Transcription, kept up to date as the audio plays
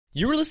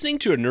You are listening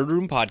to a Nerd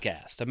Room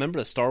podcast, a member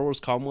of the Star Wars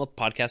Commonwealth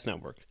Podcast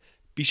Network.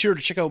 Be sure to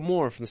check out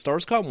more from the Star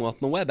Wars Commonwealth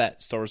on the web at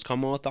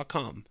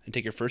starwarscommonwealth.com and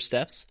take your first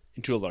steps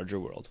into a larger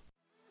world.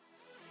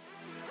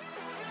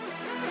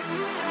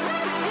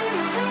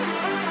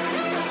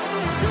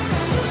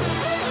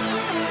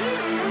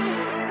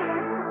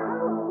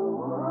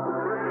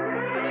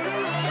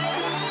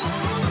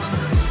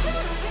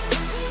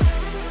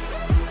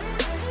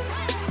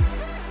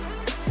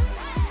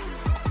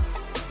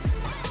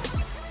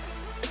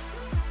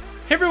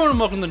 Hey everyone, and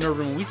welcome to the Nerd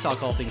Room, where we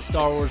talk all things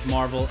Star Wars,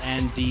 Marvel,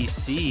 and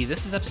DC.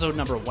 This is episode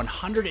number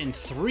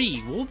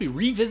 103. We'll be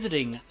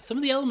revisiting some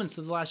of the elements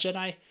of The Last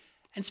Jedi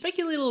and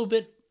speculate a little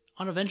bit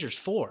on Avengers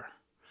 4.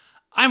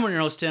 I'm one of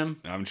your host, Tim.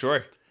 I'm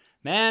Troy.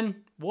 Man,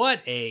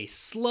 what a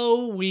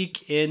slow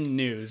week in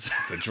news.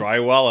 It's a dry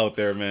well out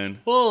there, man.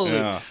 Holy,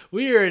 Yeah.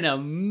 we are in a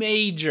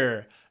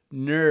major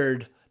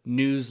nerd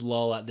news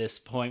lull at this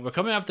point. We're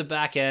coming off the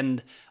back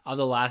end of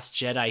The Last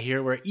Jedi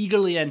here. We're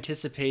eagerly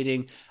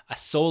anticipating a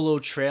solo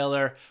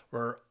trailer.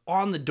 We're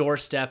on the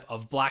doorstep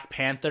of Black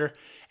Panther,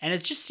 and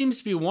it just seems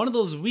to be one of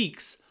those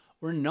weeks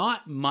where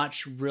not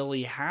much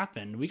really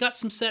happened. We got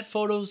some set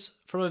photos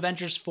from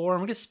Avengers 4,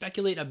 and we're going to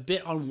speculate a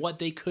bit on what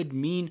they could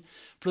mean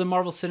for the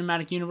Marvel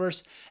Cinematic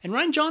Universe. And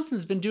Rian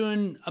Johnson's been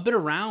doing a bit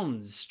of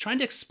rounds, trying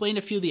to explain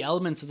a few of the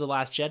elements of The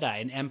Last Jedi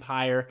and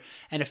Empire,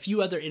 and a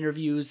few other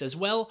interviews, as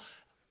well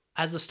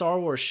as the Star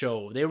Wars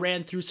show. They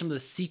ran through some of the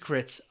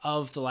secrets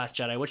of The Last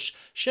Jedi, which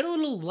shed a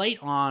little light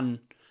on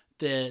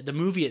the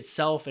movie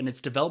itself and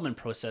its development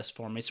process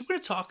for me. So we're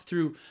going to talk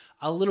through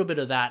a little bit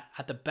of that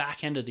at the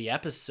back end of the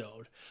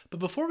episode. But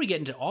before we get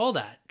into all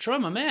that, Troy,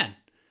 my man,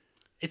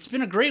 it's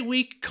been a great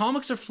week.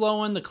 Comics are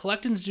flowing. The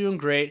collecting's doing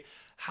great.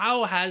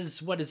 How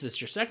has, what is this,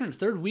 your second or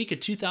third week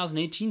of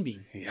 2018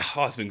 been? Yeah,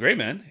 it's been great,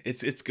 man.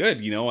 It's good.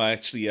 You know,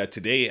 actually,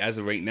 today, as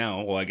of right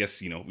now, well, I guess,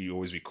 we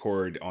always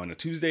record on a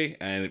Tuesday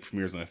and it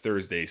premieres on a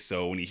Thursday.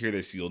 So when you hear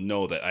this, you'll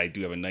know that I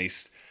do have a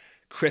nice,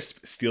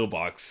 crisp steel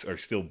box or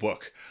steel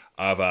book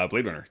of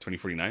Blade Runner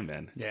 2049,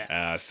 man.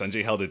 Yeah.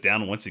 Sanjay held it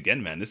down once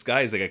again, man. This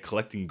guy is like a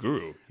collecting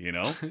guru,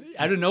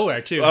 Out of nowhere,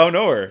 too. Out of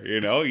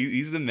nowhere,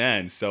 he's the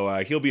man. So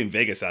he'll be in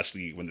Vegas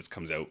actually when this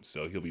comes out.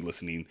 So he'll be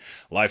listening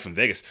live from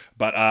Vegas.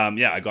 But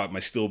I got my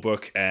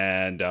steelbook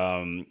and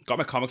got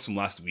my comics from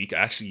last week. I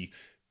actually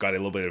got a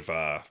little bit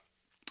of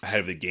ahead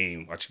of the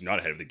game. Actually, not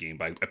ahead of the game,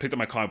 but I picked up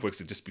my comic books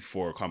just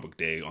before comic book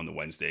day on the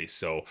Wednesday.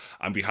 So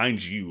I'm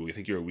behind you. I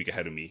think you're a week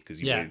ahead of me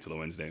because you waited until the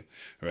Wednesday,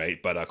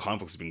 right? But comic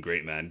books have been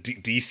great, man.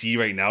 DC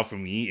right now for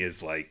me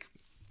is like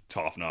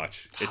top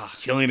notch. It's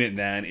killing it,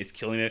 man. It's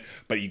killing it.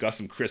 But you got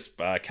some crisp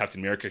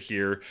Captain America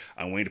here.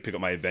 I'm waiting to pick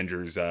up my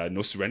Avengers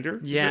No Surrender.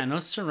 Yeah, No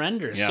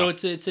Surrender. Yeah. So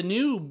it's a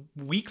new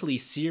weekly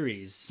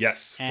series.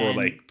 Yes, for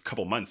like a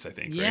couple months, I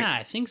think. Yeah, right?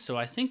 I think so.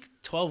 I think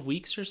 12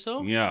 weeks or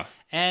so. Yeah.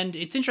 And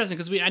it's interesting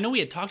because I know we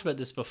had talked about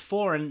this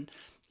before, and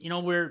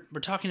we're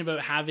talking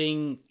about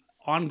having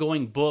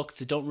ongoing books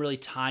that don't really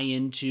tie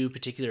into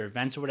particular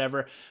events or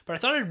whatever, but I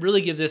thought I'd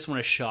really give this one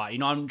a shot.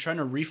 I'm trying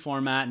to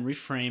reformat and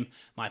reframe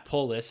my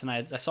pull list, and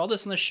I saw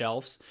this on the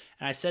shelves,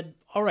 and I said,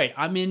 all right,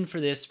 I'm in for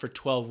this for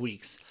 12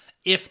 weeks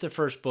if the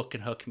first book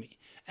can hook me.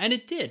 And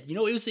it did.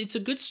 It's a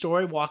good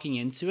story walking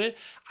into it.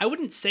 I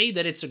wouldn't say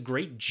that it's a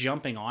great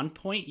jumping on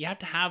point. You have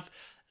to have,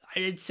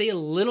 I'd say, a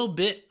little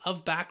bit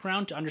of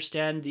background to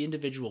understand the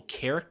individual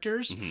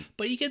characters,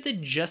 but you get the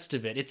gist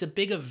of it. It's a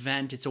big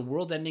event. It's a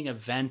world-ending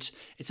event.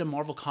 It's a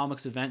Marvel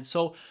Comics event.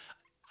 So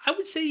I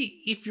would say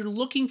if you're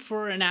looking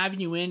for an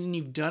avenue in and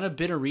you've done a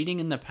bit of reading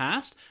in the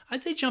past,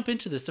 I'd say jump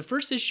into this. The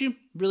first issue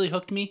really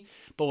hooked me,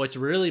 but what's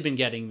really been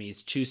getting me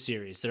is two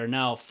series that are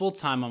now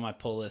full-time on my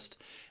pull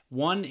list.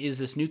 One is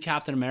this new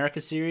Captain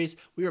America series.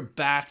 We are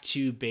back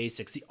to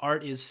basics. The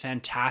art is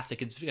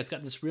fantastic. It's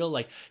got this real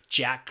like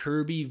Jack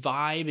Kirby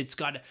vibe.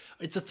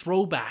 It's a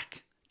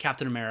throwback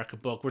Captain America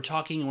book.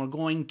 We're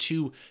going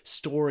to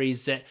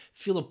stories that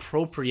feel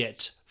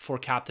appropriate for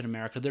Captain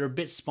America. They're a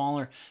bit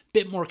smaller, a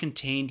bit more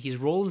contained. He's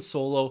rolling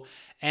solo,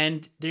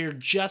 and they're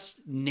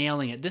just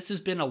nailing it. This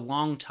has been a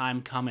long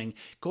time coming,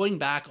 going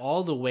back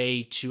all the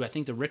way to, I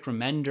think, the Rick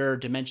Remender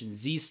Dimension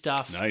Z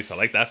stuff. Nice. I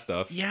like that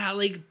stuff. Yeah,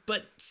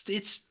 but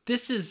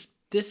this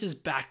is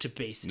back to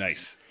basics.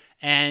 Nice.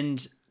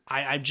 And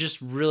I'm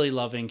just really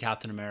loving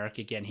Captain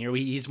America again here.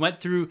 He's went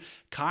through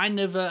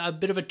kind of a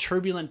bit of a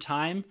turbulent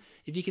time,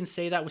 if you can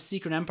say that, with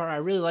Secret Empire. I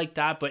really like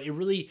that, but it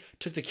really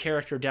took the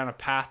character down a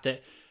path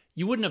that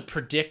you wouldn't have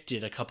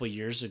predicted a couple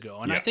years ago.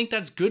 And I think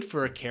that's good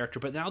for a character,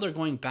 but now they're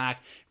going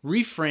back,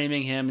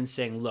 reframing him and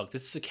saying, look,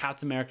 this is a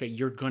Captain America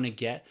you're going to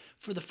get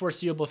for the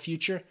foreseeable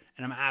future,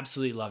 and I'm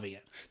absolutely loving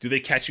it. Do they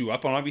catch you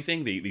up on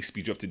everything? They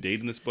speed you up to date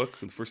in this book,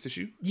 in the first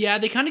issue? Yeah,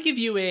 they kind of give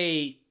you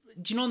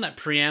do you know in that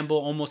preamble,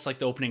 almost like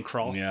the opening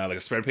crawl? Yeah, like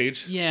a spread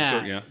page?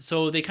 Yeah.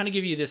 So they kind of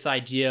give you this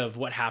idea of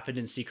what happened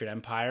in Secret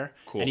Empire.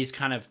 Cool. And he's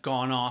kind of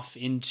gone off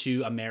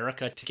into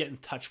America to get in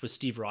touch with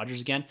Steve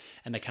Rogers again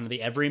and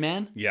the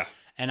everyman. Yeah.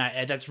 And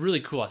that's really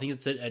cool. I think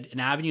it's an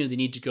avenue they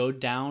need to go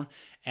down.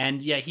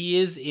 And yeah, he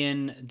is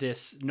in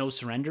this No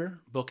Surrender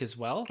book as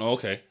well. Oh,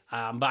 okay.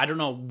 But I don't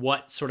know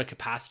what sort of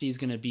capacity is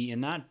going to be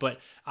in that. But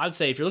I would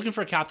say if you're looking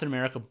for a Captain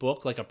America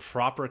book, like a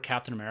proper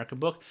Captain America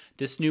book,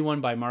 this new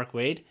one by Mark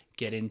Waid,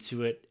 get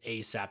into it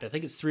ASAP. I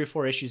think it's 3 or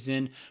 4 issues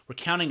in. We're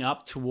counting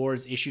up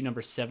towards issue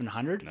number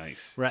 700.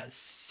 Nice. We're at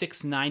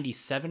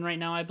 697 right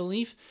now, I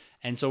believe.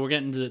 And so we're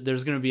getting to,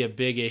 there's going to be a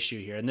big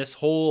issue here. And this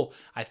whole,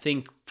 I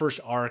think, first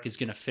arc is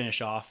going to finish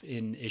off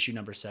in issue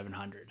number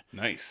 700.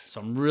 Nice.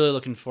 So I'm really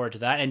looking forward to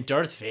that. And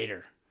Darth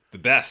Vader. The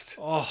best.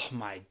 Oh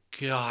my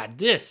God.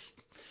 This,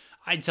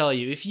 I tell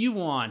you, if you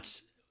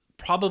want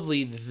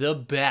probably the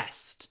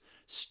best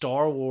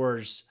Star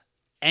Wars,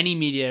 any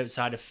media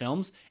outside of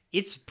films,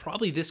 it's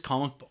probably this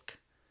comic book.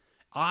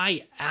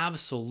 I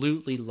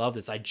absolutely love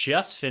this. I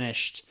just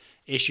finished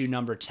issue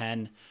number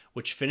 10,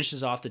 which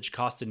finishes off the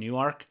Jocasta New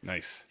arc.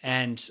 Nice.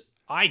 And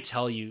I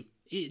tell you,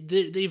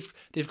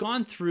 they've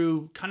gone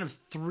through kind of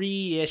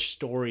 3-ish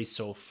stories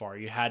so far.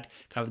 You had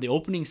kind of the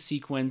opening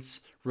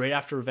sequence right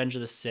after Revenge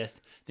of the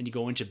Sith. Then you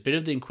go into a bit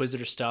of the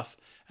Inquisitor stuff,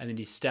 and then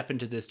you step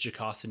into this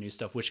Jocasta New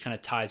stuff, which kind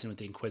of ties in with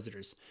the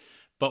Inquisitors.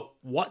 But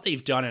what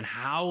they've done and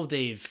how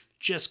they've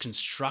just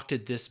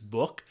constructed this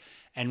book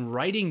and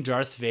writing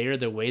Darth Vader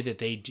the way that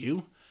they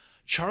do,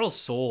 Charles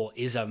Soule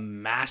is a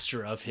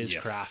master of his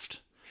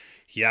craft.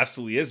 He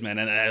absolutely is, man.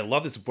 And I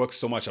love this book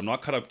so much. I'm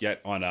not caught up yet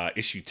on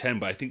issue 10,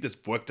 but I think this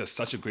book does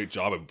such a great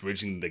job of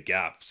bridging the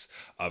gaps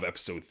of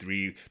episode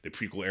 3, the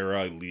prequel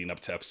era leading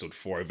up to episode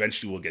 4.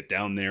 Eventually we'll get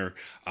down there.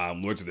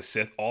 Lords of the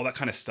Sith, all that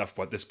kind of stuff.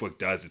 What this book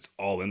does, it's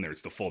all in there.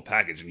 It's the full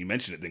package. And you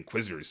mentioned it, the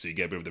Inquisitors. So you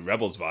get a bit of the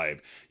Rebels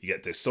vibe. You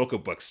get the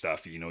Ahsoka book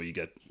stuff. You know, you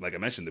get, like I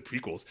mentioned, the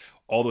prequels.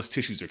 All those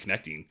tissues are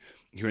connecting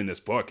here in this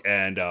book.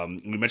 And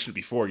we mentioned it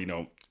before, you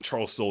know,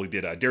 Charles Soule, he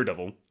did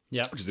Daredevil.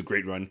 Yeah, which is a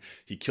great run.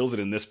 He kills it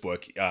in this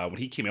book. When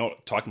he came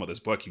out talking about this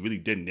book, he really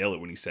did nail it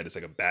when he said it's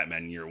like a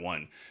Batman year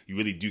one. You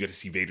really do get to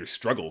see Vader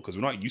struggle because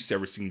we're not used to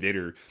ever seeing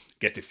Vader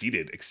get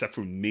defeated, except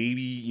for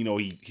maybe, you know,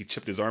 he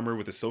chipped his armor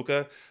with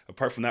Ahsoka.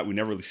 Apart from that, we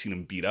never really seen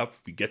him beat up.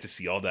 We get to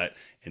see all that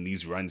in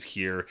these runs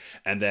here.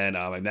 And then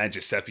my man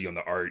Giuseppe on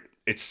the art.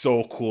 It's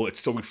so cool. It's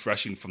so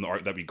refreshing from the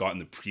art that we got in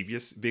the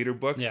previous Vader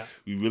book. Yeah.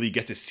 We really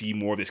get to see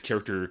more of this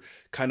character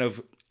kind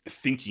of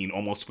thinking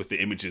almost with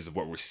the images of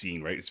what we're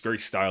seeing, right? It's very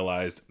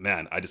stylized.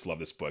 Man, I just love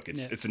this book.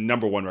 It's a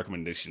number one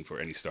recommendation for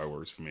any Star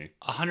Wars for me.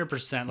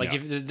 100%. Like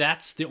if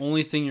that's the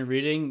only thing you're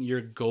reading,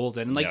 you're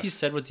golden. And like you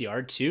said with the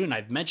art too, and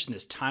I've mentioned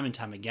this time and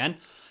time again,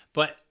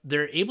 but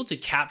they're able to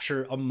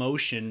capture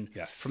emotion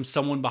from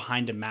someone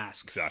behind a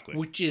mask. Exactly.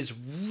 Which is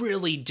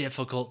really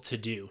difficult to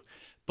do.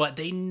 But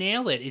they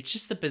nail it. It's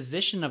just the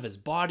position of his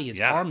body, his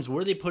arms,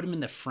 where they put him in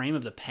the frame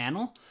of the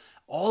panel.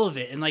 All of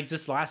it. And like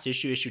this last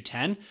issue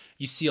 10,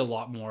 you see a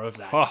lot more of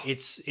that. Huh.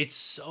 It's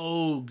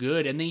so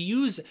good. And they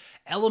use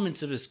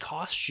elements of his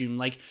costume.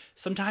 Like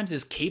sometimes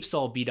his cape's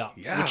all beat up,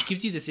 which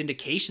gives you this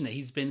indication that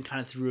he's been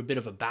kind of through a bit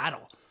of a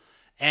battle.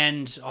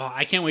 And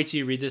I can't wait till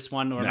you read this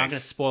one. We're not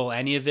going to spoil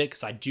any of it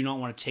because I do not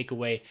want to take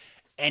away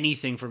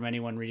anything from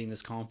anyone reading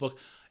this comic book.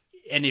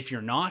 And if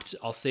you're not,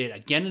 I'll say it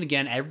again and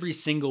again every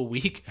single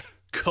week.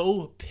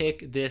 Go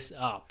pick this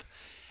up.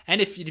 And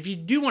if you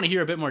do want to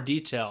hear a bit more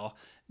detail,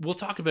 we'll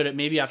talk about it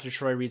maybe after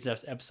Troy reads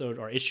episode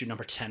or issue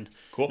number 10.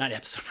 Cool. Not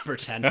episode number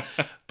 10.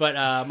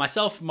 But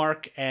myself,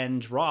 Mark,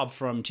 and Rob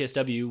from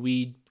TSW,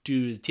 we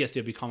do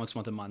TSW Comics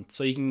once a month.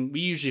 So we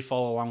usually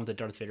follow along with the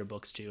Darth Vader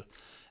books too.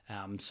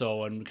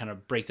 And kind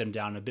of break them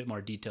down in a bit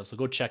more detail. So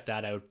go check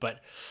that out.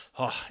 But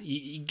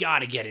you got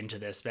to get into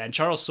this, man.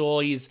 Charles Soule,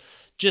 he's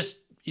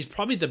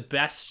probably the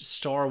best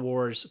Star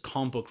Wars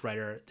comic book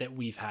writer that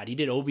we've had. He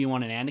did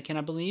Obi-Wan and Anakin,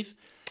 I believe.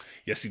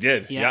 Yes, he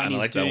did. Yeah, and I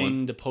like that one. He's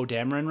doing the Poe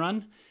Dameron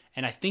run.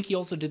 And I think he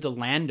also did the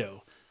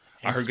Lando.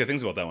 I heard good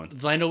things about that one.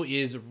 Lando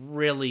is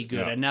really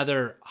good. Yeah.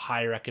 Another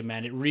high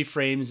recommend. It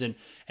reframes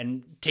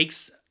and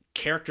takes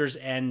characters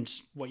and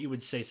what you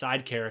would say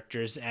side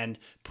characters and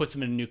puts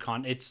them in a new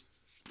It's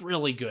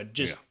really good.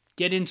 Just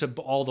get into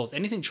all those.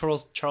 Anything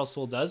Charles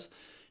Soule does,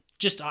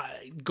 just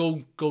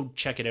go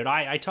check it out.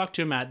 I talked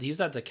to him he was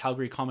at the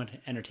Calgary Comic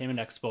Entertainment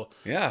Expo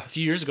a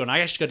few years ago, and I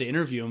actually got to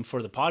interview him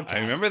for the podcast. I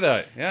remember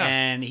that,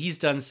 And he's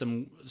done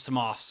some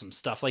awesome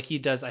stuff. Like he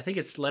does, I think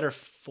it's Letter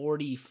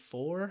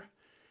 44,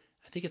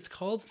 I think it's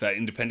called. Is that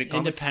independent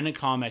comic? Independent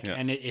comic,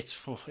 and it's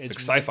like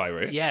sci-fi,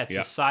 right? Yeah, it's a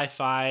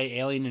sci-fi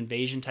alien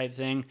invasion type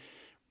thing.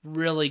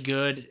 Really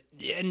good,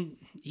 and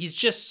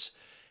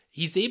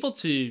he's able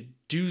to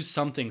do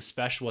something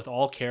special with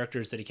all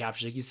characters that he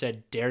captures. Like you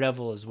said,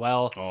 Daredevil as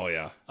well. Oh,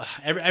 yeah.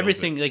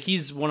 Everything. Like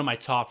he's one of my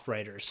top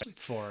writers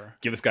for...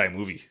 Give this guy a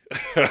movie.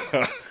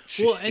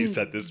 You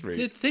set this rate.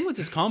 The thing with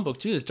this comic book,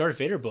 too, this Darth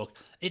Vader book,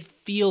 it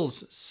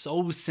feels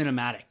so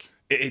cinematic.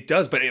 It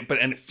does, but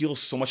it feels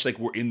so much like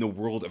we're in the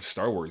world of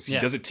Star Wars. He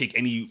doesn't take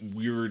any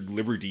weird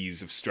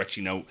liberties of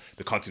stretching out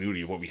the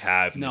continuity of what we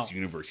have in this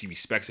universe. He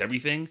respects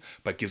everything,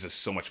 but gives us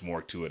so much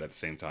more to it at the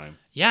same time.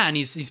 Yeah, and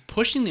he's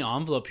pushing the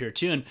envelope here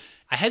too. And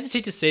I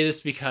hesitate to say this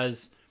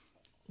because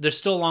there's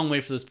still a long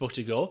way for this book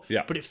to go.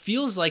 Yeah. But it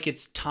feels like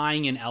it's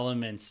tying in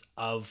elements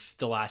of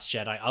The Last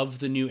Jedi, of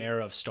the new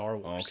era of Star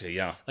Wars. Okay,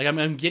 yeah. Like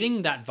I'm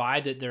getting that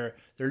vibe that they're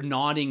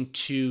nodding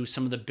to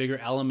some of the bigger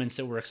elements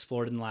that were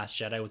explored in The Last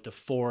Jedi with the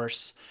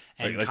Force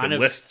and Like kind the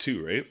of list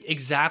too, right?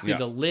 exactly Yeah.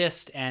 the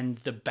list and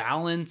the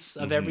balance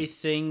of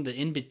everything, the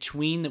in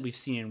between that we've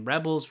seen in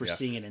Rebels, we're Yes.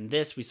 seeing it in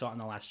this, we saw it in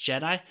The Last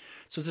Jedi.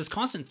 So it's this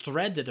constant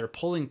thread that they're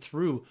pulling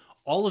through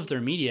all of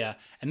their media,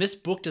 and this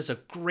book does a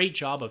great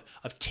job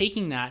of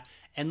taking that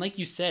and, like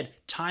you said,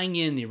 tying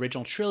in the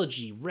original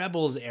trilogy,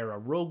 Rebels era,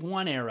 Rogue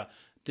One era,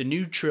 the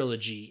new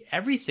trilogy,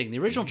 everything, the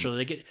original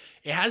trilogy.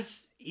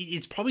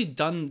 It's probably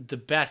done the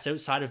best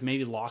outside of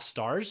maybe Lost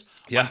Stars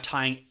Yeah. on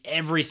tying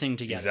everything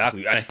together.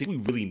 Exactly. And I think we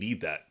really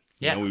need that.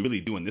 Yeah. We really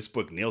do. And this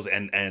book nails it.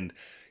 And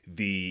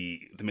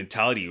the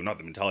mentality, or not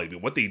the mentality,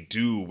 but what they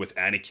do with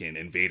Anakin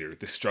and Vader,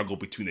 the struggle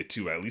between the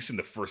two, at least in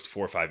the first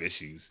 4 or 5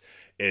 issues,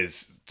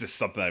 is just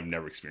something I've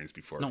never experienced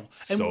before. No,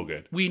 So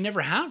good. We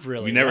never have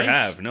really. We never right?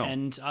 have, no.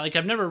 And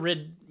I've never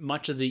read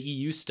much of the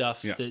EU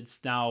stuff Yeah.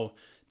 that's now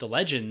the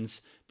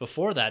Legends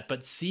before that,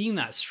 but seeing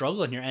that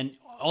struggle in here, and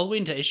all the way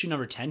into issue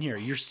number 10 here,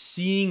 you're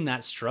seeing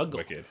that struggle.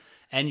 Wicked.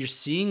 And you're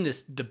seeing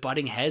the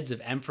butting heads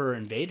of Emperor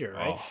and Vader,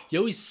 right? Oh. You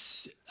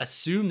always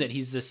assume that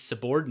he's this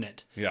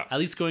subordinate. Yeah. At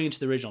least going into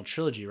the original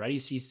trilogy, right?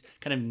 He's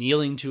kind of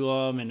kneeling to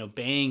him and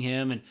obeying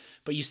him,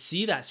 but you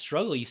see that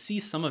struggle. You see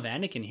some of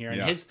Anakin here, and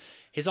Yeah.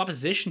 his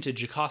opposition to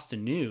Jocasta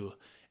Nu,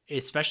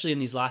 especially in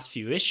these last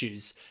few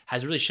issues,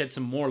 has really shed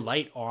some more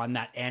light on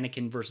that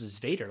Anakin versus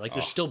Vader. Like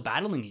they're still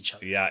battling each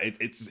other. Yeah,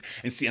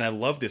 and I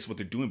love this what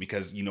they're doing,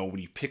 because when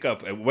you pick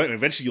up, and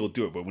eventually you'll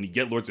do it, but when you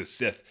get Lords of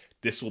Sith,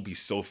 this will be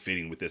so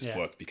fitting with this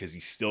book, because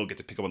you still get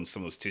to pick up on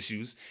some of those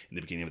tissues in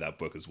the beginning of that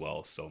book as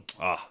well. So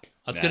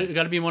That's man.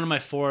 got to be one of my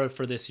 4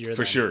 for this year.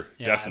 For sure,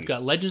 yeah, definitely. I've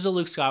got Legends of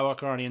Luke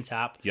Skywalker on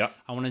tap. Yep.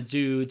 I want to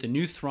do the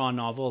new Thrawn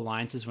novel,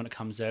 Alliances, when it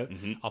comes out.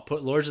 I'll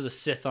put Lords of the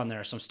Sith on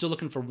there, so I'm still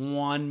looking for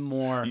one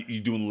more.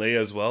 You doing Leia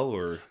as well,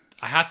 or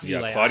I have to do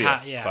Leia.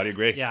 Claudia, Claudia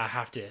Gray. Yeah, I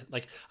have to.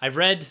 Like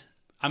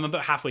I'm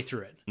about halfway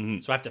through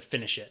it, so I have to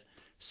finish it.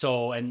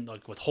 So, and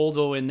like with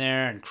Holdo in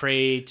there and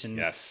Crate and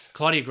Yes.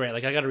 Claudia Gray,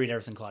 like I got to read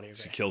everything Claudia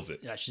Gray. She kills it.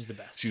 Yeah, she's the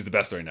best. She's the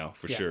best right now,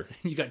 for Yeah. sure.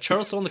 You got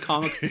Charles Soule in the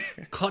comics,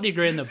 Claudia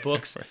Gray in the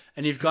books,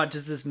 and you've got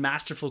just this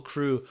masterful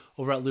crew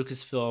over at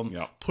Lucasfilm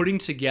Yeah. putting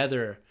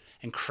together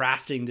and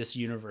crafting this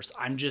universe.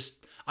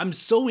 I'm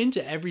so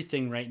into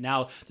everything right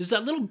now. There's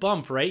that little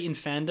bump, right, in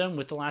fandom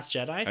with The Last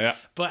Jedi. Yeah.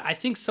 But I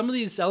think some of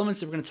these elements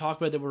that we're going to talk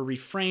about that were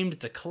reframed,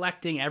 the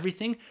collecting,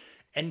 everything,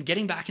 and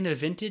getting back into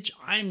vintage,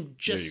 I'm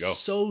just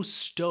so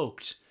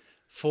stoked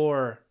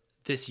for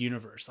this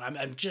universe.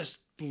 I'm just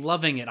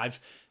loving it. I've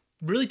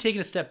really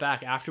taken a step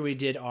back after we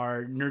did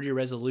our Nerdy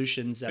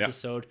Resolutions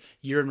episode,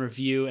 year in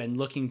review, and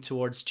looking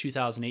towards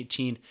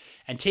 2018,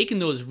 and taking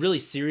those really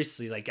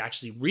seriously, like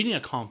actually reading a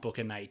comic book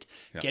a night,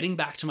 getting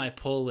back to my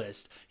pull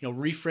list,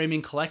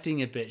 reframing,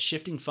 collecting a bit,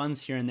 shifting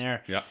funds here and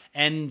there. Yeah.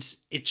 And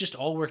it just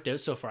all worked out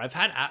so far. I've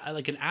had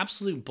like an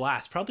absolute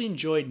blast. Probably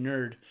enjoyed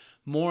Nerd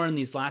more in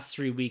these last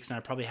 3 weeks than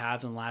I probably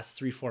have in the last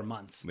 3-4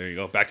 months. There you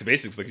go. Back to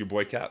basics, like your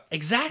boy Cap.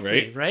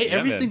 Exactly, right? Yeah,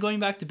 Everything man. going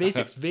back to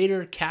basics.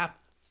 Vader,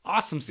 Cap,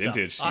 awesome stuff.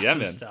 Vintage. Awesome Yeah,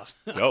 man. stuff.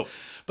 Dope.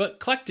 But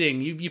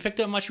collecting, you picked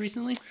up much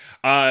recently?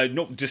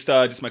 No, just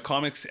my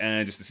comics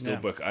and just the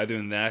Steelbook. Yeah. Other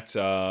than that,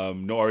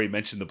 no, I already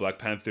mentioned the Black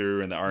Panther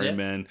and the Iron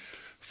Man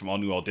from All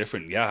New, All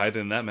Different. Yeah, other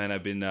than that, man,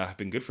 I've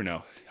been good for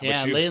now. How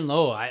about you? Laying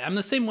low. I'm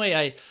the same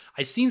way.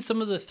 I seen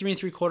some of the 3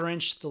 3/4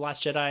 inch The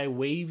Last Jedi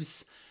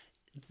waves,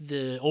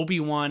 the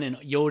Obi-Wan and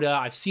Yoda.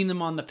 I've seen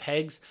them on the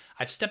pegs.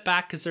 I've stepped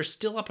back because they're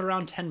still up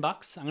around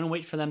 $10. I'm gonna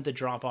wait for them to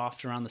drop off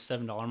to around the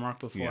 $7 mark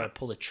before I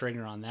pull the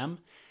trigger on them.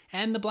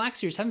 And the Black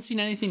Series, haven't seen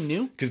anything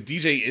new. Because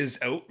DJ is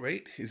out,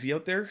 right? Is he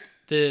out there?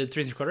 The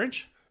 3 3/4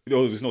 inch.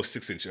 Oh, there's no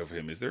 6-inch of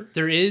him, is there?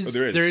 There is, Oh,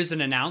 there is. there is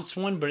an announced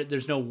one, but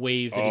there's no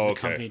wave that he's okay.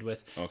 accompanied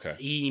with. Okay.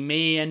 He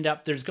may end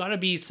up. There's got to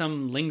be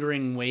some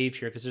lingering wave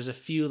here because there's a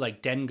few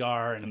like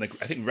Dengar and And like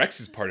I think Rex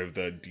is part of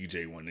the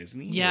DJ one, isn't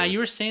he? yeah. Or- You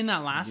were saying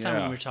that last time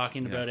when Yeah. we were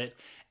talking about it.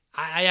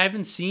 I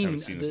haven't seen,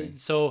 anything.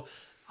 so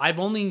I've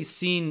only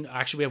seen.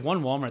 Actually, we have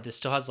one Walmart that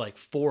still has like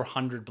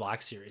 400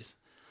 Black Series.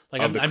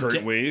 Like Of the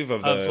current wave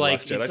of the like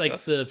Last Jedi it's like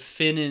stuff? the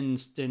Finn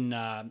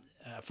in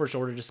First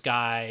Order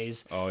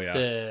disguise. Oh, yeah.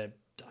 The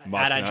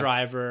Maz Ada Kanata.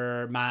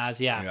 driver, Maz,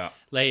 Yeah.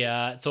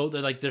 Leia. So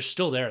they're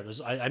still there.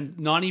 I'm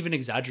not even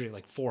exaggerating,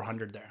 like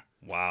 400 there.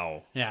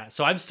 Wow. Yeah.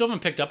 So I still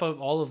haven't picked up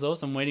all of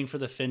those. I'm waiting for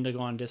the Finn to go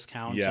on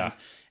discount. Yeah.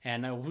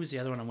 And who's the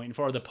other one I'm waiting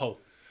for? Or the Poe.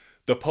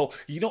 The Poe.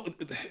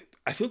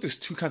 I feel like there's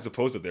two kinds of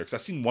Poes out there. Because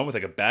I've seen one with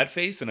like a bad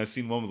face, and I've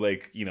seen one with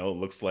like,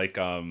 looks like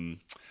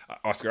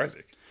Oscar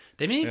Isaac.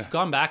 They may have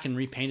gone back and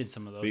repainted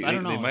some of those. I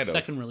don't they know. might have.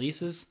 Second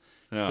releases.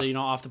 Yeah. So,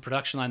 off the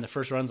production line, the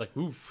first run's like,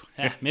 ooh,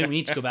 maybe we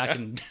need to go back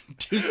and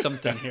do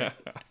something here.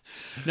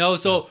 No,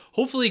 so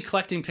hopefully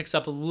collecting picks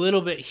up a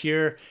little bit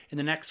here in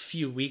the next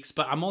few weeks,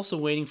 but I'm also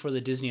waiting for the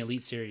Disney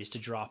Elite series to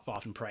drop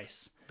off in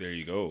price. There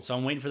you go. So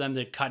I'm waiting for them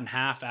to cut in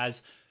half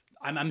as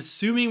I'm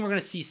assuming we're going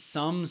to see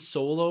some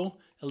solo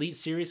Elite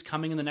series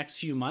coming in the next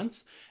few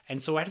months.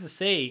 And so I have to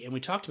say, and we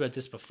talked about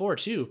this before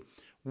too,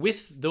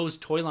 with those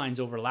toy lines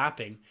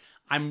overlapping,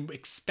 I'm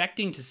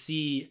expecting to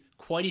see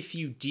quite a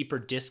few deeper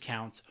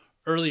discounts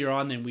earlier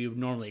on than we would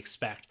normally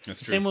expect. That's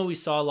the true. same way we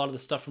saw a lot of the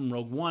stuff from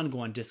Rogue One go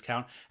on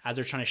discount as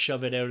they're trying to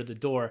shove it out of the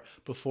door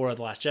before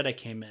The Last Jedi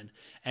came in.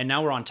 And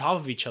now we're on top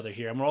of each other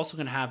here. And we're also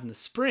going to have in the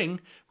spring,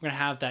 we're going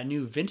to have that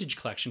new vintage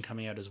collection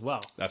coming out as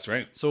well. That's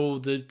right. So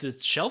the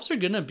shelves are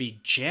going to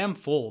be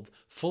full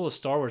of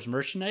Star Wars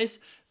merchandise,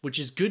 which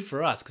is good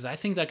for us because I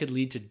think that could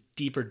lead to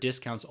deeper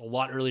discounts a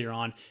lot earlier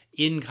on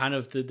in kind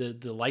of the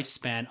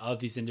lifespan of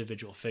these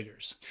individual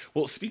figures.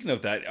 Well, speaking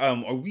of that,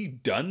 are we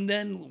done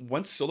then?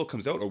 Once Solo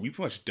comes out, are we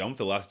pretty much done with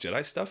the Last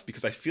Jedi stuff?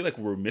 Because I feel like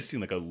we're missing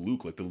like a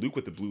Luke, like the Luke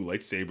with the blue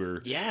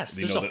lightsaber. Yes,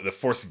 you know, the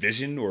Force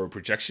vision or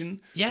projection.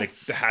 Yes, like,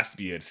 there has to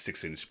be a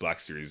 6-inch Black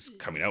Series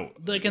coming out.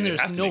 Like, and there's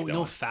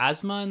no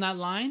Phasma in that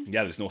line.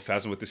 Yeah, there's no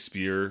Phasma with the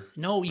spear.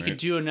 No, you could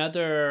do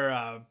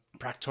another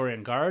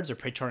Praetorian Guards or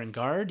Praetorian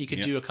Guard. You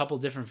could do a couple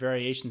different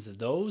variations of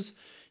those.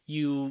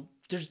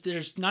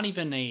 There's not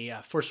even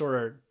a First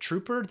Order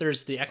trooper.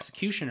 There's the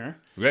Executioner.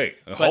 Right.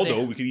 A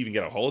Holdo. We could even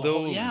get a Holdo.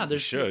 Oh, yeah.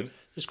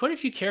 There's quite a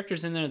few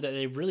characters in there that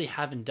they really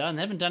haven't done.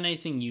 They haven't done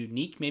anything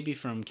unique, maybe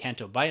from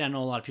Canto Bight. I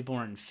know a lot of people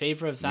weren't in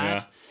favor of that.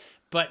 Yeah.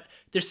 But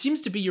there seems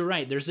to be, you're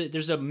right,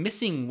 there's a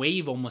missing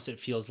wave almost, it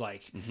feels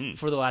like,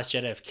 for The Last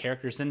Jedi of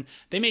characters. And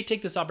they may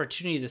take this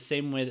opportunity the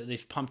same way that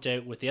they've pumped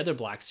out with the other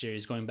Black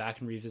Series, going back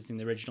and revisiting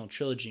the original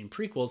trilogy and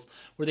prequels,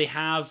 where they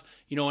have,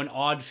 an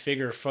odd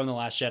figure from The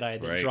Last Jedi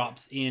that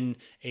drops in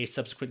a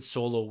subsequent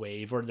Solo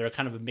wave, or they're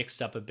kind of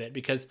mixed up a bit.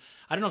 Because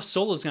I don't know if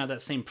Solo's going to have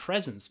that same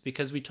presence,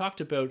 because we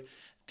talked about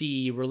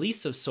the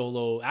release of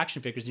Solo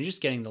action figures, and you're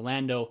just getting the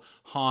Lando,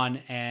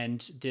 Han,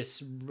 and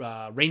this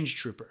range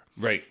trooper.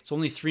 Right. It's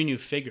only 3 new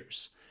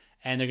figures.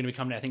 And they're going to be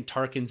coming, I think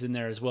Tarkin's in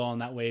there as well on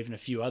that wave and a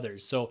few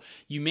others. So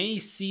you may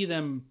see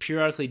them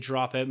periodically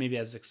drop out maybe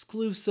as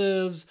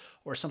exclusives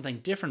or something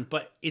different.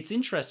 But it's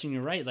interesting,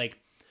 you're right. Like,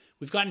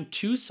 we've gotten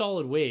 2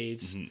 solid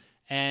waves,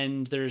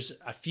 and there's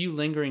a few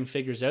lingering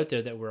figures out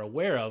there that we're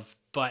aware of,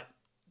 but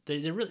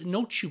they're really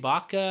no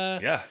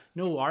Chewbacca,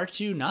 no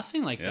R2,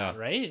 nothing like that,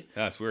 right?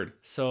 Yeah, it's weird.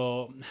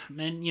 So,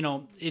 man,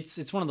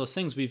 it's one of those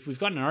things. We've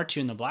gotten an R2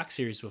 in the Black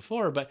Series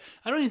before, but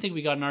I don't even think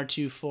we got an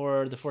R2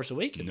 for The Force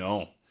Awakens.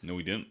 No,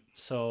 we didn't.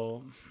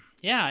 So,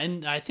 yeah,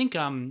 and I think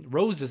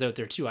Rose is out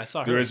there too. I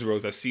saw her. There is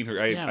Rose. I've seen her.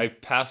 I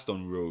passed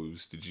on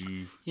Rose. Did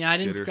you? Yeah, I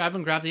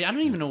haven't grabbed it. I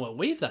don't even know what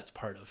wave that's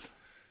part of,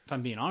 if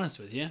I'm being honest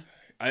with you.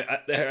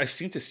 I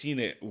seem to seen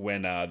it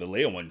when the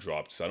Leia one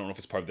dropped, so I don't know if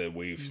it's part of the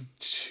wave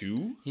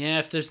 2. Yeah,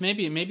 if there's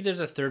maybe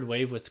there's a third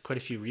wave with quite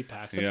a few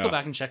repacks. Let's go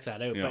back and check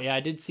that out. Yeah. But yeah, I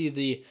did see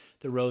the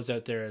Rose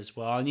out there as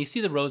well, and you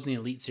see the Rose in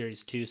the Elite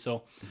Series too.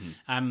 So,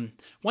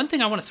 one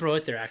thing I want to throw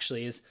out there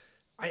actually is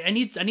I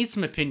need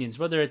some opinions,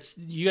 whether it's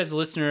you guys, the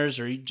listeners,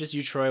 or just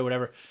you, Troy,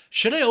 whatever.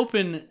 Should I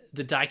open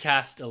the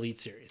diecast Elite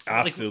Series?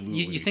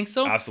 Absolutely. Like, you think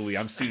so? Absolutely.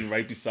 I'm sitting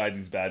right beside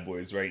these bad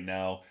boys right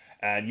now.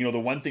 And, the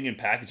one thing in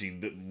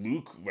packaging, that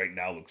Luke right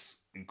now looks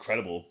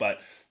incredible, but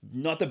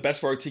not the best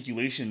for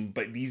articulation,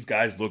 but these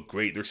guys look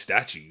great. They're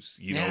statues,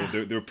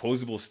 they're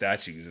posable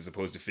statues as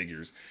opposed to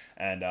figures.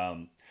 And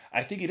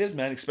I think it is,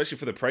 man, especially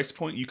for the price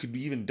point. You could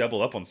even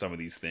double up on some of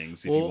these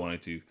things if you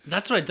wanted to.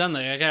 That's what I've done.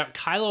 Like, I got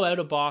Kylo out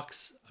of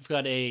box. I've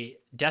got a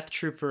Death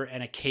Trooper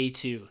and a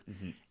K2.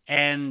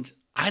 And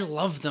I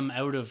love them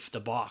out of the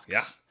box.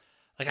 Yeah.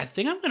 Like, I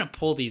think I'm going to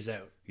pull these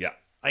out. Yeah.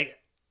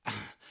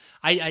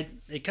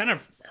 It kind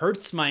of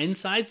hurts my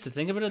insides to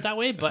think about it that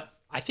way, but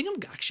I think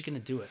I'm actually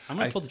going to do it. I'm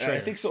going to pull the trigger. I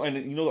think so.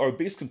 And, our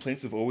biggest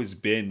complaints have always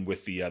been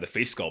with the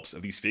face sculpts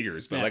of these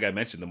figures. But like I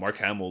mentioned, the Mark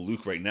Hamill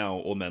Luke right now,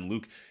 Old Man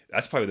Luke,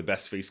 that's probably the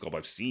best face sculpt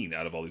I've seen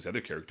out of all these other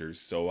characters.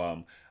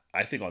 So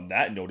I think on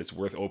that note, it's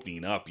worth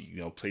opening up.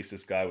 Place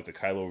this guy with the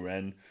Kylo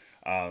Ren.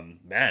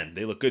 Man,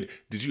 they look good.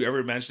 Did you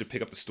ever manage to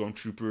pick up the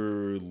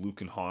Stormtrooper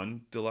Luke and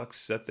Han deluxe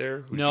set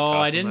there? No,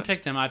 I didn't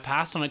pick them. I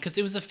passed on it because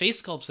it was the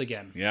face sculpts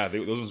again. Yeah,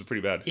 those ones were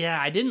pretty bad.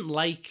 Yeah, I didn't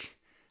like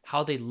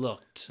how they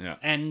looked. Yeah.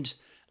 And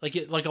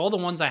like all the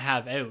ones I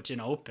have out in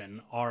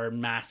open are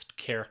masked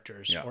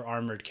characters or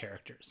armored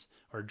characters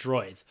or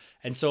droids.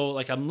 And so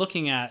like I'm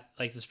looking at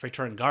like this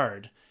Praetorian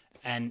Guard,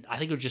 and I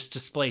think it would just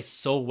display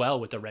so well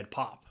with the red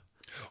pop.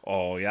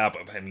 Oh yeah,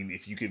 but I mean,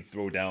 if you could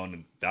throw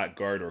down that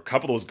guard or a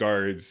couple of those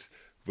guards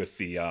with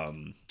the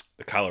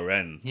Kylo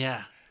Ren,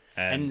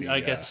 and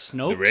I guess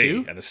Snoke the Rey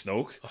too, and the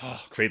Snoke,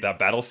 create that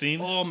battle scene.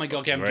 Oh my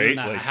god, okay, I'm doing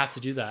that. I have to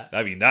do that.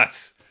 That'd be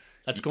nuts.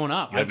 That's going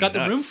up. I've got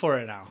the room for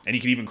it now. And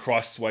you can even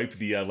cross swipe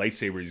the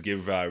lightsabers.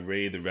 Give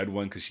Rey the red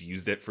one because she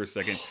used it for a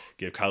second.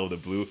 Give Kylo the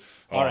blue.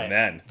 Oh all right,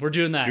 man, we're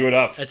doing that. Do it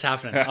up. It's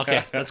happening.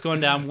 Okay, that's going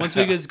down. Once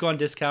we go on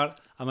discount,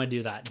 I'm gonna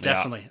do that.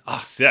 Definitely. Yeah.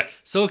 Sick.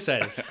 So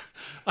excited.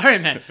 All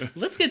right, man.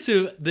 Let's get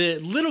to the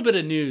little bit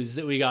of news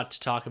that we got to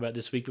talk about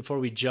this week before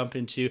we jump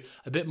into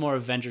a bit more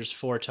Avengers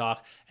 4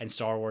 talk and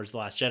Star Wars The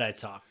Last Jedi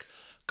talk.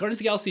 Guardians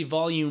of the Galaxy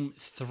Volume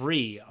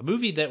 3, a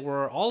movie that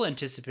we're all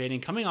anticipating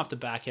coming off the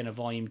back end of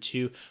Volume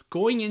 2,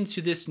 going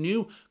into this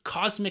new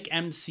cosmic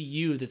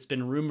MCU that's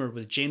been rumored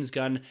with James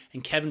Gunn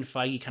and Kevin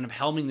Feige kind of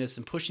helming this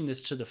and pushing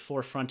this to the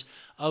forefront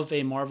of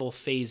a Marvel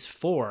Phase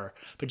 4.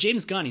 But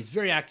James Gunn, he's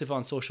very active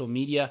on social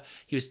media.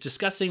 He was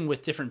discussing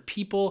with different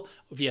people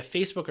via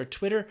Facebook or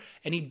Twitter,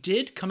 and he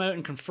did come out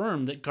and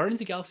confirm that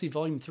Guardians of the Galaxy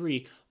Volume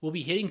 3 will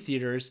be hitting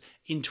theaters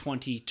in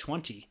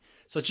 2020.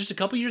 So it's just a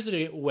couple years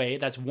away.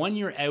 That's 1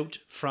 year out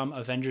from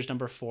Avengers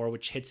number 4,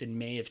 which hits in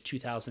May of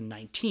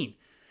 2019.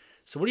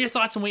 So what are your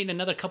thoughts on waiting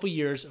another couple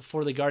years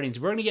for the Guardians?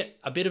 We're going to get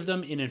a bit of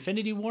them in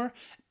Infinity War,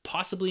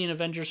 possibly in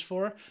Avengers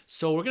 4.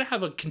 So we're going to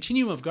have a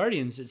continuum of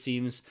Guardians, it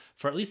seems,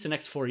 for at least the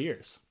next 4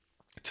 years.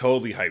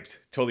 Totally hyped.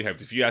 Totally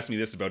hyped. If you asked me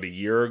this about a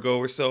year ago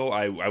or so,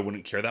 I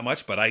wouldn't care that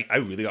much, but I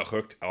really got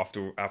hooked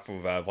after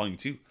Volume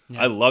 2.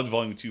 Yeah. I loved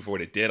Volume 2 for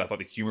what it did. I thought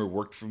the humor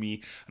worked for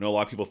me. I know a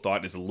lot of people thought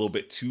it was a little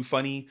bit too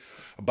funny,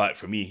 but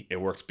for me, it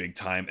worked big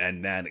time.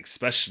 And man,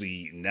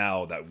 especially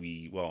now that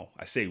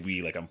I say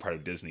we, like I'm part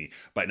of Disney,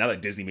 but now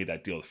that Disney made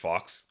that deal with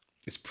Fox,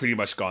 it's pretty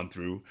much gone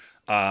through.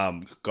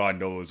 God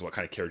knows what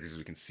kind of characters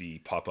we can see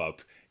pop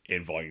up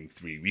in Volume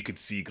 3. We could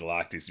see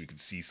Galactus, we could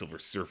see Silver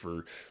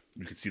Surfer,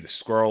 we could see the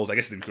Skrulls. I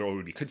guess we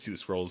could see the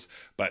Skrulls,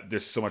 but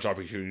there's so much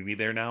opportunity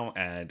there now,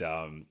 and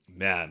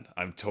man,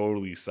 I'm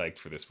totally psyched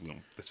for this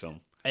film.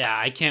 Yeah,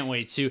 I can't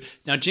wait too.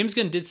 Now, James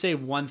Gunn did say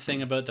one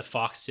thing about the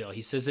Fox deal.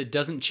 He says it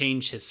doesn't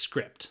change his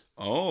script.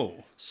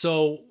 Oh.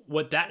 So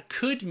what that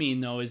could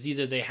mean, though, is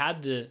either they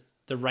had the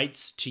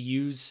rights to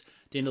use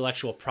the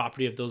intellectual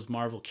property of those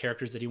Marvel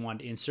characters that he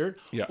wanted to insert,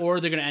 or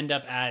they're going to end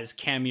up as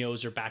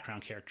cameos or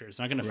background characters.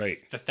 They're not going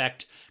to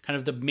affect kind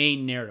of the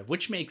main narrative,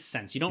 which makes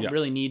sense. You don't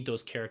really need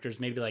those characters,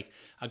 maybe like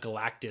a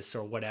Galactus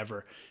or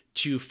whatever,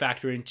 to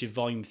factor into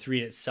Volume 3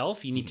 in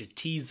itself. You need to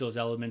tease those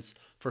elements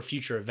for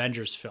future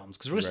Avengers films,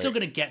 because we're still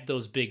going to get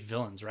those big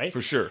villains, right?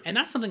 For sure. And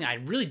that's something I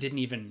really didn't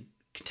even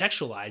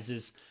contextualize,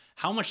 is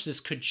how much this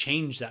could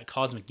change that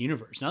cosmic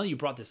universe. Now that you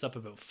brought this up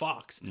about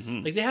Fox,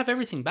 like they have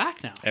everything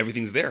back now.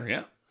 Everything's there,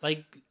 yeah.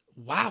 Like,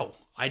 wow.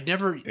 That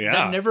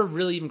never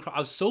really even, I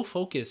was so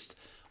focused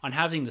on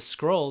having the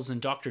Skrulls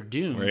and Doctor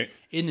Doom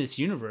in this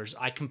universe,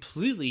 I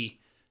completely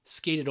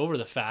skated over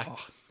the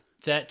fact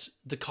that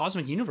the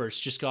cosmic universe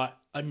just got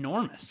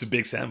enormous. It's a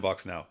big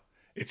sandbox now.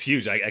 It's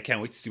huge. I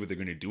can't wait to see what they're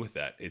going to do with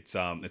that. It's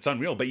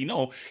unreal. But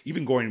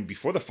even going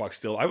before the Fox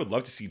still, I would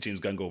love to see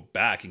James Gunn go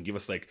back and give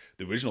us like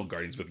the original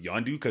Guardians with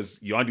Yondu, because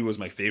Yondu was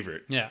my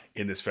favorite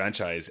in this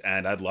franchise,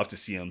 and I'd love to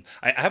see him.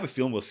 I have a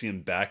feeling we'll see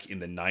him back in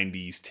the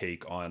 90s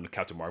take on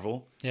Captain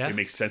Marvel. Yeah. It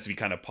makes sense if he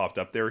kind of popped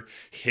up there.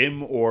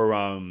 Him or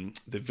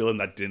the villain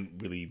that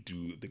didn't really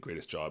do the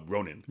greatest job,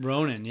 Ronan.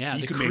 Yeah.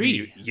 The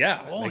Kree.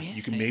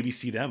 You can maybe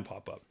see them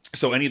pop up.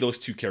 So any of those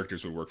two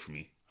characters would work for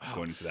me.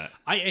 Going into that,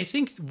 I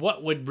think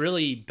what would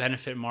really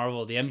benefit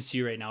Marvel, the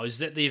MCU right now, is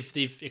that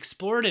they've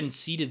explored and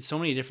seeded so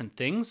many different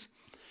things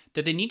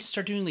that they need to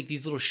start doing like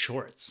these little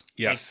shorts.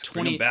 Yes, like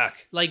bring them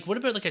back. Like, what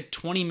about like a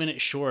 20-minute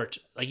short?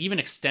 Like even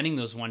extending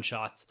those one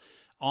shots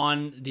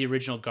on the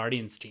original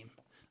Guardians team.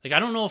 Like I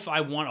don't know if I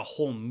want a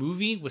whole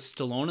movie with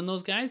Stallone and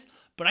those guys,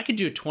 but I could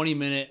do a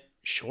 20-minute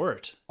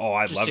short. Oh,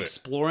 I'd love it. Just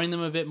exploring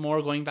them a bit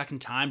more, going back in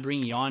time,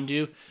 bringing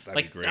Yondu.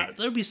 That'd be great. That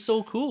would be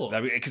so cool.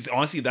 Because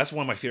honestly, that's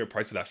one of my favorite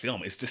parts of that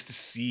film, is just to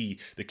see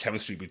the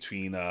chemistry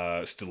between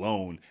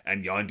Stallone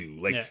and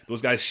Yondu. Like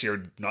those guys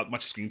shared not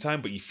much screen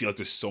time, but you feel like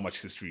there's so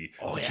much history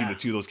between the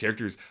two of those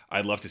characters.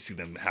 I'd love to see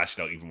them hash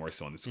it out even more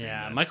so on the screen.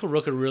 Yeah, man. Michael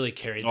Rook really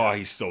carried that. Oh,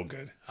 he's so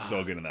good.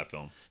 So good in that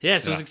film. Yeah,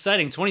 so it's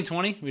exciting.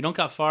 2020, we don't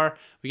got far.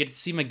 We get to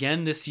see him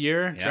again this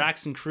year. Yeah.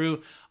 Drax and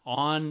crew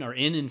on or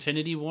in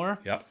Infinity War.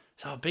 Yeah.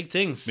 So big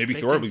things. Maybe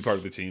Thor will be part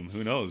of the team.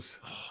 Who knows?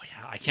 Oh,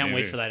 yeah. I can't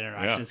wait for that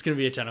interaction. Yeah. It's going to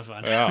be a ton of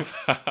fun. Yeah.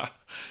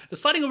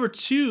 Sliding over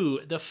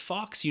to the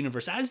Fox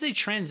universe, as they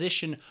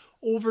transition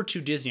over to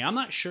Disney, I'm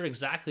not sure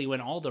exactly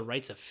when all the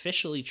rights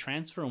officially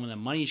transfer and when the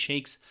money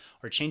shakes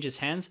or changes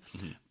hands,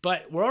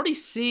 but we're already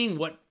seeing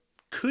what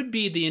could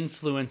be the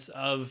influence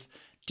of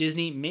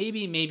Disney,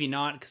 maybe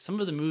not, because some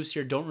of the moves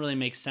here don't really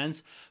make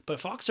sense, but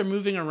Fox are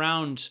moving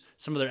around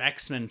some of their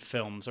X-Men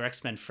films or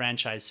X-Men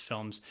franchise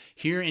films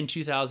here in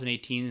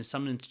 2018 and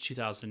some into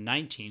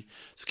 2019.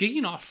 So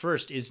kicking off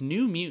first is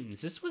New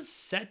Mutants. This was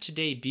set to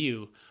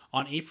debut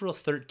on April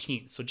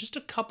 13th, so just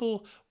a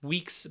couple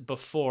weeks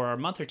before, or a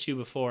month or two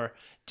before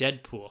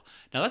Deadpool.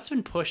 Now that's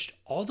been pushed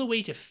all the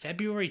way to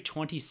February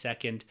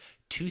 22nd,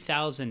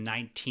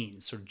 2019,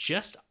 so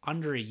just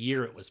under a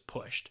year it was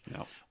pushed,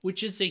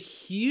 which is a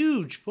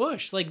huge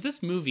push. Like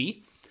this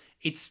movie,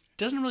 it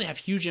doesn't really have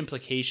huge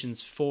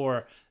implications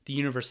for the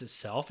universe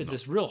itself. It's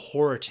this real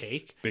horror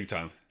take, big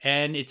time,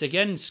 and it's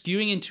again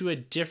skewing into a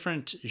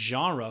different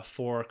genre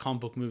for comic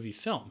book movie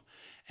film.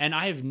 And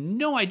I have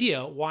no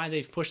idea why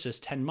they've pushed this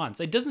 10 months.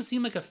 It doesn't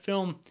seem like a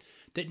film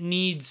that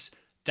needs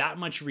that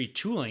much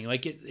retooling.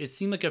 Like it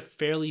seemed like a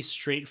fairly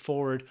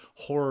straightforward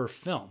horror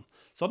film.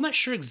 So I'm not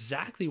sure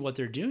exactly what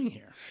they're doing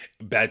here.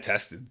 Bad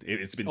tested.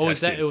 It's been Oh,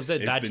 tested. was that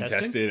It's bad been testing?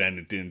 tested and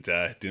it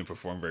didn't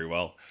perform very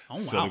well. Oh,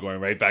 So wow. they're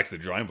going right back to the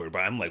drawing board. But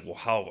I'm like, well,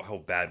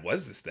 how bad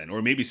was this then?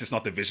 Or maybe it's just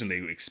not the vision they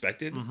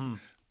expected. Mm-hmm.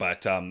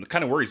 But it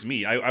kind of worries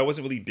me. I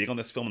wasn't really big on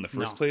this film in the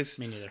first place.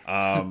 Me neither.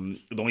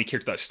 The only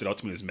character that stood out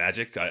to me was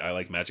Magic. I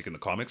like Magic in the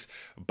comics.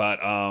 But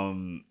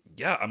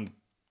yeah, I'm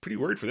pretty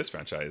worried for this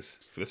franchise,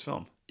 for this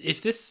film.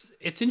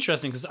 It's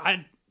interesting because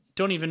I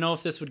don't even know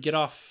if this would get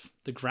off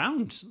the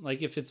ground.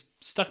 Like if it's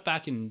stuck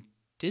back in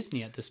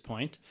Disney at this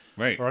point,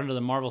 Right. or under the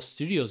Marvel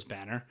Studios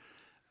banner.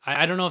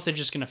 I don't know if they're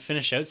just going to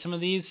finish out some of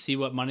these, see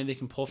what money they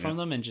can pull from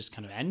them, and just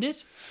kind of end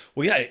it.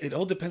 Well, yeah, it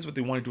all depends what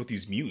they want to do with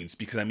these mutants.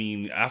 Because I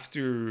mean,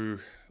 after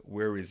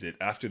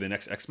the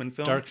next X-Men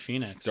film, Dark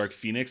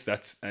Phoenix,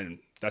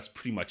 that's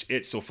pretty much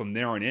it. So from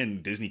there on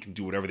in, Disney can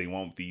do whatever they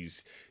want with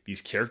these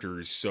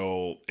characters.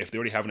 So if they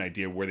already have an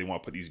idea where they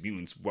want to put these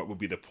mutants, what would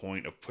be the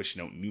point of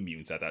pushing out new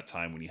mutants at that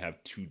time when you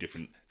have two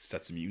different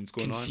sets of mutants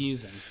going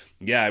confusing.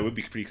 on? Yeah, it would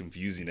be pretty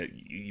confusing.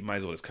 You might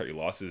as well just cut your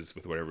losses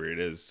with whatever it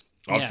is.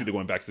 Obviously, they're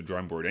going back to the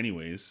drawing board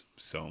anyways.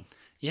 So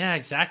yeah,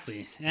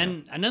 exactly.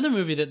 And another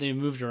movie that they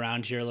moved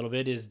around here a little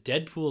bit is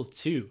Deadpool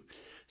 2.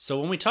 So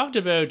when we talked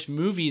about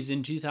movies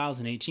in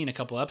 2018 a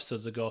couple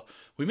episodes ago,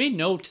 we made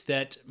note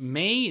that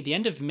the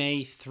end of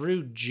May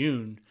through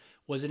June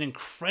was an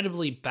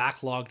incredibly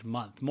backlogged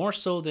month, more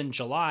so than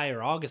July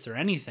or August or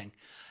anything.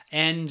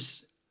 And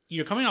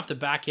you're coming off the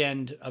back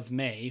end of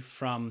May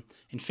from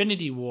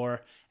Infinity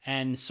War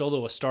and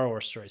Solo: A Star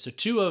Wars Story. So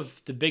two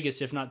of the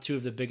biggest, if not two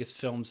of the biggest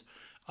films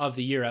of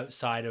the year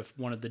outside of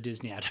one of the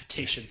Disney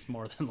adaptations,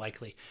 more than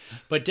likely.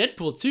 But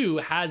Deadpool 2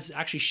 has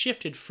actually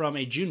shifted from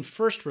a June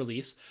 1st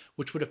release,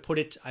 which would have put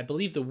it, I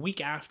believe, the week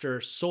after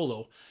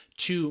Solo,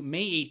 to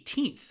May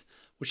 18th,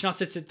 which now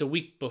sits at the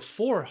week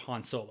before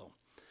Han Solo.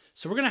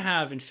 So we're going to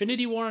have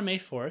Infinity War on May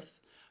 4th,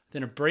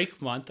 then a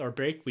break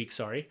week,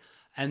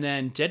 and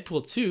then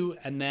Deadpool 2,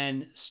 and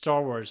then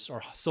Star Wars,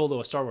 or Solo: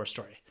 A Star Wars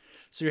Story.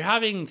 So you're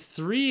having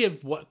three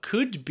of what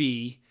could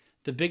be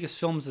the biggest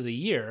films of the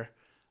year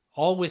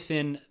all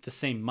within the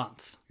same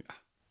month.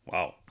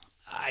 wow.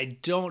 I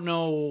don't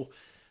know.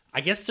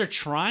 I guess they're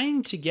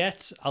trying to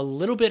get a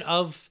little bit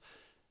of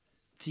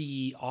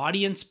the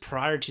audience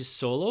prior to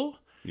Solo.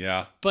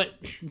 Yeah.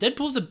 But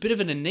Deadpool's a bit of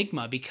an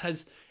enigma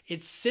because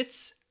it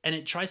sits and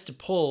it tries to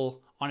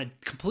pull on a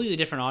completely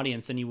different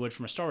audience than you would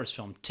from a Star Wars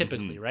film,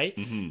 typically, right?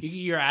 Mm-hmm.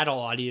 Your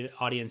adult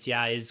audience,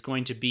 is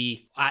going to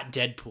be at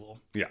Deadpool.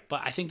 Yeah.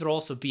 But I think they'll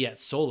also be at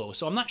Solo.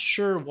 So I'm not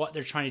sure what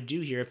they're trying to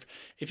do here.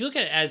 If you look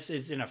at it as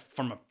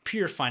from a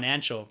pure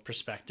financial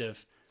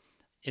perspective,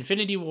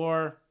 Infinity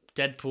War,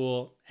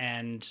 Deadpool,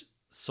 and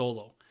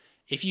Solo.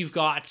 If you've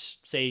got,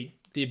 say,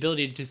 the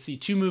ability to see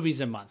two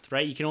movies a month,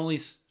 right? You can only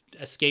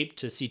escape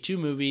to see two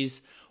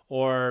movies,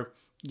 or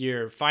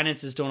your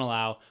finances don't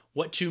allow.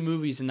 What two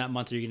movies in that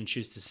month are you going to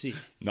choose to see?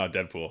 Not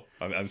Deadpool.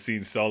 I'm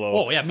seeing Solo.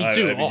 Oh, yeah, me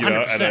too.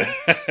 100%.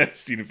 And I've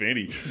seen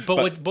Infinity. But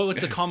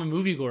what's the common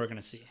moviegoer going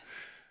to see?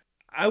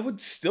 I would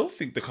still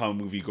think the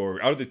common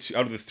moviegoer, out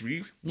of the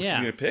three, which are you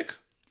going to pick?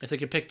 If they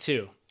could pick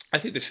two. I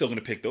think they're still going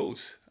to pick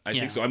those. I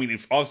think so. I mean,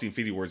 obviously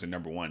Infinity War is the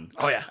number one.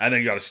 Oh, yeah. And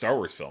then you got a Star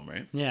Wars film,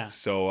 right? Yeah.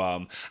 So,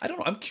 I don't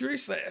know. I'm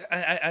curious.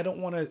 I don't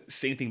want to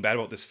say anything bad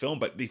about this film,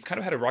 but they've kind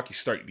of had a rocky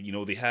start. You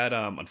know, they had,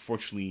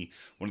 unfortunately,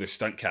 one of their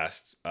stunt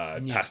casts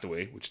passed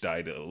away, which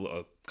died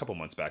a couple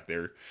months back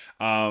there.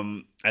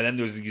 And then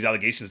there's these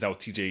allegations now with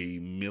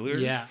TJ Miller.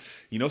 Yeah.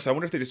 You know, so I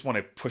wonder if they just want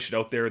to push it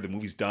out there. The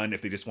movie's done.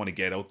 If they just want to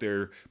get out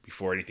there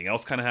before anything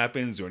else kind of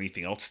happens or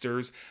anything else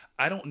stirs.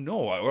 I don't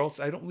know. Or else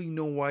I don't really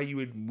know why you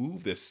would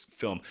move this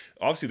film.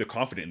 Obviously, they're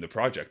confident in the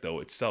project, though,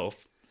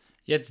 itself.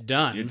 Yeah, it's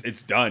done.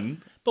 It's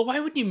done. But why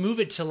wouldn't you move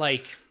it to,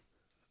 like,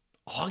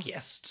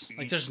 August?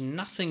 Like, there's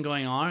nothing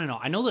going on and all.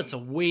 I know that's a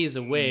ways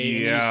away. Yeah.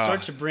 And then you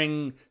start to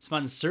bring some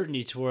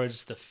uncertainty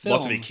towards the film.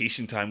 Lots of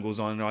vacation time goes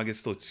on in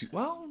August, though, too.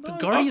 Well, no, But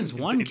Guardians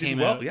 1 it came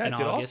well. out Yeah, in it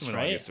did August, awesome in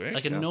right? August, right?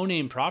 Like a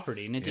no-name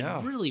property, and it did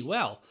really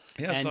well.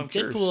 Yeah, and so I'm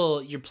curious.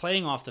 Deadpool, you're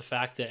playing off the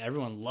fact that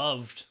everyone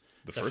loved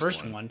the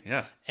first one.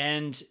 Yeah.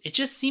 And it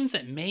just seems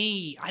that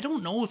I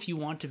don't know if you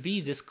want to be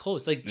this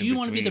close. Like, do you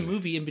want to be the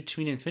movie in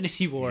between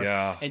Infinity War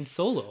and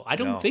Solo? I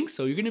don't think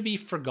so. You're going to be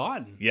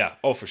forgotten. Yeah.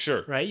 Oh, for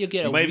sure. Right? You'll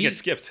get you might even get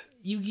skipped.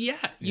 You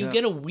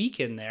get a week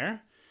in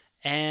there,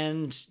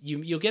 and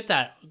you'll get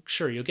that.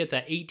 Sure, you'll get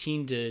that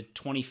 18 to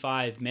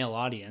 25 male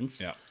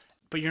audience. Yeah.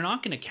 But you're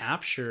not going to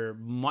capture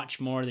much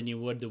more than you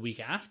would the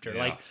week after. Yeah.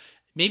 Like,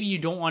 maybe you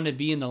don't want to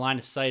be in the line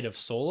of sight of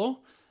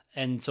Solo.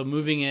 And so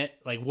moving it,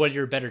 like, what are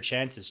your better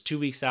chances? 2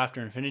 weeks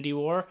after Infinity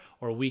War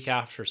or a week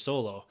after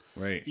Solo?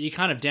 Right. You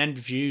kind of damned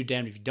if you do,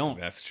 damned if you don't.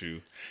 That's true.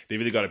 They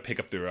really got to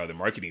pick up their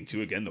marketing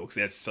too again, though, because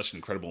they had such an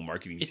incredible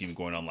marketing team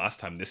going on last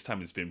time. This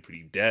time it's been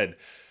pretty dead.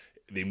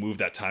 They moved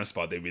that time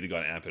spot. They really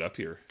got to amp it up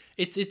here.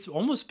 It's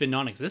almost been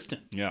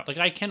non-existent. Yeah. Like,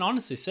 I can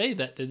honestly say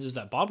that there's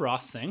that Bob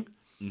Ross thing.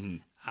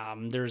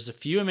 Mm-hmm. There's a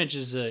few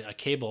images, a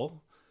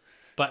cable,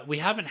 but we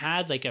haven't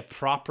had like a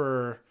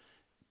proper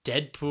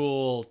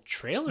Deadpool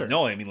trailer.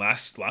 No, I mean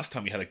last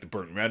time we had like the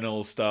Burt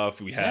Reynolds stuff.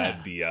 We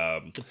had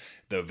the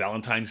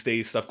Valentine's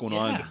Day stuff going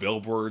on, the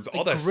billboards,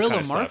 all that guerrilla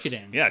kind of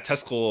marketing. Stuff. Yeah,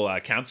 testicle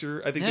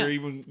cancer. I think they're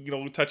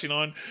even touching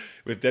on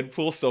with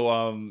Deadpool.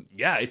 So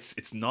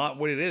it's not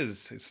what it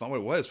is. It's not what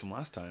it was from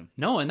last time.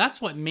 No, and that's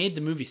what made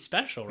the movie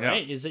special,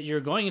 right? Is that you're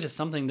going into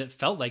something that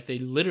felt like they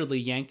literally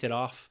yanked it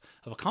off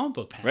of a comic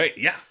book panel. Right.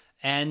 Yeah.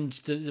 And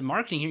the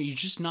marketing here, you're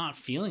just not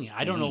feeling it.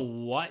 I don't know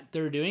what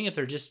they're doing.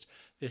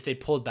 If they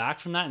pulled back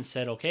from that and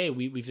said, okay,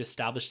 we've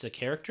established the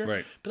character.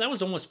 Right. But that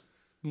was almost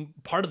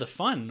part of the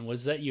fun,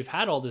 was that you've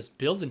had all this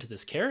build into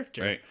this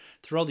character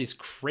through all these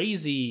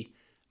crazy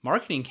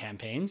marketing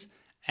campaigns,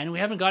 and we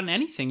haven't gotten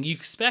anything. You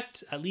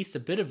expect at least a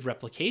bit of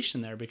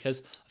replication there because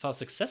of how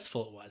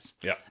successful it was.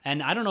 Yeah.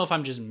 And I don't know if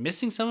I'm just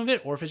missing some of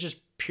it or if it's just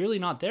purely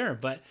not there.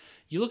 But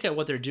you look at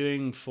what they're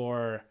doing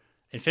for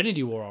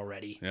Infinity War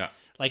already. Yeah.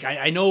 Like,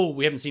 I know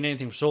we haven't seen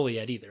anything for Solo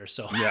yet either,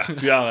 so... Yeah,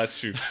 that's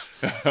true.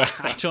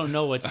 I don't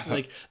know what's...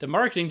 Like, the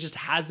marketing just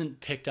hasn't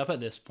picked up at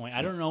this point.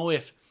 I don't know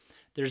if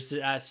there's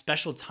a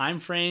special time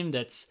frame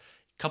that's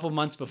a couple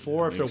months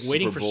before, if they're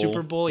waiting for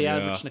Super Bowl,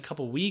 which in a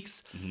couple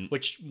weeks,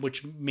 which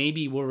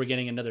maybe where we're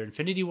getting another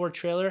Infinity War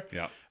trailer.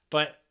 Yeah.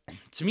 But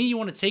to me, you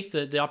want to take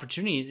the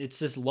opportunity. It's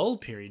this lull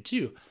period,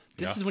 too.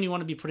 This is when you want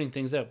to be putting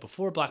things out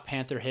before Black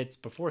Panther hits,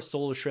 before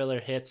Solo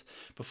trailer hits,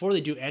 before they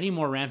do any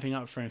more ramping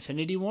up for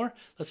Infinity War.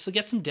 Let's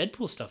get some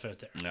Deadpool stuff out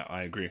there. Yeah,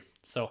 I agree.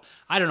 So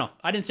I don't know.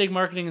 I didn't take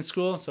marketing in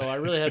school, so I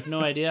really have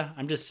no idea.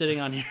 I'm just sitting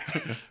on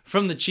here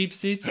from the cheap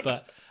seats,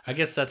 but I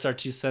guess that's our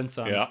 2 cents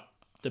on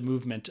the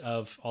movement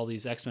of all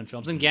these X-Men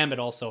films. And Gambit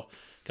also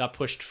got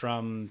pushed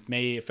from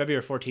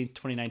February 14th,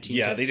 2019.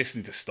 Yeah, they just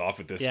need to stop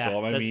with this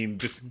film. I mean,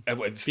 it's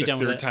the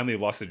third time they've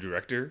lost the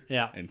director.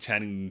 Yeah. And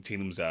Channing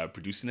Tatum's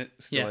producing it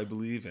still, I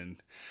believe. And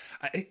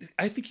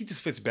I think he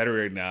just fits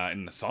better in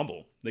an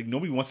ensemble. Like,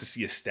 nobody wants to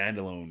see a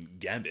standalone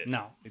Gambit.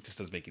 No. It just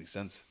doesn't make any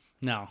sense.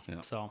 No.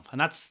 Yeah. So,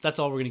 and that's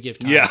all we're going to give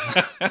time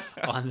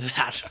on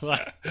that.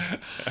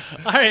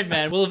 All right,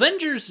 man. Well,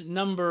 Avengers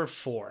number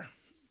 4.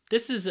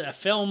 This is a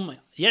film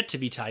yet to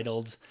be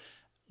titled.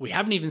 We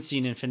haven't even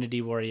seen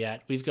Infinity War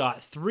yet. We've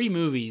got 4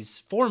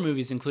 movies,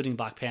 including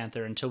Black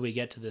Panther, until we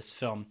get to this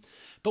film.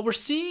 But we're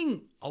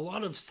seeing a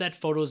lot of set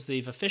photos.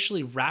 They've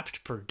officially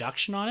wrapped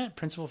production on it,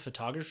 principal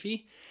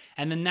photography.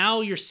 And then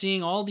now you're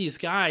seeing all these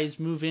guys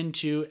move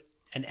into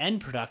an end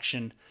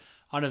production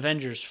on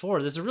Avengers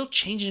 4. There's a real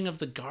changing of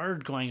the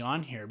guard going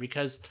on here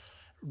because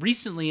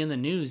recently in the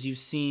news, you've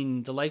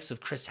seen the likes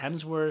of Chris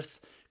Hemsworth,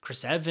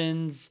 Chris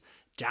Evans,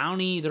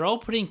 Downey. They're all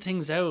putting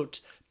things out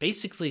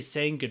basically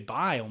saying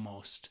goodbye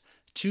almost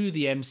to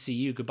the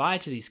MCU, goodbye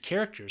to these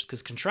characters,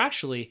 because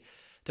contractually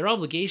their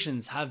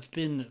obligations have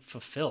been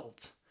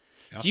fulfilled.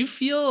 Yep. Do you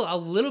feel a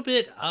little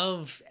bit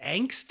of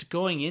angst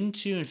going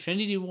into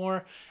Infinity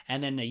War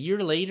and then a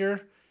year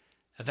later,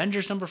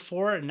 Avengers number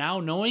 4,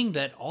 now knowing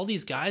that all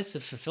these guys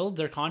have fulfilled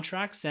their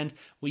contracts and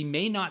we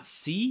may not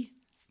see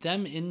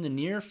them in the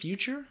near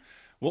future?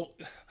 Well,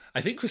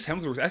 I think Chris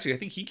Hemsworth, I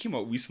think he came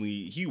out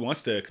recently. He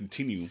wants to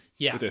continue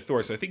with their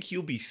Thor, so I think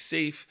he'll be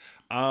safe.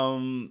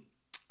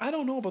 I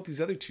don't know about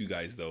these other 2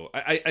 guys though.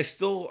 I'm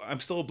still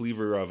a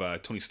believer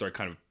of Tony Stark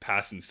kind of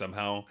passing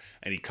somehow,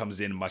 and he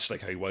comes in much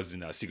like how he was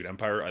in Secret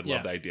Empire. I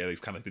love the idea that he's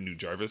kind of like the new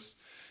Jarvis.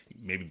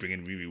 Maybe bring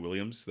in Riri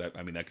Williams. That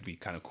could be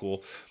kind of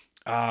cool.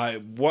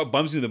 What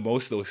bums me the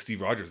most though is Steve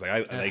Rogers.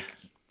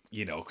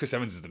 Chris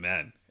Evans is the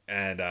man.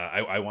 And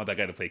I want that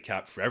guy to play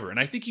Cap forever. And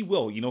I think he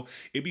will.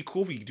 It'd be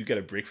cool if we do get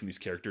a break from these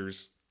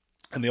characters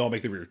and they all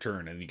make the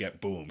return and you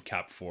get, boom,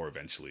 Cap 4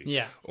 eventually.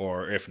 Yeah.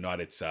 Or if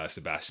not, it's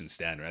Sebastian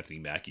Stan or Anthony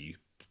Mackie,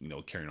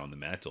 carrying on the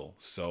mantle.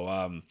 So,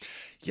 I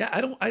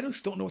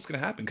just don't know what's going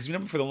to happen. Because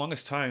remember, for the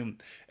longest time,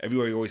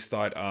 everybody always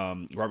thought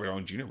Robert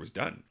Downey Jr. was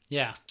done.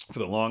 Yeah. For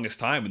the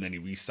longest time. And then he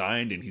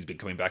re-signed and he's been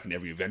coming back in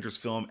every Avengers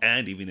film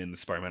and even in the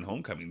Spider-Man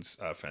Homecomings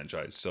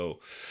franchise. So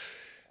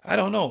I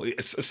don't know.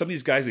 Some of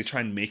these guys, they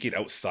try and make it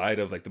outside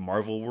of like the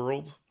Marvel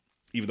world,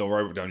 even though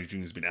Robert Downey Jr.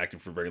 has been acting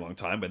for a very long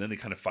time, but then they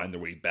kind of find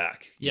their way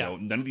back.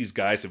 None of these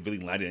guys have really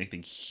landed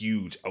anything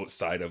huge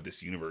outside of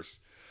this universe.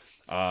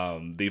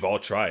 They've all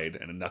tried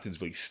and nothing's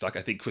really stuck.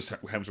 I think Chris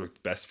Hemsworth's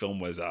best film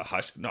was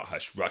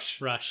Rush.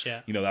 Rush,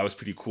 yeah. That was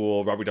pretty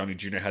cool. Robert Downey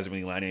Jr. hasn't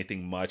really landed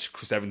anything much.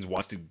 Chris Evans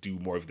wants to do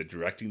more of the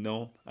directing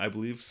though, I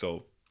believe.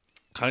 So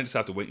kind of just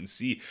have to wait and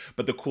see.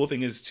 But the cool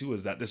thing is too,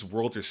 is that this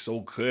world is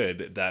so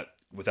good that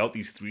without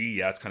these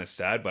 3, it's kind of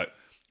sad, but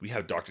we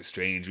have Doctor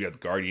Strange, we have the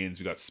Guardians,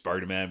 we got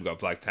Spider-Man, we got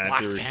Black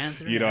Panther.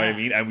 You know what I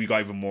mean? And we got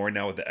even more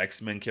now with the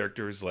X-Men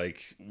characters.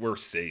 Like, we're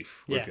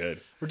safe. We're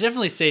good. We're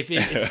definitely safe.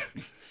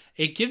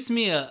 It gives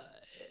me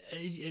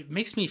it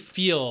makes me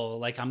feel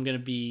like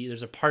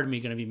there's a part of me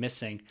going to be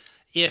missing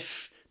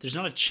if there's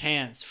not a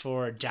chance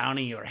for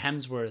Downey or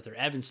Hemsworth or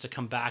Evans to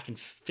come back and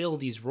fill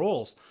these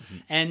roles. Mm-hmm.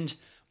 And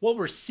what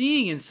we're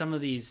seeing in some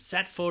of these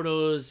set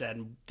photos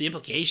and the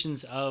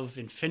implications of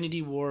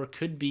Infinity War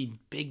could be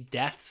big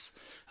deaths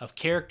of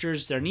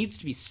characters. There needs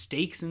to be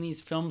stakes in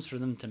these films for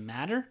them to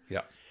matter.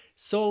 Yeah.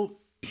 So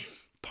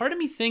part of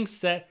me thinks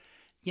that,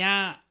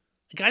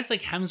 guys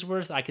like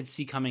Hemsworth, I could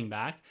see coming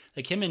back.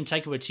 Like him and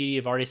Taika Waititi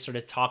have already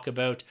started to talk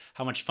about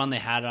how much fun they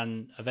had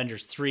on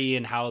Avengers 3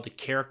 and how the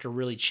character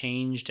really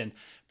changed and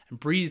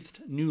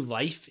breathed new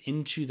life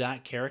into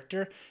that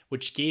character,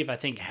 which gave, I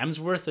think,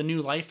 Hemsworth a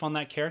new life on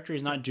that character.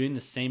 He's not doing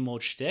the same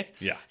old shtick.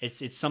 Yeah.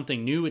 It's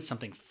something new. It's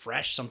something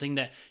fresh, something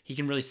that he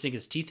can really sink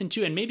his teeth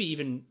into and maybe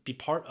even be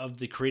part of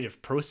the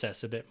creative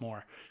process a bit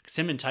more. Because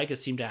him and Taika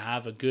seem to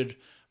have a good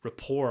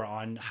rapport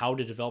on how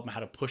to develop and how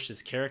to push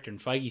this character,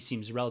 and Feige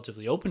seems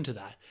relatively open to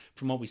that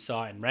from what we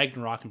saw in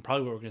Ragnarok and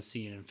probably what we're going to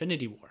see in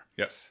Infinity War.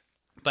 Yes.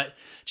 But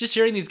just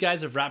hearing these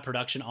guys have wrapped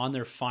production on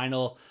their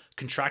final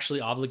contractually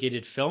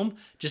obligated film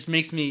just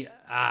makes me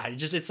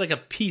it's like a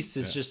piece.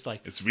 It's just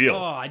like, it's real.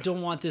 Oh, I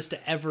don't want this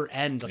to ever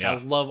end. Like Yeah. I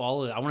love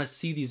all of it. I want to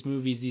see these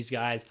movies, these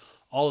guys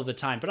all of the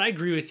time. But I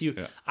agree with you.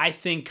 Yeah. I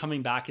think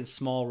coming back in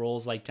small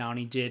roles like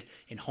Downey did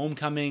in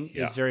Homecoming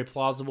is very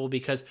plausible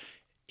because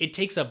it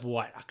takes up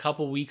a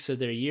couple weeks of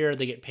their year.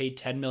 They get paid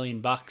 $10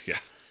 million. Yeah.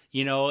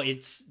 You know,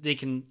 they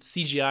can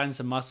CGI in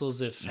some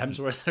muscles if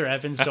Hemsworth or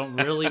Evans don't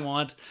really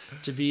want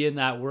to be in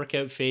that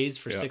workout phase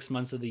for 6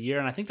 months of the year.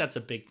 And I think that's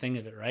a big thing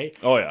of it, right?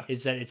 Oh, yeah.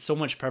 Is that it's so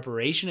much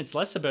preparation. It's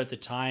less about the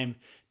time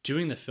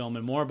doing the film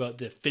and more about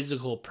the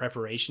physical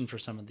preparation for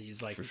some of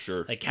these. Like, For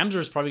sure. Like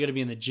Hemsworth's probably going to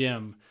be in the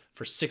gym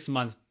for 6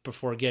 months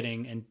before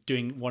getting and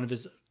doing one of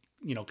his,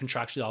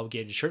 contractually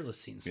obligated shirtless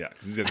scenes. Yeah,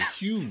 because these guys are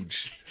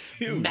huge.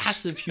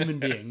 Massive human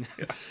being.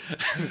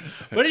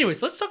 But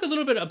anyways, let's talk a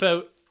little bit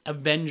about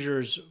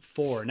Avengers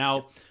 4.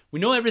 Now, we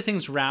know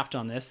everything's wrapped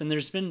on this, and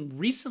there's been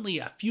recently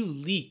a few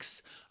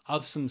leaks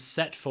of some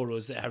set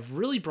photos that have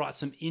really brought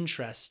some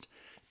interest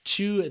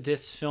to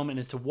this film and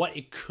as to what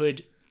it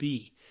could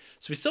be.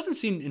 So we still haven't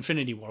seen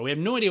Infinity War. We have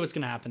no idea what's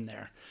going to happen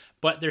there.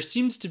 But there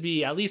seems to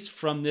be, at least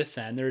from this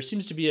end, there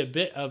seems to be a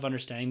bit of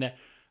understanding that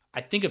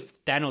I think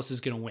if Thanos is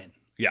going to win.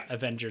 Yeah.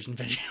 Avengers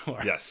Infinity War.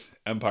 Yes.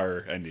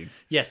 Empire ending.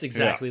 Yes,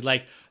 exactly. Yeah.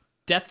 Like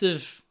death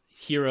of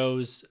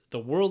heroes, the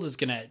world is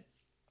going to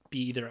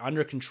be either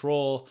under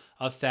control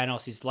of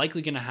Thanos. He's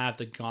likely going to have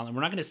the gauntlet.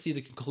 We're not going to see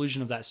the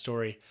conclusion of that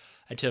story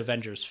until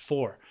Avengers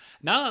 4.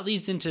 Now that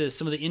leads into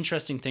some of the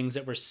interesting things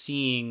that we're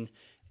seeing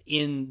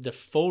in the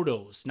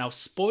photos. Now,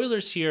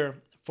 spoilers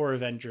here for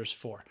Avengers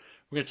 4.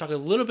 We're going to talk a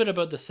little bit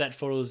about the set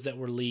photos that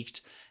were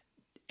leaked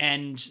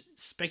and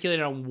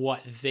speculate on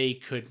what they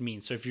could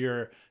mean. So if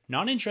you're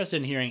not interested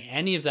in hearing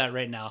any of that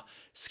right now,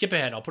 skip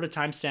ahead. I'll put a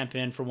timestamp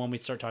in for when we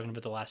start talking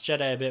about The Last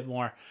Jedi a bit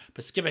more,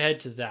 but skip ahead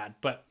to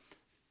that. But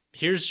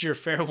here's your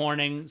fair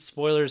warning.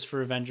 Spoilers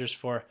for Avengers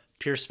 4,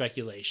 pure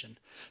speculation.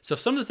 So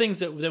some of the things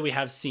that we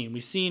have seen,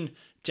 we've seen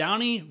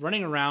Downey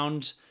running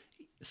around,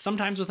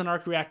 sometimes with an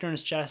arc reactor in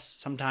his chest,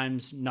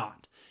 sometimes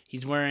not.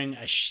 He's wearing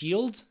a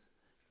shield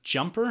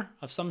jumper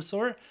of some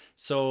sort.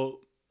 So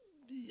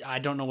I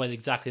don't know what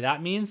exactly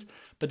that means.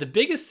 But the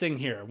biggest thing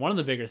here, one of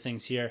the bigger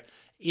things here,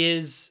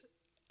 is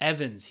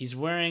Evans. He's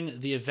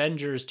wearing the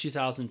Avengers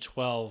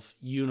 2012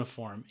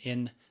 uniform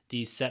in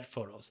these set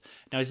photos.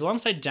 Now he's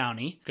alongside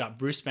Downey. We've got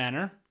Bruce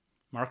Banner,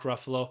 Mark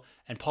Ruffalo,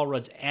 and Paul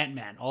Rudd's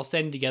Ant-Man all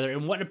standing together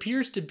in what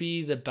appears to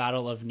be the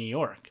Battle of New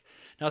York.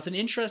 Now it's an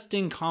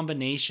interesting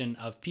combination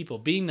of people,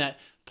 being that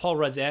Paul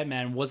Rudd's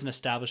Ant-Man wasn't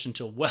established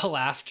until well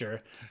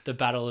after the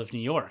Battle of New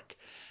York.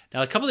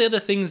 Now, a couple of the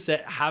other things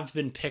that have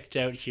been picked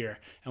out here,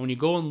 and when you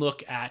go and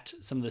look at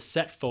some of the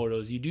set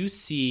photos, you do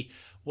see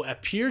what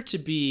appear to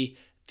be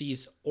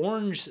these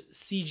orange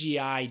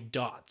CGI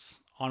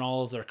dots on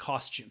all of their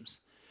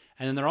costumes.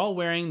 And then they're all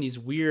wearing these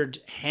weird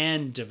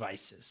hand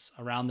devices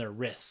around their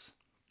wrists.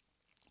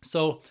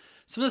 So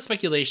some of the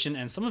speculation,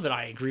 and some of it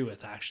I agree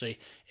with actually,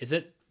 is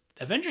that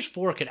Avengers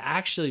 4 could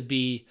actually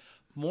be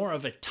more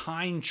of a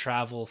time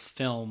travel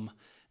film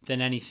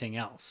than anything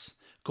else.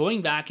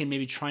 Going back and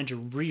maybe trying to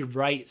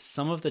rewrite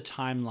some of the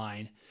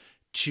timeline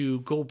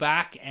to go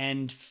back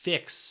and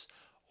fix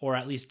or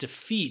at least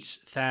defeat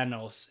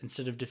Thanos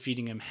instead of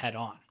defeating him head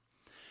on.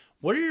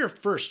 What are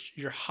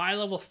your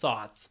high-level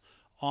thoughts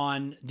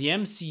on the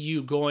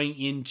MCU going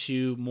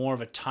into more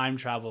of a time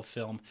travel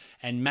film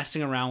and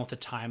messing around with the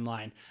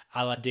timeline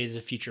a la Days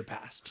of Future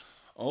Past?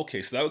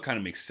 Okay, so that would kind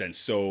of make sense.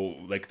 So,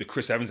 like, the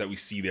Chris Evans that we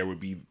see there would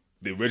be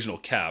the original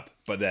Cap,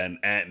 but then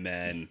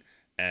Ant-Man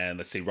and,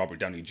 let's say, Robert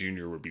Downey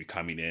Jr. would be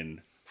coming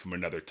in from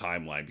another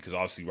timeline, because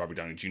obviously Robert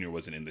Downey Jr.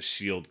 wasn't in the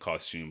SHIELD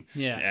costume,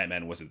 and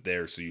Ant-Man wasn't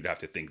there, so you'd have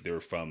to think they were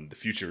from the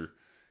future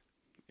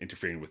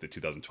interfering with the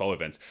 2012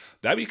 events.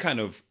 That'd be kind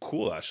of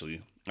cool,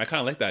 actually. I kind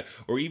of like that.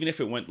 Or even if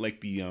it went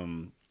like the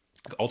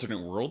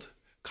alternate world,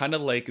 kind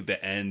of like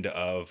the end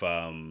of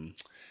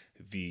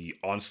the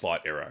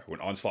Onslaught era,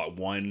 when Onslaught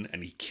won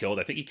and he killed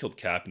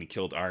Cap and he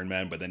killed Iron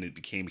Man, but then it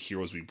became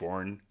Heroes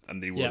Reborn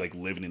and they were like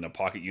living in a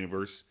pocket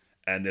universe,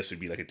 and this would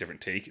be like a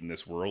different take in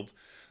this world.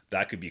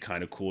 That could be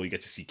kind of cool. You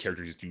get to see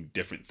characters do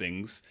different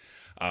things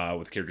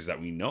with characters that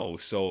we know.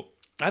 So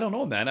I don't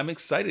know, man. I'm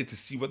excited to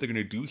see what they're going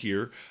to do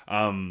here.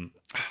 I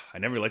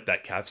never liked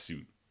that Cap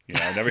suit.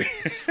 Yeah, I never.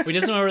 Well, he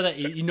doesn't wear that.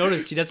 You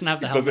notice he doesn't have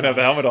the helmet. Doesn't have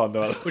the helmet on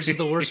though, which is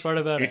the worst part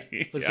about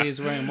it. Looks like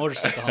he's wearing a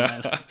motorcycle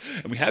helmet.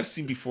 And we have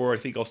seen before, I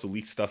think, also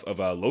leaked stuff of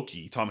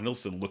Loki, Tom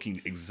Hiddleston,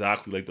 looking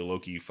exactly like the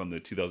Loki from the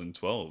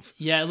 2012.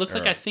 Yeah, it looked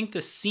like, I think,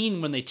 the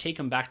scene when they take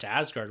him back to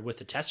Asgard with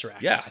the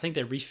Tesseract. Yeah. I think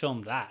they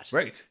refilmed that.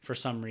 Right. For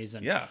some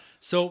reason. Yeah.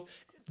 So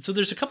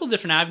there's a couple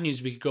different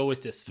avenues we could go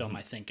with this film,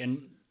 I think.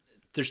 And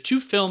there's two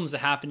films that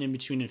happen in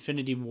between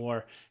Infinity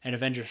War and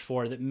Avengers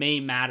 4 that may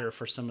matter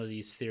for some of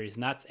these theories.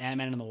 And that's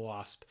Ant-Man and the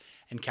Wasp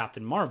and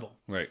Captain Marvel.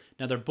 Right.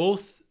 Now, they're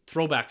both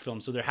throwback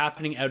films, so they're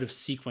happening out of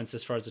sequence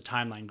as far as the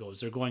timeline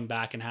goes. They're going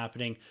back and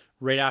happening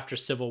right after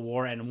Civil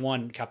War, and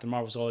one, Captain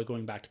Marvel's all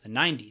going back to the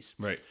 90s.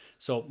 Right.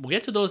 So we'll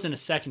get to those in a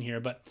second here,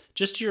 but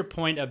just to your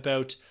point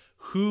about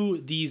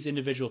who these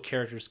individual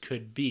characters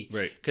could be.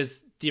 Right.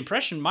 Because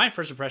my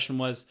first impression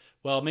was,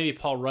 well, maybe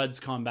Paul Rudd's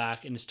come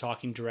back and is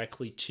talking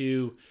directly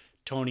to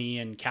Tony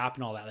and Cap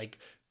and all that, like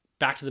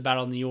back to the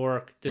Battle of New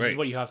York. This is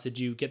what you have to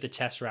do. Get the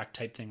Tesseract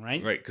type thing,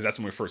 right? Right, because that's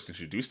when we first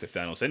introduced to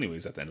Thanos,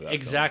 anyways. At the end of that,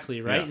 exactly,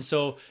 film. right. Yeah. And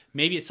so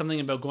maybe it's something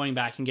about going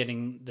back and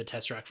getting the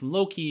Tesseract from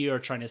Loki or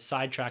trying to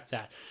sidetrack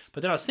that.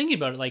 But then I was thinking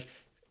about it, like,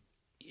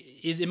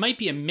 it might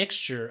be a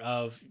mixture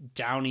of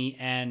Downey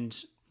and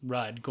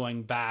Rudd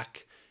going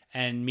back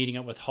and meeting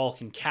up with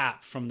Hulk and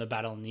Cap from the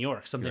Battle in New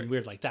York, something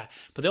weird like that.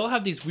 But they all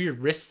have these weird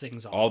wrist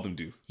things on. All of them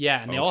do.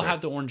 Yeah, and they all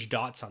have the orange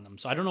dots on them.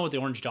 So I don't know what the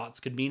orange dots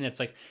could mean.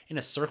 It's like in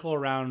a circle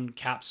around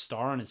Cap's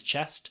star on his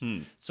chest.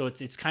 So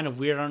it's kind of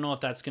weird. I don't know if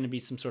that's going to be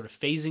some sort of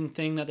phasing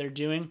thing that they're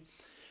doing.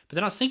 But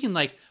then I was thinking,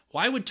 like,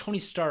 why would Tony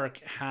Stark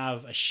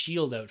have a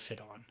shield outfit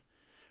on?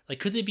 Like,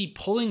 could they be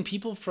pulling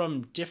people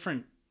from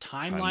different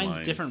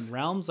timelines, different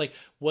realms? Like,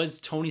 was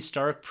Tony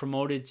Stark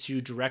promoted to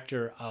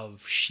director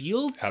of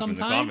S.H.I.E.L.D. Happened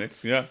sometime? in the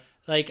comics, yeah.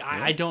 Like,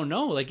 I don't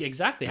know. Like,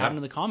 exactly, happened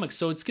in the comics.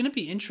 So it's going to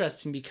be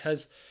interesting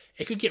because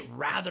it could get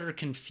rather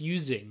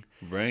confusing.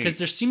 Right. Because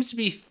there seems to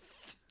be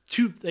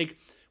two, like,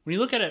 when you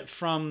look at it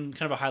from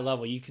kind of a high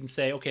level, you can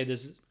say, okay,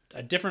 there's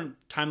a different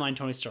timeline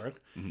Tony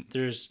Stark.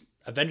 There's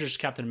Avengers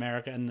Captain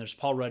America, and there's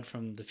Paul Rudd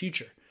from the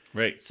future.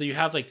 Right. So you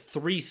have like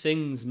three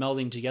things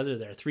melding together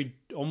there, three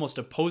almost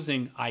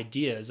opposing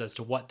ideas as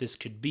to what this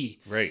could be.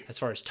 Right. As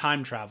far as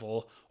time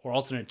travel or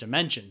alternate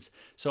dimensions.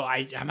 So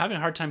I'm having a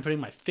hard time putting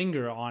my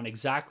finger on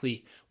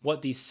exactly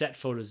what these set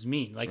photos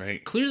mean.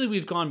 Like, clearly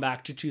we've gone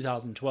back to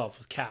 2012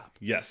 with Cap.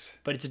 Yes.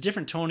 But it's a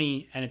different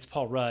Tony and it's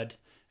Paul Rudd,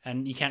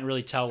 and you can't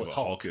really tell That's with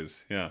what Hulk.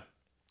 is, yeah.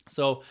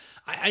 So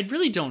I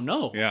really don't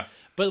know. Yeah.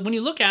 But when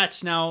you look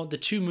at now the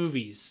two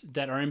movies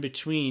that are in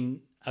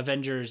between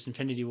Avengers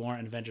Infinity War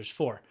and Avengers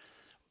 4,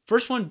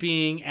 first one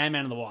being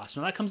Ant-Man and the Wasp.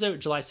 Now that comes out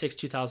July 6,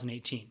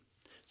 2018.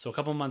 So a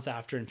couple months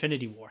after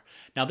Infinity War.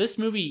 Now this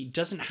movie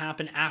doesn't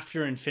happen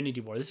after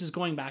Infinity War. This is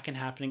going back and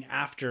happening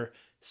after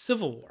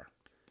Civil War.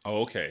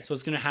 Oh, okay. So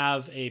it's going to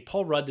have a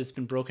Paul Rudd that's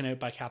been broken out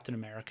by Captain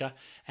America.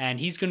 And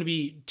he's going to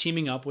be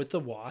teaming up with the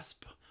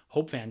Wasp,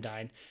 Hope Van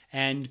Dyne,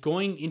 and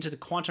going into the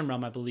quantum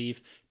realm, I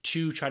believe,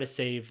 to try to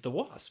save the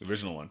Wasp. The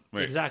original one,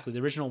 right? Exactly,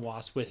 the original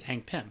Wasp with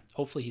Hank Pym.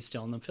 Hopefully he's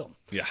still in the film.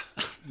 Yeah.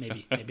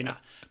 maybe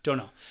not. Don't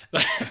know.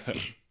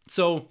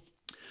 So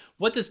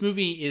what this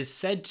movie is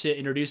said to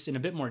introduce in a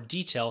bit more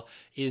detail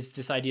is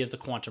this idea of the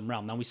quantum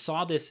realm. Now, we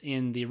saw this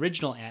in the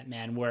original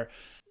Ant-Man where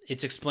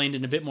it's explained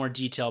in a bit more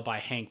detail by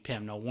Hank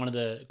Pym. Now, one of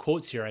the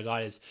quotes here I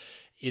got is,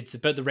 it's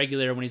about the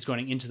regulator when he's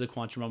going into the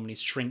quantum realm, when he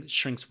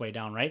shrinks way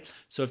down, right?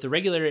 So if the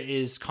regulator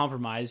is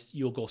compromised,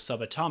 you'll go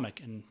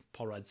subatomic. And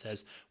Paul Rudd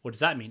says, what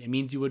does that mean? It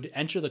means you would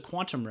enter the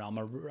quantum realm,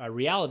 a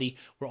reality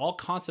where all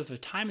concepts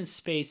of time and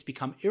space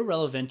become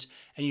irrelevant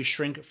and you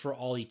shrink for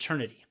all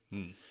eternity.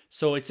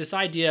 So it's this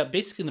idea,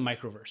 basically the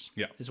microverse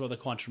is what the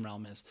quantum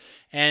realm is.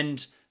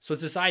 And so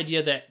it's this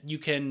idea that you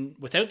can,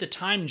 without the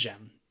time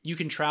gem, you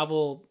can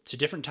travel to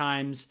different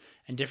times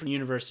and different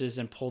universes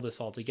and pull this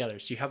all together.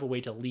 So you have a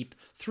way to leap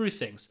through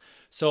things.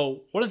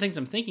 So one of the things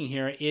I'm thinking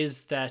here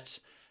is that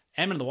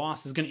Ant-Man and the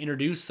Wasp is going to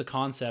introduce the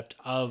concept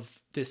of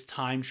this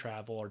time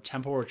travel or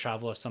temporal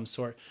travel of some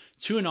sort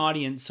to an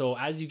audience. So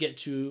as you get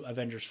to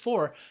Avengers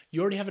 4,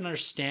 you already have an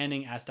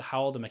understanding as to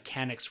how all the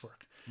mechanics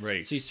work.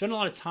 Right. So you spend a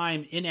lot of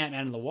time in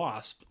Ant-Man and the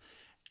Wasp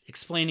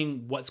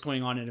explaining what's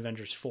going on in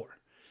Avengers 4.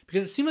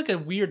 Because it seemed like a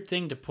weird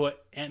thing to put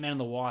Ant-Man and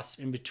the Wasp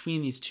in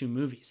between these two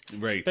movies.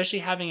 Right. Especially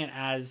having it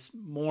as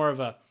more of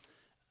a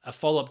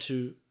follow-up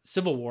to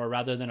Civil War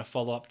rather than a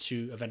follow-up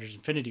to Avengers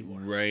Infinity War.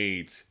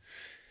 Right.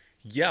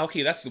 Yeah,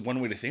 okay, that's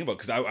one way to think about it.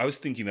 Because I was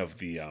thinking of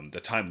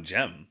the time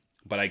gem.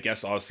 But I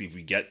guess, obviously, if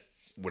we get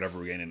whatever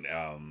we get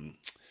in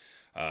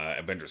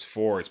Avengers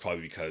 4, it's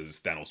probably because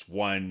Thanos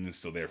won.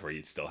 So therefore,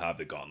 you'd still have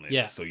the gauntlet.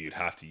 Yeah. So you'd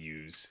have to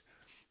use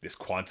this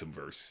quantum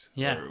verse.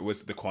 Yeah. Or was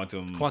it the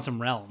quantum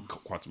realm.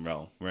 Quantum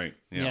realm, right.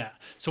 Yeah.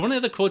 So one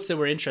of the other quotes that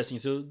were interesting,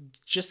 so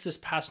just this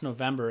past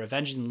November,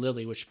 Avenging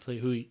Lily,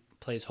 who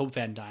plays Hope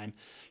Van Dyne,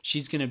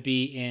 she's going to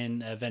be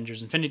in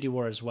Avengers Infinity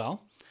War as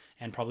well,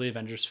 and probably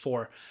Avengers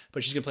 4,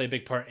 but she's going to play a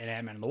big part in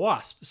Ant-Man and the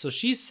Wasp. So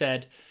she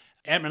said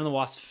Ant-Man and the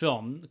Wasp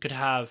film could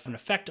have an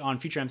effect on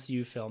future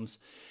MCU films,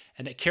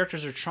 and that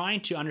characters are trying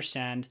to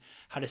understand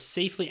how to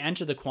safely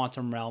enter the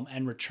quantum realm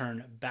and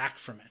return back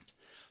from it.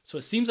 So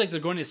it seems like they're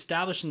going to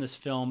establish in this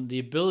film the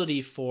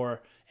ability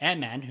for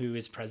Ant-Man, who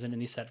is present in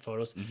these set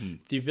photos,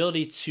 the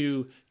ability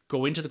to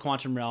go into the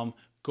quantum realm,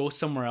 go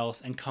somewhere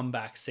else, and come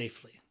back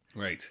safely.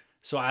 Right.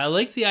 So I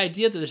like the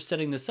idea that they're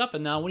setting this up.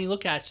 And now when you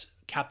look at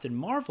Captain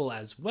Marvel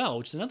as well,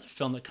 which is another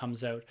film that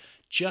comes out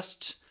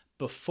just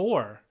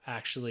before,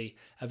 actually,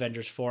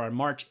 Avengers 4 on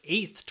March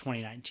 8th,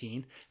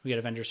 2019. We get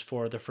Avengers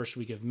 4 the first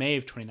week of May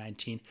of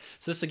 2019.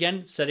 So this,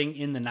 again, setting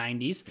in the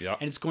 90s. Yeah.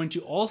 And it's going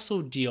to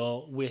also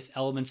deal with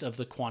elements of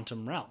the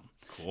quantum realm.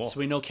 Cool. So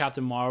we know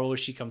Captain Marvel,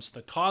 she comes to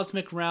the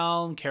cosmic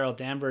realm. Carol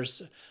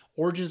Danvers'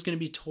 origin is going to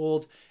be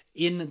told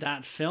in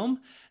that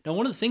film. Now,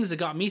 one of the things that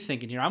got me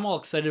thinking here, I'm all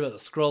excited about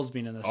the Skrulls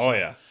being in this film. Oh,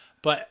 yeah.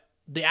 But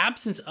the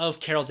absence of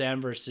Carol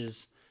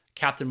Danvers'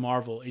 Captain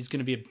Marvel is going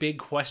to be a big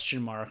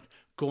question mark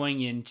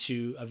going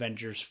into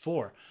Avengers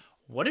 4.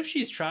 What if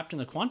she's trapped in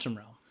the quantum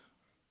realm?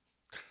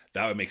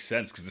 That would make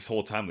sense, because this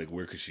whole time, like,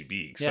 where could she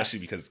be? Especially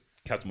because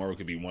Captain Marvel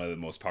could be one of the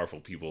most powerful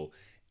people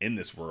in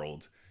this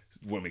world.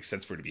 It wouldn't make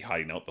sense for her to be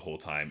hiding out the whole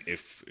time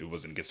if it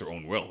wasn't against her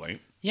own will, right?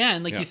 Yeah,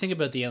 and you think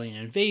about the alien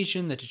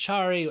invasion, the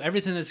T'Chari,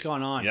 everything that's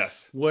gone on.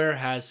 Yes. Where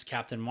has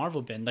Captain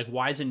Marvel been? Like,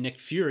 why isn't Nick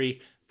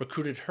Fury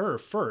recruited her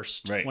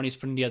first when he's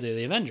putting together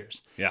the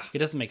Avengers? Yeah. It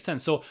doesn't make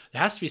sense. So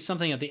there has to be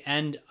something at the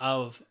end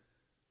of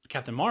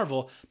Captain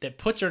Marvel that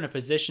puts her in a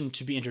position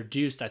to be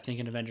introduced, I think,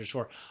 in Avengers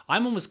 4.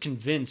 I'm almost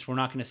convinced we're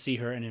not going to see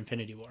her in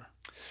Infinity War.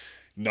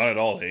 Not at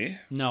all, eh?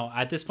 No,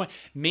 at this point,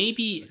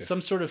 maybe some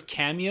sort of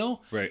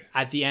cameo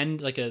at the end,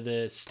 like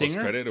the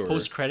stinger,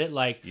 post-credit,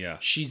 like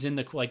she's in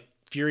the, like,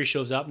 Fury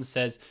shows up and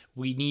says,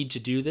 we need to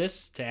do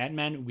this to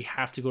Ant-Man. We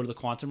have to go to the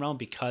quantum realm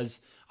because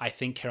I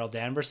think Carol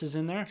Danvers is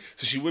in there.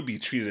 So she would be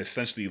treated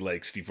essentially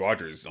like Steve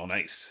Rogers on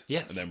ice.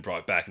 Yes. And then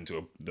brought back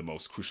into the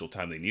most crucial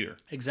time they need her.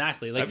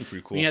 Exactly. Like, that'd be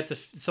pretty cool. We had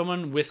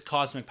someone with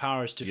cosmic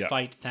powers to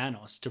fight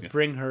Thanos, to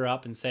bring her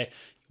up and say,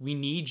 we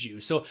need you.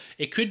 So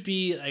it could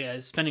be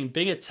spending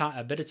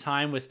a bit of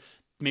time with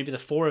maybe the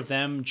four of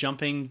them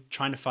jumping,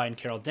 trying to find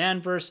Carol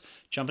Danvers,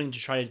 jumping to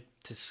try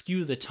to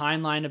skew the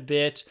timeline a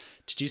bit,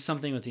 to do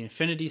something with the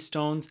Infinity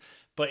Stones.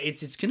 But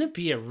it's going to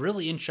be a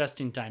really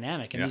interesting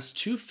dynamic. And these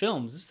two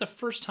films, this is the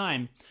first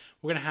time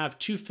we're going to have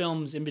two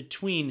films in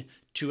between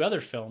two other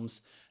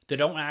films that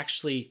don't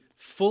actually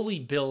fully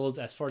build,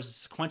 as far as the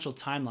sequential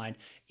timeline,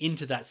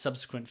 into that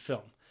subsequent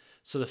film.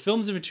 So the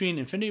films in between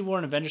Infinity War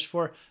and Avengers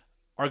 4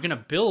 are going to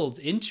build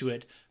into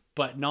it,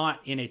 but not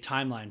in a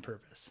timeline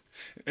purpose.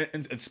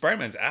 And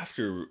Spider-Man's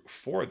after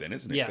 4 then,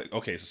 isn't it? Yeah. Like,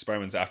 okay, so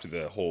Spider-Man's after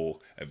the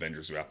whole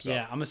Avengers wraps up.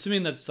 Yeah, I'm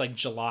assuming that's like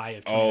July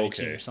of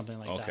 2019 or something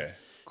like that. Okay,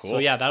 cool. So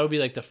yeah, that would be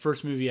like the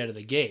first movie out of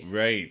the gate.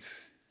 Right.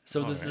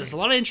 So there's a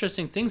lot of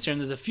interesting things here, and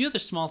there's a few other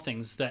small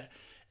things that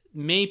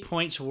may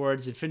point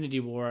towards Infinity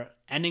War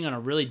ending on a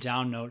really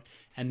down note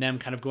and them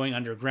kind of going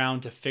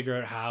underground to figure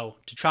out how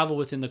to travel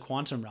within the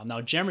quantum realm.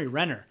 Now, Jeremy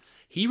Renner,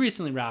 he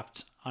recently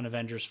wrapped on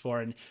Avengers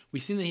 4, and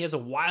we've seen that he has a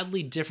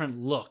wildly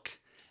different look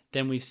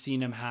than we've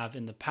seen him have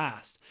in the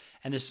past.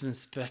 And there's been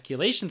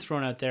speculation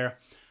thrown out there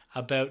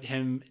about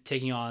him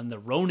taking on the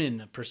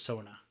Ronin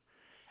persona.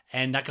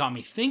 And that got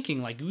me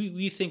thinking, like,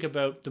 we think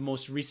about the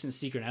most recent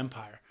Secret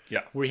Empire,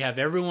 where you have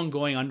everyone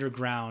going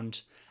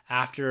underground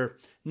after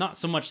not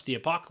so much the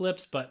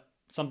apocalypse, but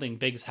something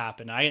big's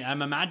happened.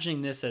 I'm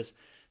imagining this as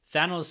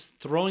Thanos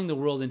throwing the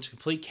world into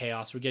complete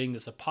chaos. We're getting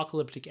this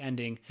apocalyptic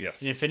ending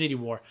in Infinity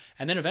War.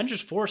 And then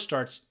Avengers 4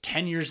 starts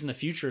 10 years in the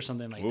future or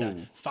something like that.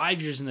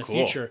 5 years in the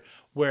future,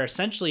 where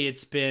essentially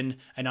it's been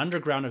an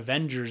underground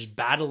Avengers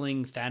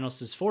battling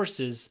Thanos'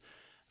 forces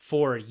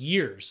for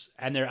years.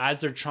 And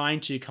as they're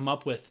trying to come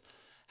up with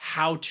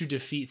how to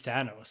defeat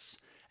Thanos.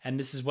 And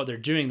this is what they're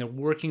doing. They're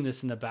working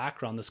this in the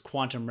background, this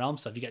quantum realm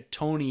stuff. You got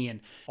Tony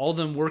and all of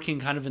them working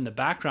kind of in the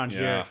background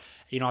here,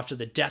 you know, after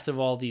the death of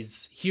all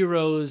these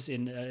heroes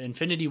in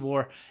Infinity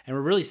War. And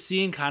we're really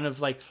seeing kind of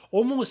like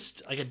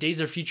almost like a Days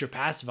of Future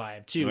Past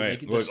vibe too.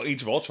 Right. Like well,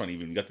 Age of Ultron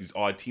even. You got these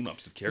odd team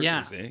ups of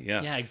characters.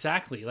 Yeah,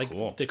 exactly. Like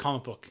the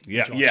comic book.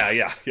 Yeah.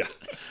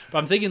 But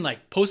I'm thinking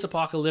like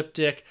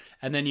post-apocalyptic,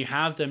 and then you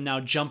have them now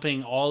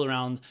jumping all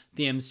around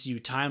the MCU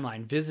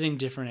timeline, visiting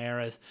different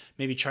eras,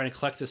 maybe trying to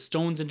collect the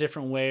stones in a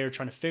different way or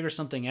trying to figure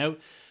something out.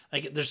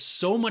 Like, there's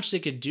so much they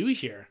could do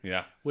here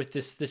with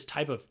this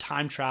type of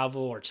time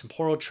travel or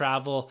temporal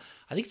travel.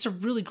 I think it's a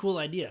really cool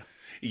idea.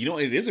 You know,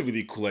 it is a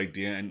really cool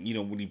idea. And, you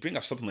know, when you bring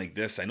up something like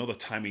this, I know the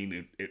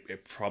timing,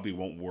 it probably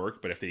won't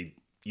work. But if they,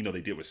 you know,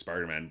 they did with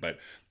Spider-Man. But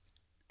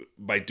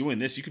by doing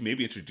this, you could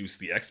maybe introduce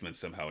the X-Men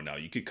somehow now.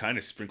 You could kind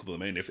of sprinkle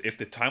them in. If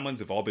the timelines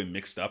have all been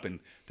mixed up and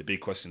the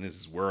big question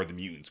is where are the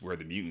mutants? Where are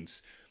the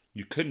mutants?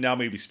 You could now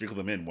maybe sprinkle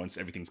them in once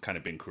everything's kind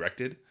of been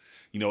corrected.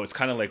 You know, it's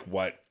kind of like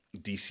what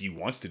DC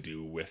wants to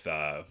do with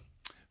the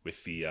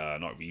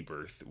not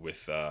Rebirth,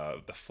 with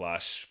the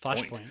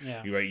Flashpoint.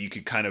 Yeah. Right? You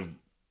could kind of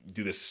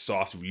do this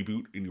soft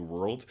reboot in your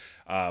world.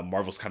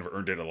 Marvel's kind of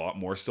earned it a lot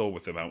more so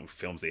with the amount of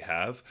films they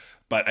have.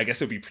 But I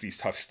guess it would be pretty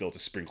tough still to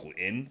sprinkle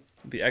in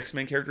the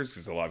X-Men characters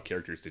because there's a lot of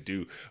characters to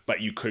do. But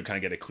you could kind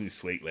of get a clean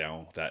slate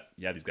now that,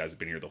 yeah, these guys have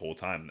been here the whole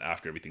time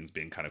after everything's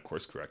been kind of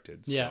course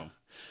corrected. Yeah. So,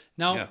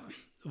 Now, yeah.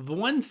 the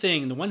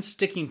one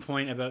sticking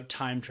point about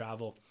time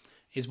travel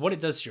is what it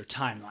does to your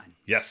timeline.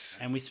 Yes.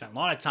 And we spent a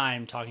lot of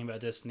time talking about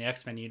this in the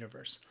X-Men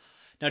universe.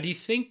 Now, do you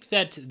think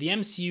that the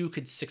MCU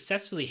could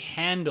successfully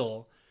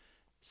handle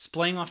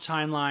splitting off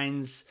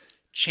timelines,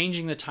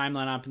 changing the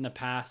timeline up in the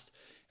past,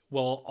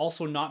 while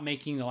also not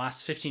making the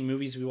last 15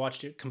 movies we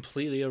watched it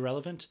completely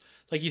irrelevant?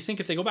 Like, you think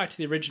if they go back to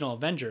the original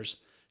Avengers,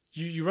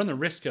 you run the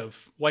risk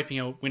of wiping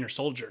out Winter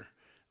Soldier,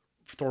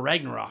 Thor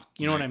Ragnarok.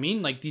 You know what I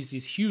mean? Like,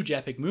 these huge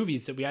epic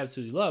movies that we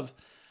absolutely love.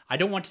 I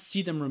don't want to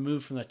see them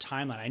removed from the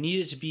timeline. I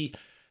need it to be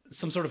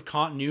some sort of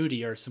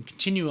continuity or some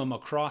continuum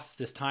across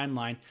this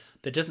timeline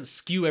that doesn't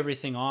skew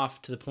everything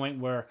off to the point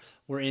where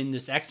we're in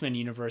this X-Men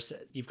universe.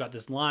 You've got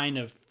this line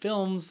of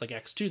films like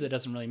X2 that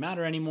doesn't really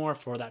matter anymore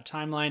for that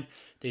timeline.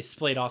 They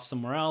split off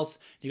somewhere else.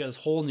 You got this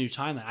whole new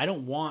timeline. I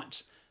don't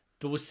want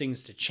those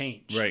things to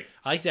change. Right.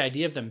 I like the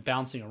idea of them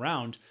bouncing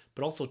around,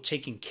 but also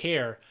taking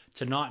care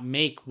to not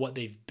make what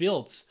they've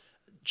built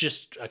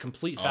just a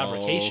complete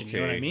fabrication. You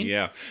know what I mean?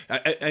 Yeah.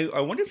 I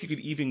wonder if you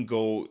could even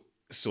go,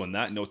 so on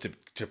that note,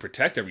 to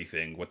protect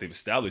everything, what they've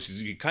established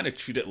is you could kind of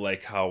treat it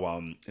like how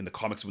in the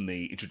comics when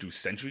they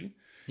introduced Sentry,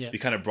 they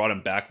kind of brought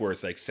him back where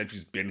it's like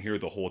Sentry's been here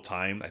the whole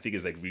time. I think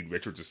it's like Reed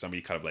Richards or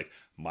somebody kind of like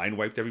mind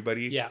wiped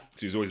everybody. Yeah.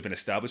 So he's always been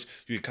established.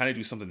 You could kind of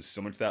do something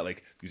similar to that.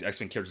 Like these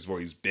X-Men characters have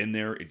always been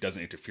there. It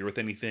doesn't interfere with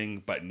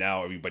anything, but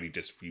now everybody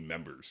just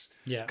remembers.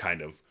 Yeah.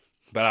 Kind of.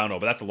 But I don't know.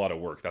 But that's a lot of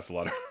work. That's a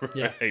lot of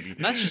writing.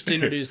 And that's just to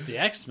introduce the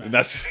X-Men. And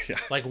that's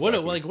like what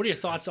are your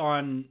thoughts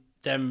on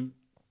them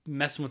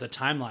messing with the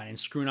timeline and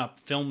screwing up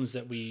films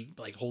that we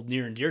like hold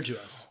near and dear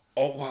to us?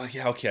 Oh well,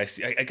 yeah, okay. I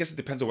see. I guess it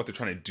depends on what they're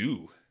trying to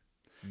do.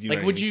 You know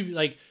like, would you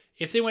like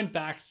if they went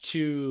back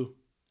to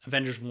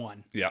Avengers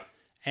 1? Yeah.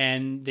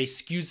 And they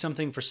skewed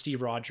something for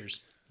Steve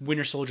Rogers.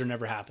 Winter Soldier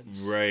never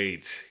happens.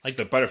 Right. Like it's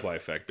the butterfly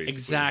effect, basically.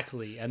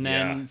 Exactly. And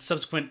then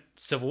subsequent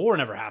Civil War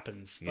never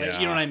happens. Like,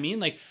 you know what I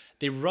mean? Like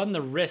they run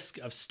the risk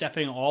of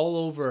stepping all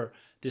over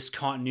this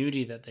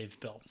continuity that they've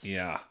built.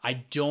 Yeah. I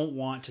don't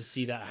want to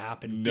see that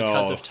happen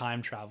because of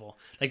time travel.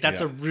 Like that's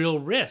a real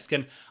risk.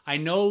 And I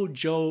know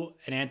Joe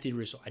and Anthony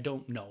Russo, I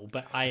don't know,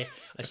 but I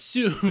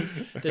assume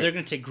that they're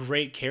going to take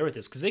great care with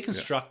this because they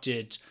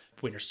constructed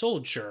Winter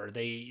Soldier,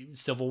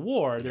 Civil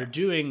War, they're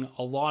doing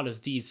a lot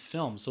of these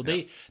films. So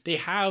they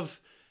have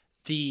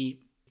the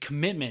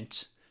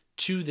commitment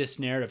to this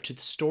narrative, to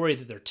the story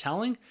that they're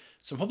telling.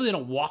 So I'm hoping they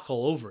don't walk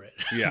all over it.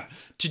 Yeah.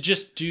 To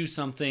just do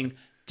something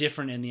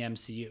different in the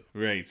MCU.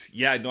 Right.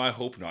 Yeah, no, I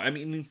hope not. I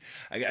mean,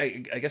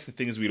 I guess the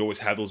thing is we'd always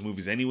have those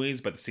movies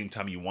anyways, but at the same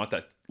time you want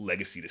that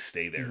legacy to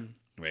stay there,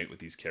 right, with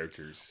these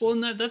characters. Well,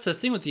 and that's the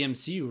thing with the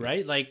MCU,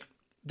 right? Like,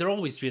 they'll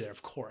always be there,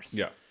 of course.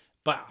 Yeah.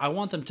 But I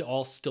want them to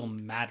all still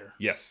matter.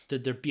 Yes.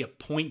 That there be a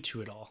point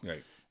to it all.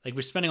 Right. Like,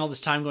 we're spending all this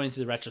time going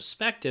through the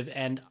retrospective,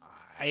 and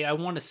I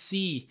want to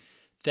see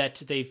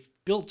that they've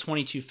built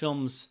 22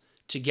 films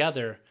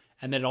together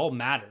and that it all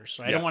matters.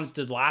 Right? I don't want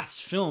the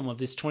last film of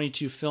this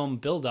 22 film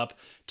buildup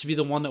to be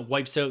the one that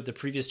wipes out the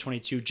previous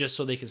 22 just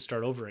so they can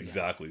start over again.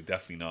 Exactly.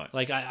 Definitely not.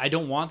 Like, I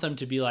don't want them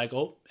to be like,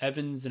 oh,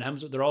 Evans and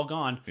Hemsworth, they're all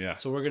gone. Yeah.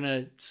 So we're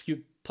going to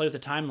play with the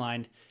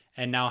timeline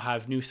and now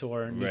have new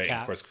Thor and new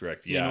Cap. Of course,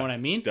 correct. You know what I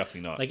mean?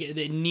 Definitely not. Like,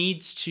 it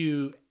needs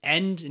to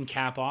end and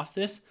cap off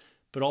this,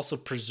 but also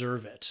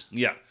preserve it.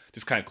 Yeah.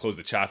 Just kind of close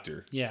the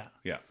chapter. Yeah.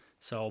 Yeah.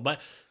 So,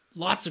 but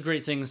lots of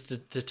great things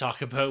to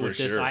talk about with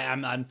this. Sure.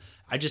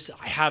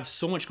 I have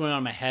so much going on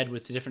in my head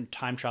with the different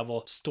time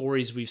travel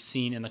stories we've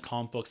seen in the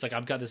comic books. Like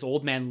I've got this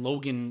Old Man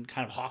Logan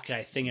kind of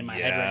Hawkeye thing in my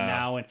head right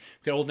now, and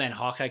we've got Old Man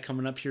Hawkeye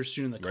coming up here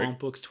soon in the comic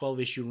books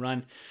 12-issue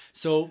run.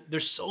 So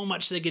there's so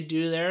much they could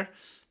do there,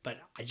 but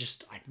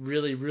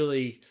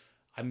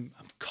I'm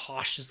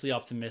cautiously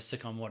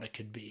optimistic on what it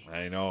could be.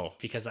 I know.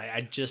 Because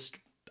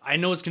I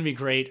know it's gonna be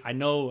great. I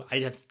know I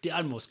have the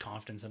utmost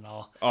confidence in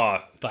all.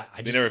 Oh, but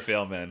they never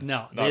fail, man.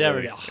 No, Not they never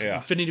really. do. Yeah.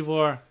 Infinity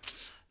War,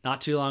 not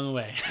too long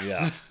away.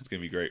 Yeah, it's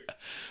gonna be great.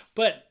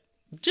 But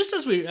just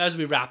as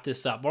we wrap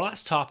this up, our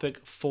last topic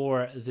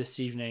for this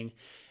evening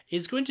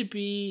is going to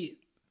be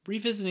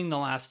revisiting The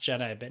Last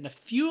Jedi a bit, and a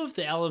few of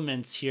the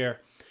elements here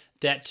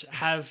that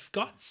have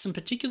got some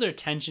particular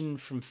attention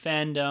from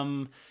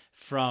fandom,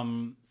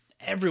 from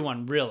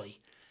everyone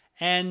really,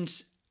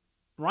 and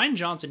Rian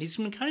Johnson, he's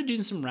been kind of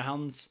doing some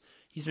rounds.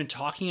 He's been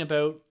talking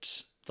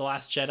about The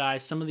Last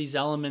Jedi, some of these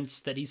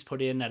elements that he's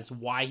put in, as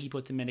why he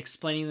put them in,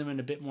 explaining them in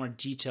a bit more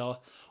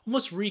detail,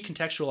 almost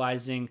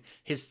recontextualizing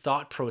his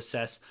thought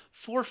process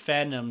for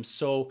fandom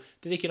so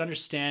that they can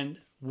understand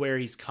where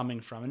he's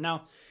coming from. And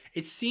now,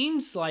 it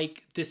seems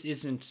like this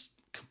isn't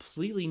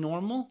completely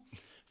normal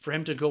for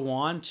him to go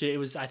on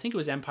to, I think it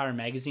was Empire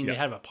Magazine. They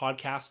had a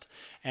podcast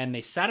and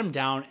they sat him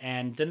down,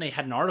 and then they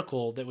had an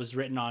article that was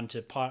written on to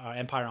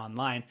Empire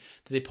Online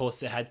that they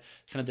posted that had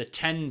kind of the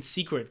 10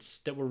 secrets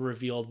that were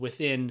revealed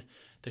within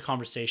the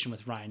conversation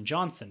with Rian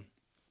Johnson.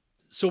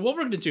 So what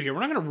we're going to do here, we're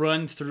not going to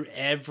run through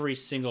every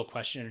single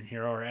question in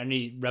here or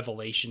any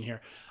revelation here.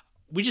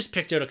 We just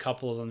picked out a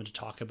couple of them to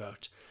talk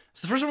about.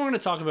 So the first one we're going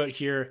to talk about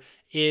here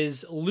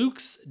is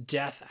Luke's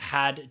death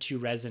had to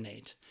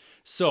resonate.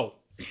 So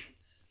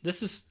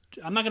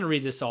I'm not going to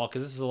read this all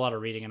because this is a lot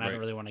of reading and I don't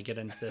really want to get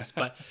into this.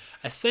 But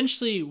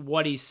essentially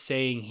what he's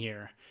saying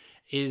here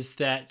is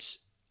that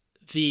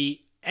the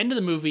end of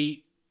the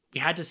movie, we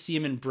had to see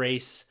him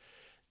embrace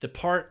the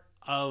part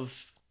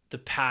of the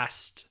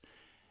past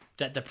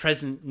that the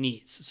present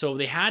needs. So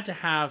they had to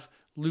have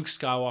Luke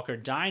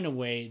Skywalker die in a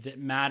way that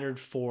mattered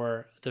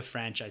for the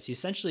franchise. He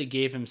essentially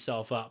gave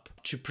himself up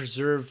to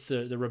preserve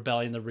the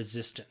rebellion, the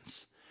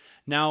resistance.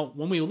 Now,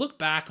 when we look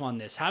back on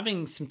this,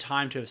 having some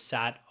time to have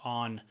sat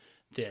on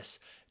this,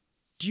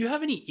 do you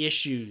have any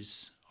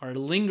issues or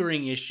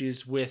lingering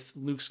issues with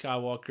Luke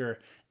Skywalker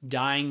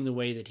dying the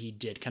way that he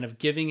did, kind of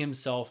giving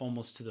himself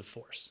almost to the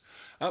Force?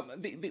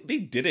 They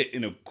did it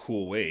in a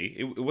cool way.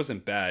 It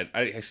wasn't bad.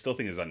 I still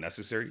think it's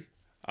unnecessary.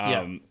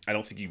 I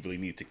don't think you really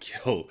need to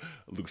kill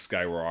Luke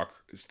Skywalker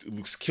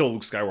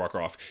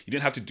off. You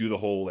didn't have to do the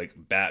whole like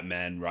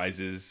Batman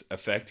Rises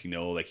effect,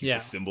 like he's the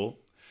symbol.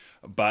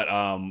 But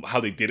how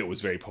they did it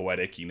was very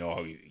poetic.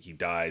 How he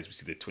dies. We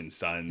see the twin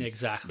sons.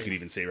 Exactly. You could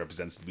even say it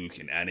represents Luke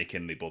and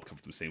Anakin. They both come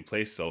from the same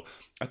place. So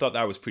I thought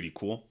that was pretty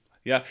cool.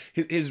 Yeah,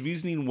 his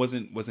reasoning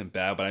wasn't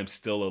bad, but I'm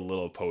still a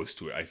little opposed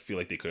to it. I feel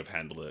like they could have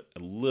handled it a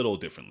little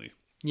differently.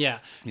 Yeah.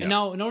 And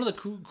now, one of the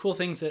cool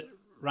things that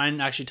Ryan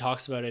actually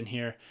talks about in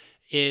here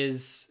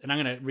is, and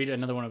I'm going to read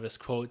another one of his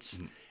quotes.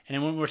 Mm-hmm.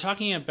 And when we're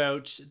talking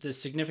about the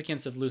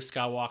significance of Luke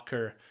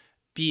Skywalker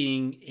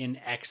being in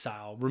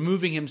exile,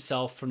 removing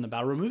himself from the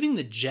battle, removing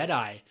the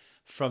Jedi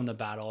from the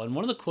battle. And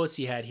one of the quotes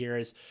he had here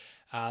is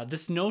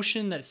this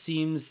notion that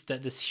seems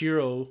that this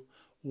hero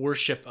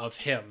worship of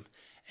him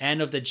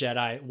and of the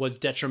Jedi was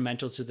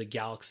detrimental to the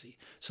galaxy.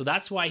 So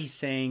that's why he's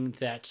saying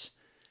that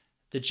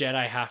the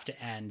Jedi have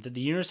to end, that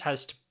the universe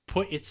has to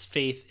put its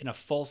faith in a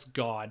false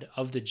god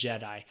of the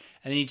Jedi,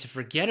 and they need to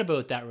forget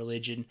about that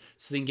religion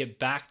so they can get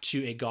back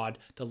to a god,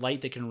 the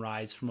light that can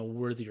rise from a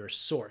worthier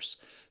source.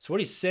 So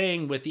what he's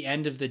saying with the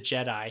end of the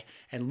Jedi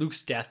and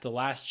Luke's death, the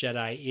last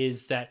Jedi,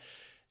 is that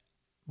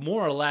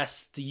more or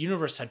less the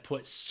universe had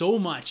put so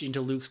much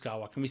into Luke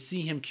Skywalker, and we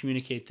see him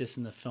communicate this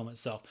in the film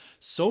itself,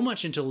 so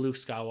much into Luke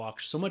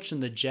Skywalker, so much in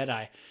the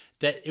Jedi,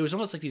 that it was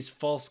almost like these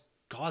false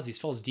gods, these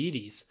false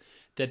deities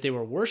that they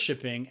were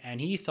worshiping, and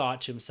he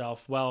thought to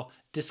himself, well,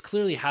 this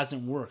clearly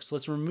hasn't worked, so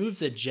let's remove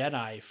the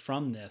Jedi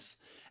from this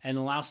and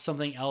allow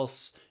something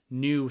else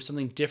new,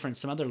 something different,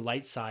 some other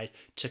light side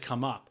to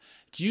come up.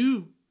 Do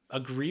you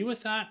agree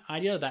with that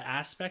idea, that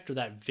aspect, or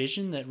that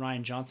vision that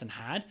Rian Johnson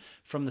had,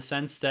 from the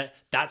sense that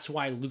that's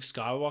why Luke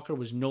Skywalker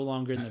was no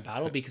longer in the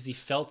battle, because he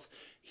felt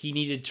he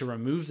needed to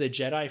remove the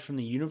Jedi from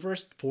the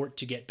universe for it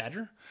to get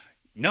better?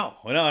 No,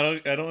 I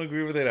don't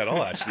agree with it at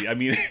all, actually. I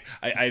mean,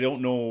 I don't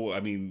know,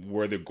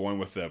 where they're going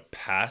with the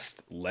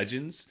past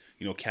legends,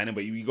 canon,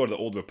 but you go to the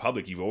Old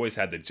Republic, you've always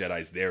had the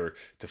Jedis there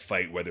to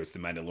fight, whether it's the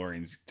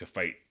Mandalorians, to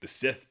fight the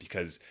Sith,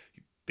 because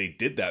they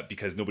did that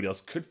because nobody else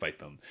could fight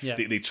them. Yeah.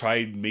 They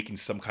tried making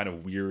some kind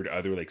of weird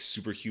other like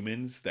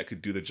superhumans that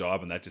could do the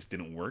job, and that just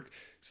didn't work.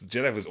 So the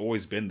Jedi has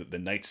always been the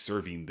knights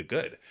serving the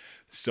good.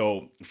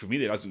 So for me,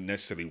 that doesn't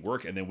necessarily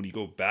work. And then when you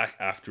go back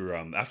after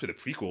the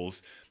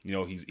prequels,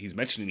 he's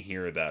mentioning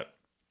here that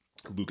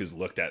Luke is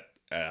looked at,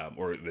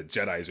 or the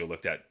Jedis are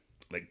looked at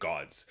like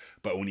gods.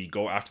 But when you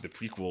go after the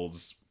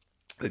prequels,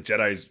 the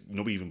Jedis,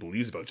 nobody even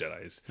believes about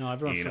Jedis. No,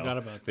 everyone forgot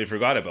about them. They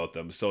forgot about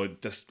them. So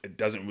it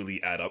doesn't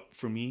really add up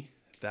for me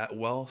that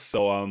well.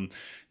 So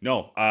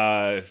no,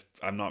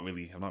 I'm not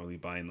really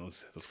buying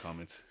those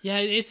comments. Yeah,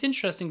 it's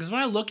interesting because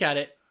when I look at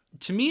it,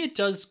 to me it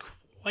does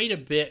quite a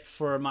bit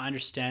for my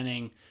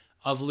understanding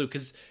of Luke,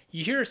 because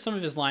you hear some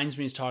of his lines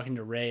when he's talking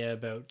to Rey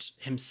about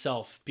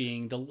himself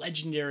being the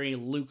legendary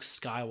Luke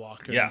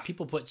Skywalker. Yeah. And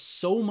people put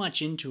so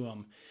much into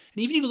him.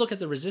 And even if you look at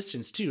the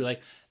Resistance too,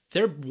 like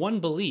their one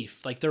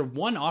belief, like their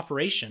one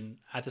operation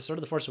at the start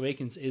of The Force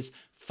Awakens is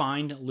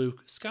find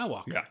Luke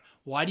Skywalker. Yeah.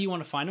 Why do you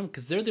want to find him?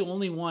 Because they're the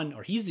only one,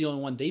 or he's the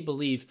only one they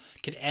believe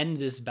could end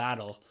this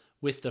battle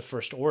with the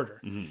First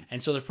Order. Mm-hmm.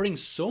 And so they're putting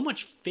so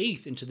much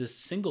faith into this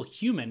single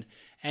human,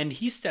 and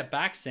he stepped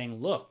back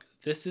saying, look,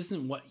 this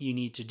isn't what you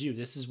need to do.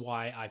 This is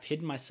why I've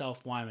hidden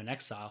myself, why I'm in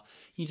exile.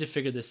 You need to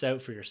figure this out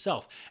for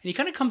yourself. And he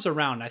kind of comes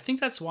around. I think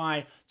that's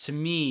why, to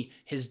me,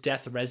 his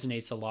death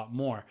resonates a lot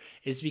more,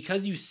 is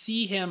because you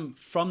see him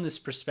from this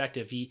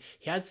perspective. He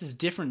has this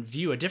different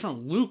view, a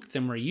different Luke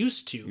than we're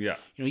used to. Yeah.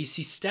 He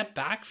stepped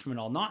back from it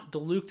all, not the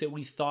Luke that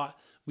we thought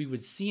we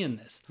would see in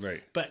this.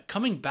 Right. But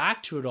coming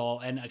back to it all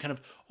and kind of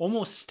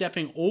almost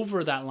stepping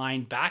over that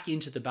line back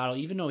into the battle,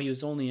 even though he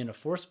was only in a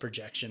Force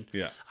projection.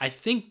 Yeah. I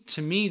think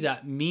to me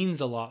that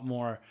means a lot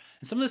more.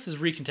 And some of this is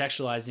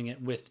recontextualizing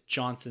it with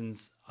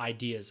Johnson's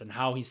ideas and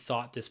how he's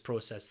thought this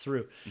process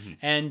through. Mm-hmm.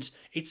 And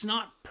it's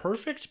not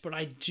perfect, but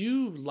I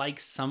do like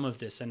some of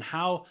this and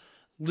how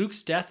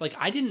Luke's death, like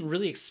I didn't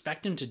really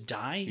expect him to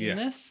die in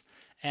this.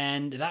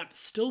 And that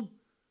still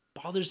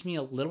bothers me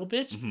a little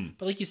bit.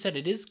 But like you said,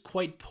 it is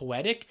quite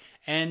poetic.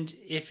 And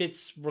if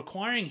it's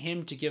requiring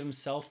him to give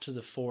himself to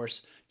the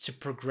Force to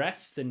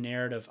progress the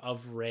narrative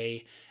of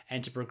Rey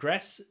and to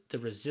progress the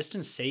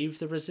Resistance, save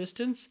the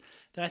Resistance,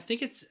 then I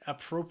think it's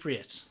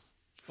appropriate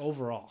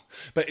overall.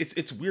 But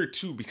it's weird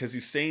too, because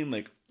he's saying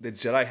like the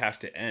Jedi have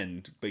to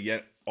end, but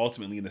yet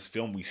ultimately in this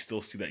film we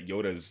still see that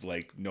Yoda's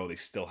like, no, they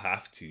still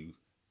have to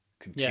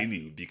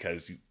continue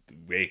because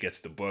Rey gets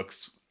the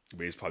books.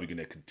 Rey's probably going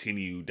to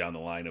continue down the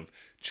line of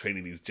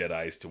training these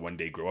Jedis to one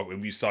day grow up.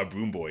 And we saw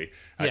Broom Boy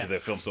after the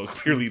film, so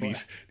clearly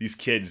these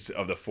kids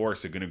of the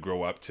Force are going to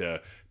grow up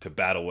to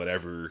battle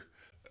whatever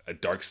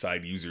dark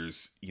side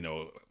users,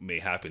 may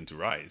happen to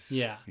rise.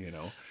 Yeah.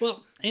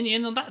 Well,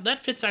 and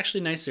that fits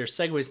actually nicely, or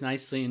segues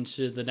nicely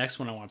into the next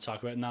one I want to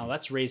talk about. Now,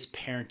 that's Rey's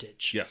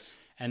parentage. Yes.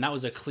 And that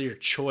was a clear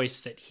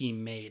choice that he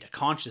made, a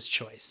conscious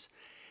choice.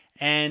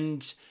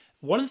 And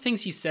one of the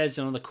things he says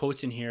in one of the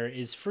quotes in here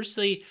is,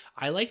 firstly,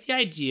 I like the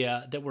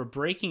idea that we're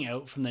breaking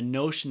out from the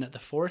notion that the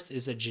Force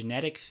is a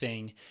genetic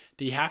thing,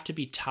 that you have to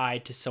be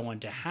tied to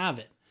someone to have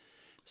it.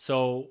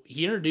 So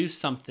he introduced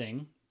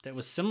something that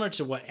was similar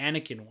to what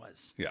Anakin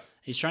was. Yeah.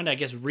 He's trying to, I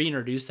guess,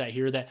 reintroduce that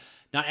here, that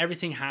not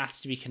everything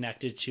has to be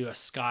connected to a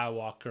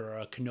Skywalker or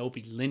a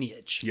Kenobi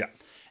lineage. Yeah.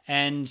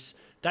 And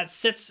that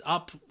sets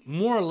up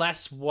more or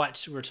less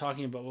what we were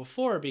talking about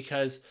before,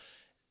 because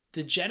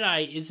the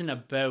Jedi isn't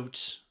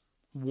about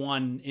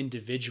one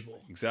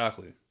individual.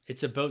 Exactly.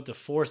 It's about the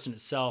Force in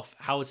itself,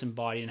 how it's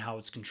embodied and how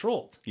it's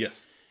controlled.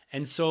 Yes.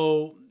 And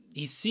so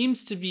he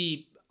seems to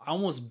be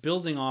almost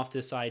building off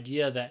this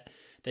idea that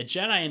the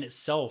Jedi in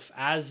itself,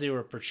 as they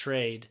were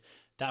portrayed,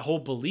 that whole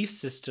belief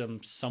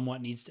system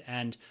somewhat needs to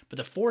end, but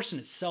the Force in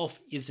itself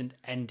isn't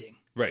ending.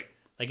 Right.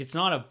 Like, it's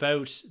not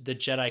about the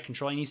Jedi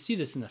controlling. You see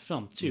this in the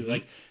film too.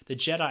 Like, the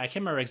Jedi, I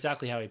can't remember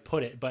exactly how he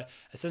put it, but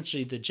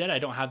essentially the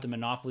Jedi don't have the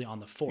monopoly on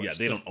the Force. Yeah,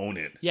 they don't own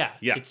it. Yeah.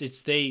 Yeah.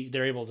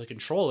 They're able to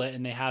control it,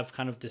 and they have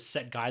kind of this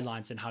set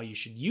guidelines in how you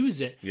should use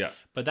it. Yeah.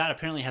 But that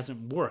apparently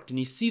hasn't worked. And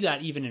you see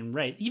that even in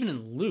Rey, even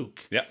in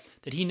Luke. Yeah.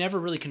 That he never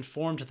really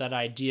conformed to that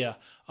idea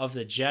of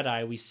the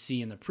Jedi we see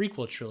in the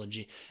prequel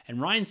trilogy.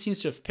 And Ryan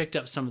seems to have picked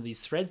up some of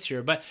these threads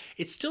here, but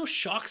it still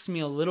shocks me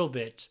a little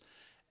bit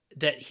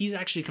that he's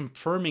actually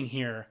confirming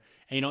here,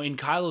 in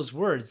Kylo's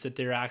words, that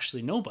they're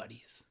actually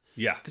nobodies.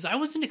 Yeah. Because I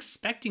wasn't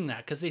expecting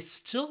that, because they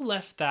still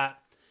left that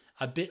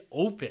a bit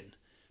open.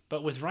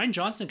 But with Rian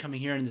Johnson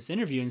coming here in this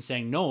interview and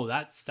saying, no,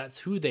 that's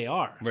who they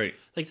are. Right.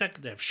 Like, that,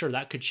 I'm sure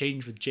that could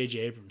change with J.J.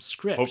 Abrams'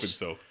 script. Hoping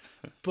so.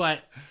 But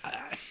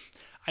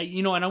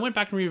and I went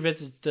back and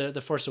revisited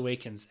the Force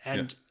Awakens,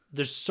 and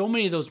there's so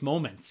many of those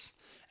moments.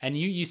 And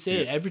you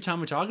say it every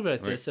time we talk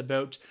about this,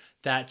 about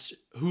that,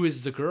 who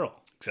is the girl?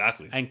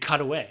 Exactly. And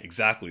cut away.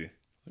 Exactly.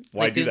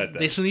 Why do that then?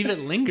 They leave it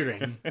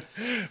lingering.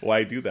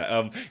 Why do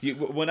that?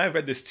 When I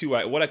read this too,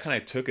 what I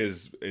kind of took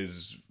is,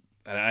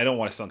 and I don't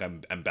want to sound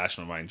like I'm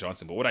bashing on Rian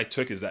Johnson, but what I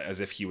took is that as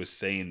if he was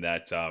saying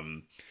that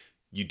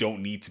you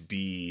don't need to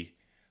be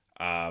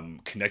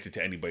connected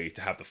to anybody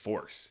to have the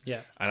Force.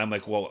 Yeah. And I'm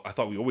like, well, I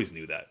thought we always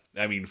knew that.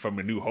 I mean, from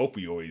A New Hope,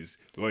 we always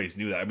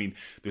knew that. I mean,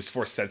 there's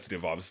Force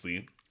sensitive,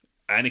 obviously.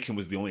 Anakin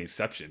was the only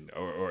exception,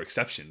 or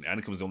exception.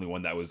 Anakin was the only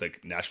one that was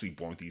like naturally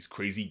born with these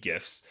crazy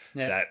gifts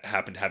that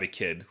happened to have a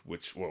kid,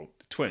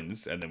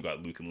 twins, and then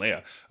got Luke and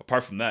Leia.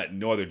 Apart from that,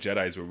 no other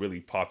Jedis were really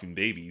popping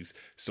babies,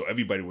 so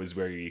everybody was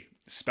very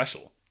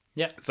special.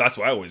 Yeah. So that's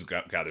what I always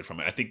gathered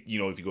from it. I think,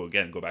 if you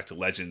go back to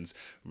Legends,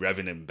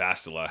 Revan and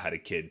Bastila had a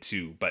kid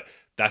too, but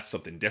that's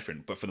something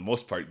different. But for the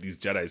most part, these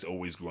Jedis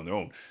always grew on their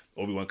own.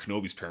 Obi-Wan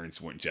Kenobi's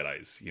parents weren't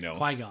Jedis,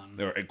 Qui-Gon.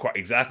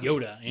 Exactly.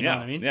 Yoda, you know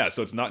what I mean? Yeah,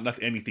 so it's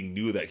not anything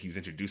new that he's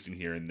introducing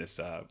here in this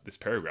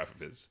paragraph of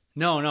his.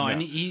 No,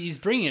 and he's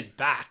bringing it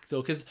back,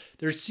 though, because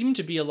there seemed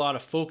to be a lot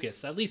of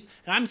focus, at least,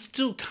 and I'm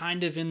still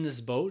kind of in this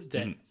boat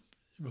that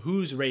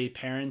whose Rey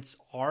parents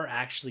are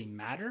actually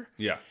matter.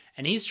 Yeah.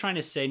 And he's trying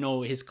to say,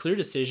 no, his clear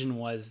decision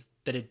was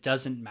that it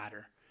doesn't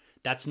matter.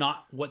 That's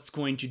not what's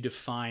going to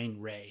define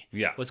Rey.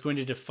 Yeah. What's going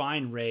to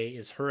define Rey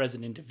is her as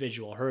an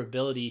individual, her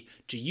ability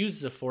to use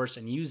the Force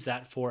and use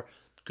that for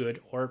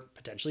good or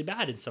potentially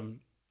bad in some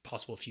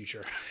possible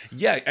future.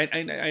 Yeah,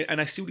 and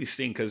I see what he's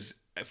saying, because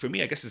for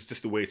me, I guess it's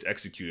just the way it's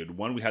executed.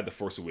 One, we had The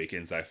Force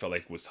Awakens that I felt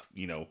like was,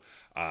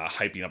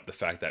 hyping up the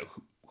fact that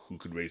who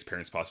could Rey's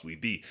parents possibly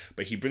be.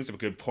 But he brings up a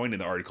good point in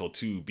the article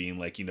too, being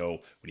like, when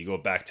you go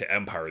back to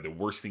Empire, the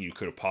worst thing you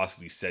could have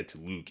possibly said to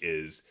Luke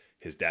is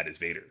his dad is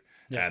Vader.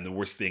 Yeah. And the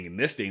worst thing in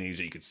this day and age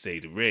that you could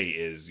say to Rey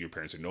is your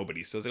parents are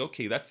nobody. So it's like,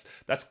 okay, that's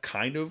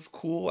kind of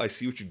cool. I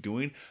see what you're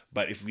doing.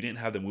 But if we didn't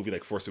have the movie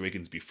like Force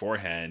Awakens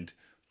beforehand,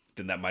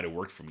 then that might have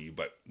worked for me.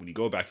 But when you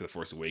go back to The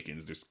Force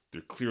Awakens,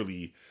 they're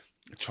clearly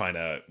trying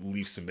to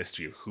leave some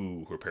mystery of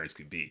who her parents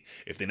could be.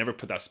 If they never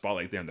put that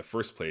spotlight there in the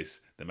first place,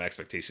 then my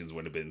expectations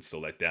wouldn't have been so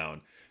let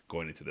down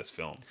going into this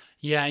film.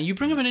 Yeah, you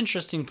bring up an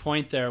interesting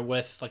point there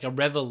with like a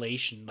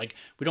revelation. Like,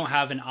 we don't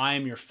have an I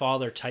am your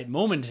father type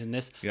moment in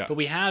this, but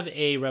we have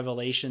a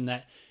revelation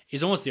that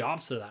is almost the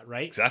opposite of that,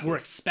 right? Exactly. We're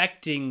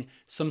expecting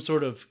some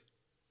sort of,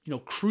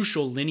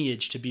 crucial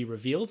lineage to be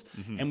revealed,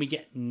 and we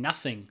get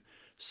nothing.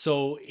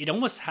 So it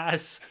almost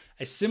has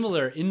a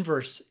similar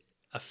inverse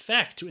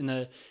effect in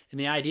the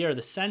idea or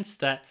the sense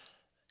that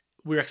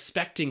we're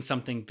expecting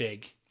something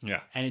big.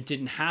 Yeah. And it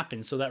didn't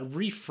happen. So that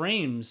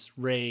reframes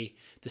Rey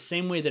the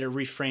same way that it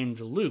reframed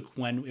Luke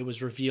when it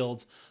was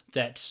revealed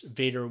that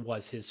Vader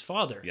was his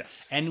father.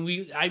 Yes. And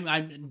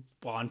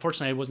well,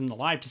 unfortunately, I wasn't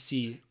alive to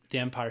see The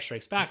Empire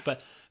Strikes Back,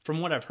 but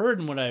from what I've heard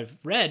and what I've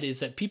read is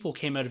that people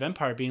came out of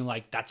Empire being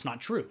like, that's not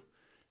true.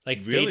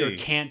 Like, Really? Vader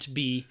can't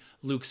be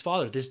Luke's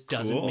father. This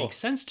doesn't make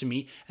sense to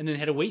me. And then they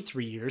had to wait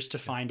 3 years to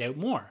find out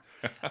more.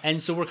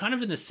 And so we're kind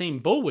of in the same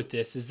boat with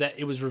this, is that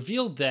it was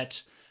revealed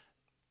that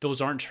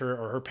those aren't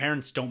her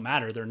parents don't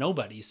matter. They're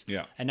nobodies.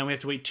 Yeah. And now we have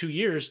to wait 2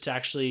 years to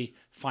actually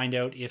find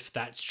out if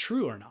that's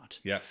true or not.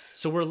 Yes.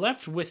 So we're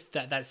left with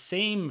that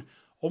same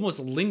almost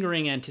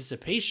lingering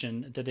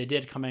anticipation that they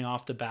did coming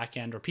off the back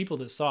end, or people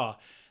that saw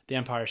The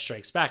Empire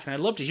Strikes Back. And I'd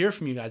love to hear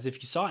from you guys if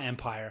you saw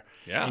Empire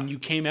and you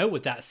came out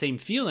with that same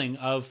feeling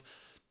of,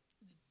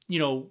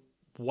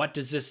 what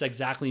does this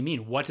exactly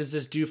mean? What does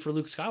this do for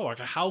Luke Skywalker?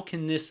 How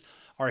can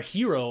our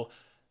hero,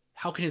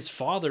 how can his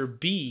father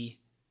be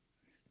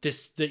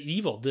the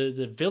evil,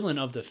 the villain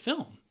of the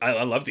film?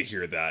 I love to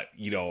hear that,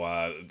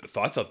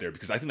 thoughts out there,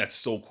 because I think that's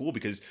so cool.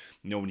 Because,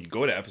 when you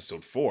go to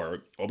episode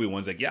 4,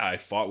 Obi-Wan's like, yeah, I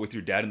fought with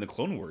your dad in the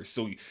Clone Wars.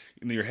 So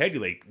in your head,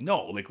 you're like,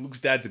 no, like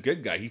Luke's dad's a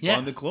good guy. He fought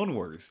in the Clone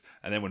Wars.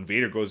 And then when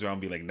Vader goes around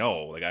and be like,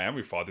 no, like I am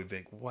your father,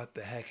 think, what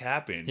the heck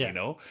happened?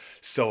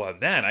 So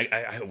man,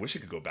 I wish I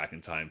could go back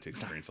in time to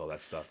experience all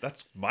that stuff.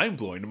 That's mind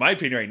blowing. In my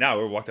opinion, right now,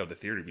 we walked out of the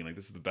theater being like,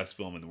 this is the best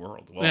film in the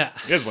world. Well,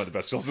 it is one of the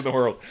best films in the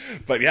world.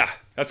 But yeah,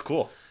 that's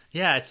cool.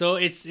 Yeah, so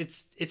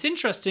it's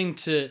interesting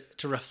to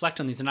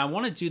reflect on these, and I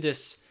want to do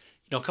this,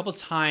 a couple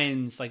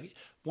times, like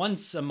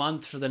once a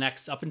month for the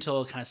next up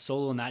until kind of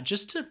Solo and that,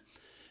 just to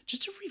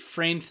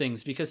reframe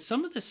things, because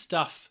some of this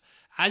stuff,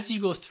 as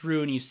you go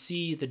through and you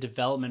see the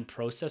development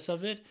process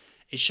of it,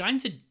 it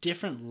shines a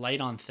different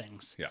light on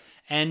things. Yeah.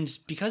 And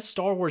because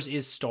Star Wars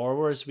is Star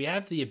Wars, we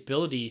have the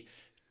ability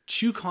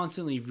to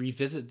constantly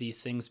revisit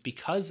these things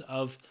because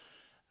of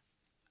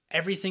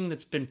everything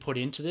that's been put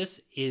into this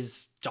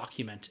is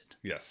documented.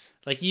 Yes.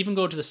 Like, even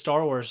go to the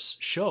Star Wars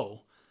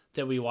show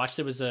that we watched.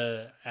 There was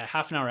a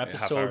half an hour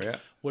episode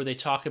where they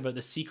talk about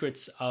the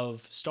secrets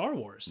of Star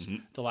Wars,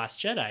 The Last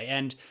Jedi.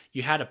 And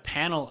you had a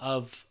panel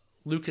of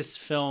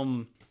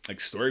Lucasfilm, like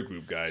story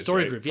group guys,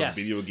 group, from yes,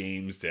 video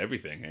games to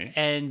everything, eh?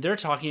 And they're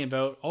talking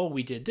about,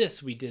 we did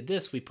this, we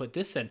put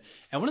this in.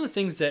 And one of the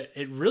things that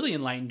it really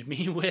enlightened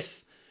me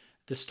with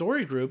the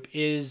story group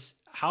is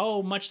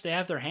how much they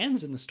have their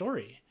hands in the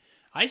story.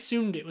 I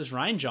assumed it was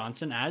Rian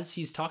Johnson, as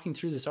he's talking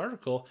through this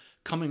article,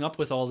 coming up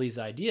with all these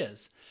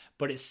ideas.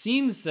 But it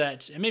seems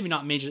that, and maybe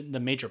not the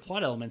major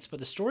plot elements, but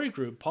the story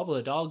group, Pablo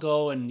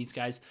Hidalgo and these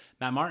guys,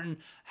 Matt Martin,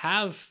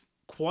 have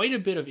quite a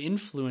bit of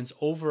influence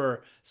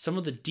over some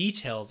of the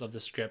details of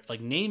the script,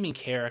 like naming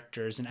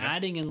characters and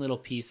adding in little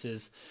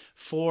pieces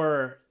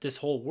for this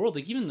whole world.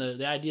 Like, even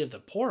the idea of the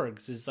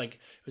porgs is like,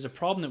 it was a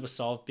problem that was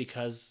solved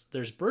because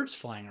there's birds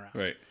flying around.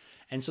 Right.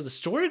 And so the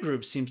story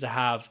group seems to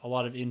have a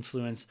lot of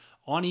influence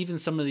on even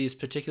some of these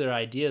particular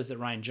ideas that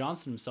Rian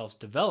Johnson himself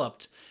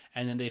developed,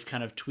 and then they've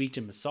kind of tweaked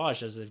and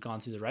massaged as they've gone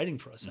through the writing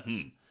process.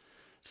 Mm-hmm.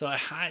 So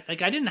I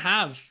didn't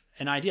have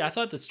an idea. I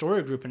thought the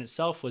story group in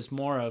itself was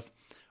more of,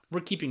 we're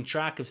keeping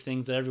track of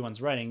things that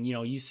everyone's writing.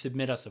 You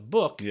submit us a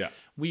book,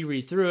 we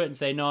read through it and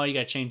say, no, you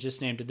got to change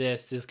this name to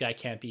this guy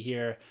can't be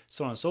here,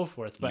 so on and so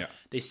forth. But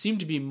they seem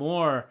to be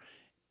more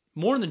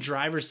in the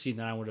driver's seat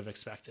than I would have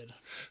expected.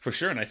 For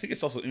sure. And I think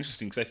it's also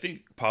interesting because I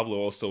think Pablo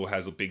also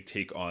has a big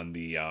take on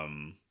the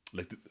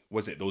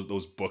was it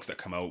those books that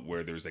come out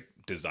where there's like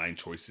design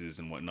choices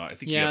and whatnot. I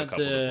think you have a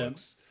couple of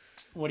books.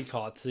 What do you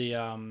call it?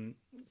 The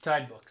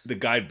guidebooks. The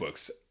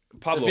guidebooks.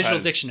 Pablo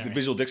the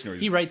visual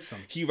dictionaries. He writes them.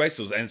 He writes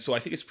those, and so I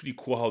think it's pretty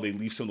cool how they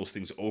leave some of those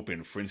things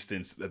open. For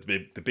instance,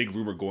 the big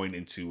rumor going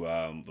into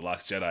The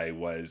Last Jedi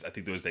was, I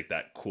think there was like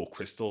that cool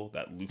crystal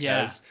that Luke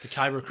has, the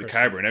Kyber crystal. The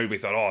Kyber, and everybody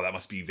thought, that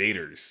must be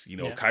Vader's,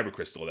 Kyber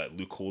crystal that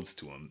Luke holds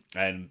to him,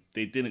 and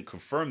they didn't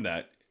confirm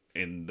that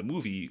in the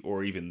movie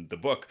or even the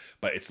book,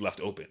 but it's left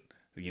open.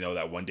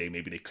 That one day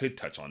maybe they could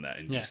touch on that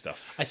and do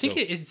stuff. I think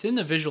it's in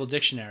the visual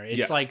dictionary.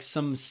 It's like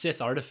some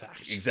Sith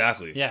artifact.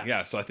 Exactly.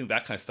 Yeah. So I think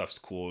that kind of stuff's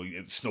cool.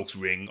 Snoke's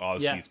ring,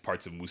 obviously, it's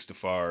parts of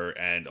Mustafar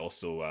and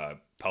also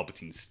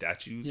Palpatine's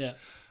statues. Yeah.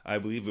 I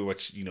believe,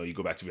 which, you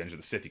go back to Avengers of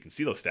the Sith, you can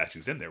see those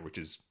statues in there, which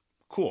is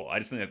cool. I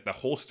just think that the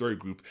whole story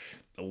group,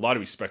 a lot of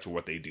respect for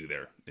what they do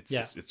there.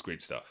 It's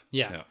great stuff.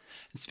 Yeah. And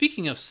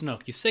speaking of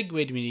Snoke, you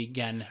segued me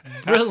again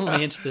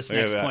brilliantly into this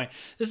next point.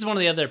 This is one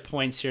of the other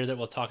points here that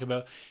we'll talk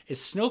about, is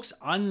Snoke's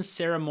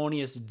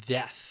unceremonious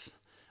death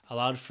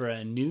allowed for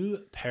a new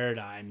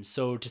paradigm.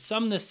 So to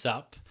sum this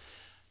up,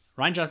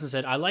 Rian Johnson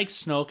said, I like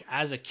Snoke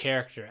as a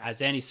character,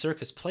 as Andy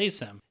Serkis plays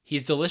him.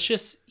 He's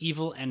delicious,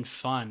 evil, and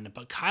fun,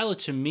 but Kylo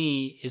to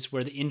me is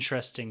where the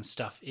interesting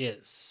stuff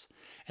is.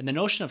 And the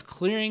notion of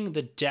clearing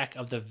the deck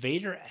of the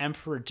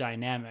Vader-Emperor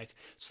dynamic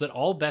so that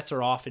all bets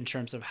are off in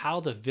terms of how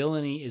the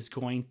villainy is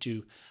going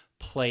to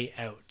play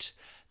out.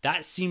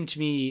 That seemed to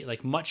me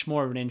like much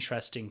more of an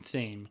interesting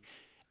theme.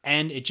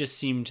 and it just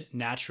seemed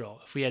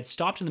natural. If we had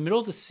stopped in the middle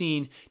of the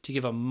scene to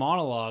give a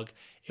monologue,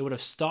 it would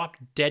have stopped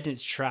dead in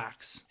its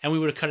tracks, and we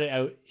would have cut it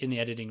out in the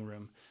editing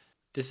room.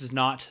 This is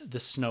not the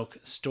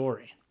Snoke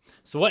story.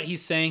 So what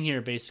he's saying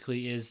here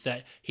basically is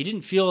that he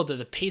didn't feel that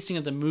the pacing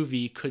of the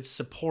movie could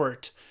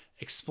support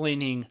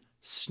explaining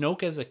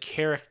Snoke as a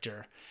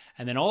character.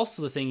 And then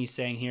also the thing he's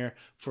saying here,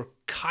 for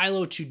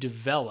Kylo to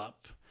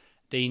develop,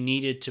 they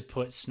needed to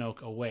put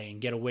Snoke away and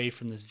get away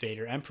from this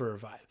Vader Emperor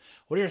vibe.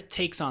 What are your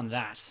takes on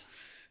that?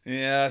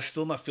 Yeah,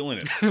 still not feeling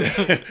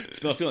it.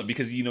 Still not feeling it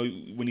because,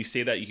 when you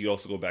say that, you could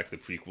also go back to the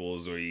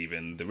prequels or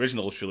even the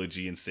original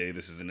trilogy and say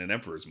this isn't an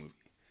Emperor's movie.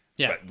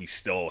 Yeah. But we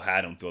still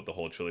had him throughout the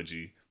whole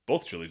trilogy,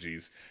 both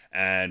trilogies.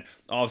 And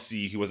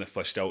obviously he wasn't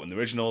fleshed out in the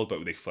original,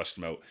 but they fleshed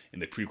him out in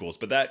the prequels.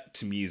 But that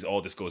to me is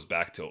all just goes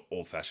back to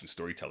old-fashioned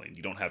storytelling.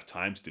 You don't have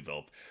time to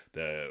develop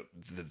the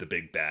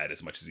big bad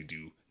as much as you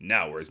do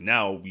now. Whereas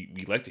now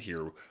we like to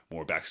hear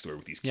more backstory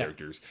with these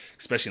characters,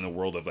 especially in the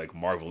world of like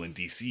Marvel and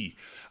DC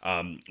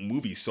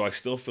movies. So I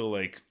still feel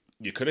like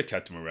you could have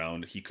kept him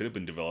around. He could have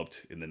been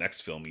developed in the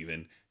next film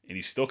even. And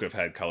he still could have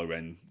had Kylo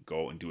Ren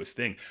go and do his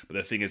thing. But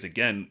the thing is,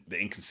 again, the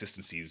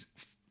inconsistencies.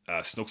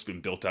 Snoke's been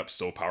built up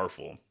so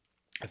powerful.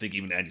 I think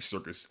even Andy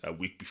Serkis a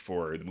week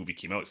before the movie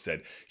came out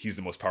said he's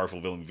the most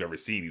powerful villain we've ever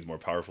seen. He's more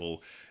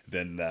powerful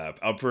than the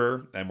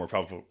Emperor and more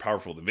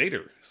powerful than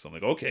Vader. So I'm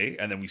like, okay.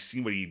 And then we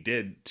see what he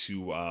did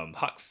to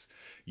Hux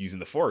using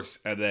the Force.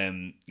 And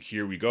then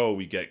here we go.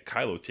 We get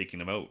Kylo taking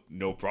him out.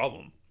 No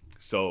problem.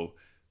 So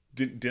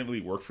didn't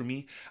really work for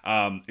me.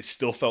 It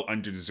still felt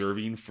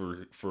undeserving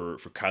for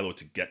Kylo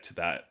to get to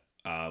that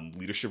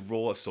leadership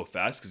role so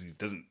fast because he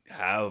doesn't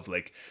have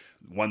like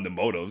one, the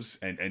motives,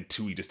 and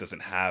two, he just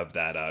doesn't have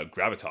that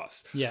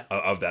gravitas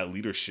of that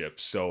leadership.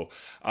 So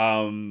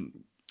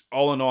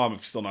all in all, I'm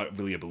still not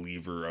really a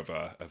believer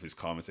of his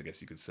comments, I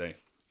guess you could say.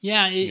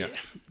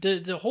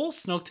 The whole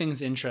Snoke thing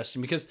is interesting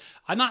because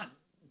I'm not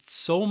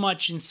so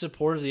much in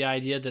support of the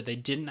idea that they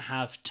didn't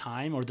have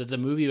time or that the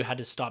movie had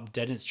to stop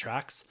dead in its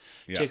tracks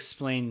to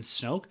explain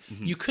Snoke.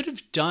 Mm-hmm. You could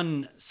have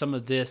done some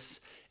of this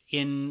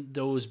in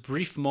those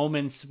brief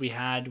moments we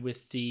had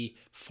with the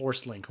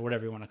Force link or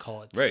whatever you want to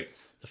call it. Right.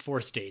 The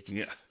Force dates.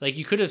 Yeah. Like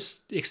you could have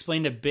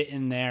explained a bit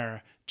in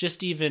there,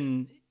 just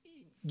even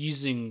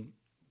using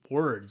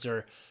words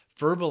or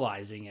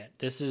verbalizing it.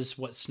 This is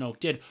what Snoke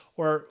did.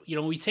 Or,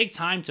 we take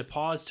time to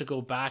pause to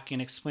go back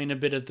and explain a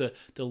bit of the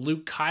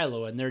Luke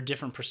Kylo and their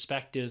different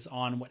perspectives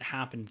on what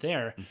happened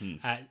there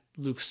at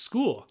Luke's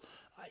school.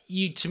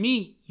 To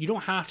me, you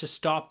don't have to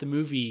stop the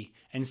movie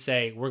and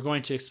say, we're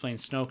going to explain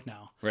Snoke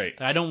now. Right.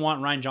 I don't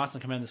want Ryan Johnson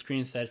coming on the screen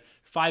and said,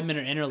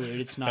 5-minute interlude,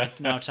 it's not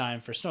now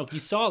time for Snoke. You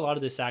saw a lot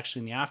of this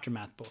actually in the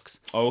Aftermath books.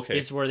 Oh, okay.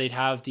 It's where they'd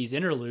have these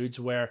interludes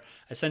where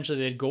essentially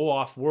they'd go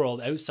off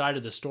world outside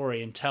of the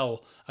story and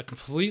tell a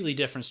completely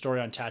different story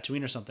on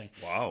Tatooine or something.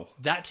 Wow.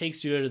 That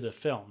takes you out of the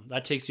film.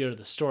 That takes you out of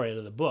the story, out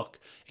of the book.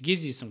 It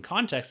gives you some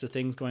context of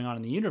things going on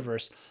in the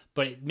universe,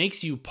 but it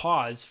makes you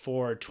pause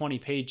for 20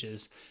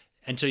 pages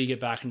until you get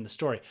back into the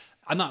story.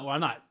 I'm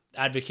not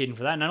advocating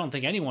for that, and I don't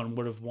think anyone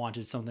would have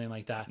wanted something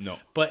like that. No.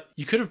 But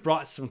you could have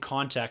brought some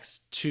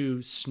context to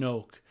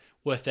Snoke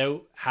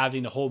without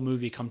having the whole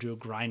movie come to a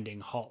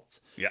grinding halt.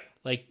 Yeah.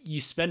 Like, you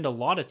spend a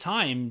lot of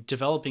time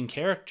developing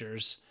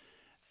characters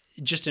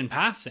just in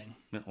passing.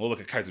 Well,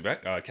 look at Canto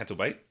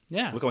Bight.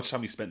 Yeah. Look how much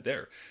time you spent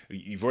there.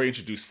 You've already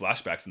introduced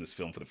flashbacks in this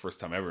film for the first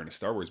time ever in a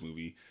Star Wars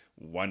movie.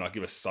 Why not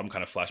give us some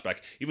kind of flashback,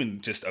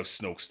 even just of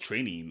Snoke's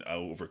training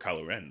over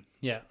Kylo Ren?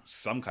 Yeah.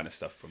 Some kind of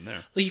stuff from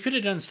there. Like, you could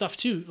have done stuff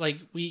too. Like,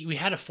 we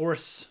had a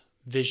Force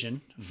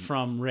vision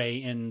from Rey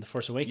in The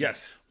Force Awakens.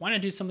 Yes. Why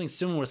not do something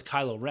similar with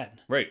Kylo Ren?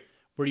 Right.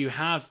 Where you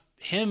have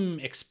him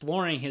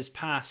exploring his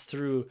past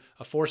through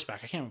a Force back.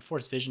 I can't remember,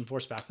 Force vision,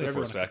 Force back. Whatever.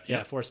 Force back.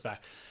 Yeah, Force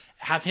back.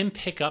 Have him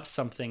pick up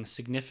something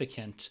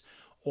significant.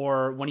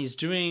 Or when he's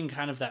doing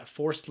kind of that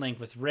Force link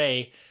with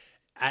Rey,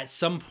 at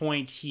some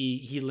point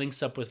he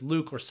links up with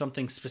Luke or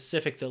something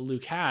specific that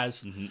Luke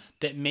has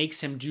that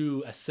makes him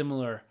do a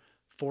similar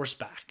Force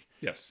back.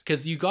 Yes.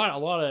 Because you got a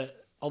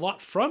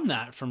lot from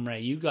that from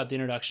Rey. You got the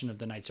introduction of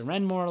the Knights of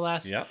Ren, more or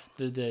less. Yeah.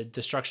 The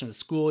destruction of the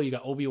school. You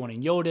got Obi-Wan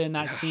and Yoda in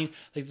that scene.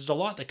 Like, there's a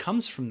lot that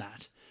comes from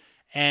that.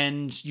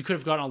 And you could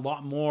have gotten a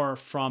lot more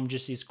from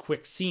just these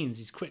quick scenes,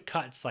 these quick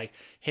cuts, like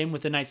him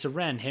with the Knights of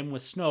Ren, him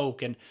with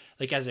Snoke, and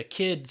like as a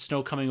kid,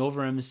 Snoke coming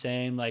over him and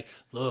saying like,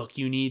 look,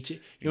 you need to,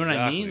 you know what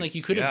I mean? Like,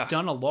 you could have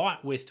done a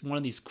lot with one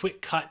of these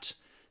quick cut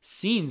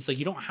scenes. Like,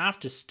 you don't have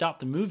to stop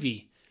the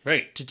movie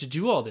to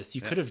do all this.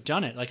 You could have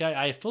done it. Like,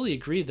 I fully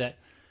agree that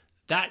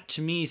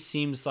to me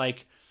seems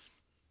like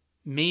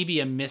maybe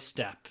a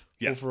misstep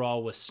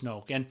overall with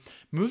Snoke, and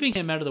moving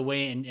him out of the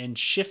way and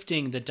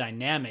shifting the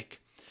dynamic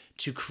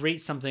to create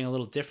something a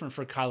little different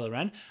for Kylo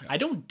Ren. I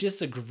don't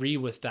disagree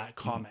with that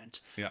comment.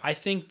 I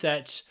think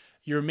that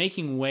you're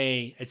making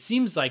way. It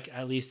seems like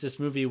at least this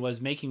movie was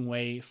making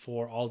way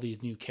for all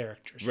these new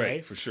characters,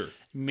 right? For sure.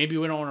 Maybe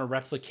we don't want to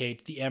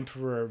replicate the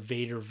Emperor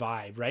Vader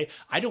vibe, right?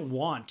 I don't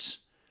want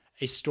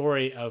a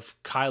story of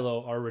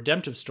Kylo, or a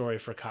redemptive story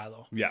for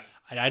Kylo. Yeah.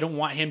 I don't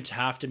want him to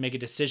have to make a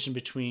decision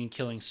between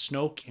killing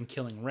Snoke and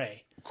killing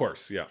Rey. Of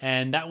course, yeah.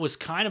 And that was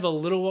kind of a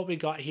little what we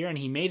got here, and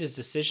he made his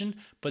decision,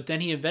 but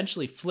then he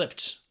eventually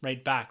flipped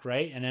right back,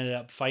 right? And ended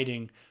up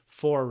fighting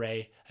for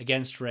Rey,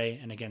 against Rey,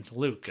 and against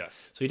Luke.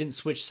 Yes. So he didn't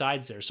switch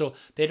sides there. So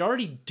they'd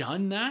already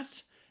done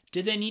that.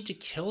 Did they need to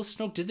kill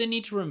Snoke? Did they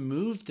need to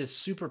remove this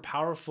super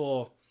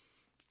powerful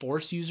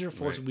Force user,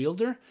 Force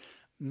wielder?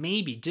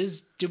 Maybe.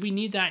 Did we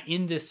need that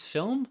in this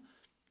film?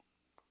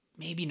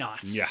 Maybe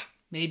not. Yeah.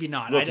 Maybe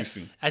not. A little too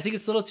soon. I think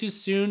it's a little too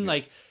soon.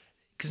 Like,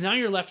 because now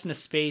you're left in a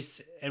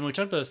space, and we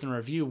talked about this in a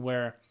review,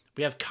 where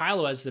we have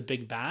Kylo as the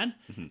big bad,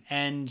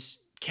 and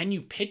can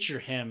you picture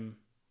him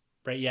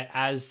right yet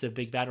as the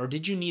big bad, or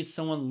did you need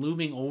someone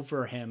looming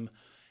over him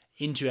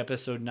into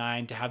Episode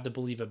 9 to have the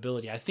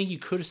believability? I think you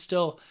could have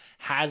still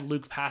had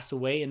Luke pass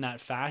away in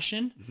that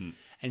fashion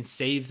and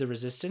save the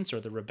Resistance, or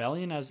the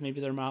Rebellion, as maybe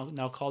they're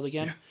now called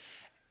again. Yeah.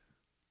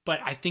 But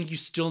I think you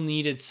still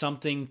needed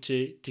something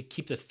to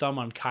keep the thumb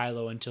on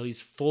Kylo until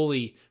he's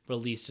fully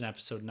released in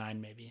Episode 9,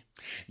 maybe.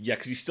 Yeah,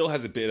 because he still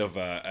has a bit of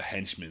a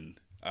henchman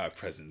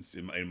presence,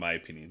 in my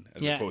opinion,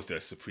 as opposed to a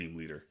supreme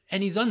leader.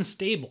 And he's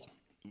unstable.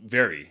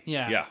 Very.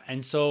 Yeah. Yeah.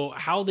 And so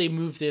how they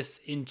move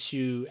this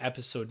into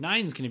Episode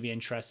 9 is going to be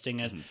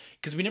interesting. And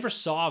because we never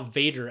saw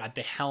Vader at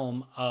the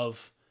helm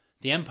of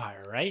the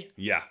Empire, right?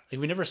 Yeah.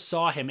 Like, we never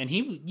saw him, and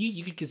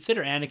you could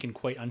consider Anakin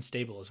quite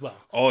unstable as well.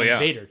 Oh, yeah. And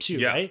Vader too,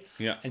 yeah. right?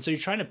 Yeah. And so you're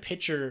trying to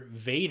picture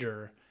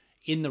Vader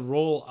in the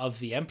role of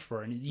the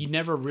Emperor, and you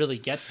never really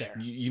get there.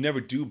 You never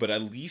do, but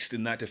at least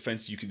in that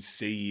defense, you can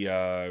say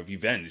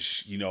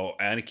revenge. You know,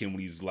 Anakin, when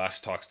he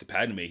last talks to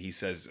Padme, he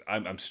says,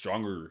 "I'm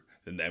stronger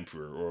than the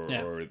Emperor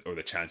or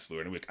the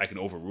Chancellor, and I can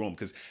overrule him."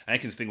 Because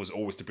Anakin's thing was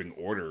always to bring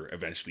order.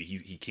 Eventually,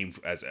 he came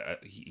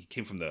he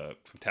came from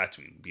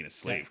Tatooine, being a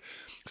slave,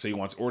 so he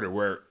wants order.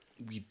 Where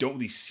we don't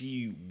really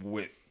see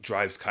what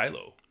drives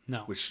Kylo.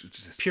 No, which is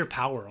just pure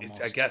power.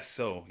 Almost. I guess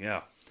so.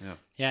 Yeah.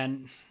 Yeah,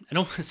 and it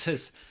almost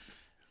says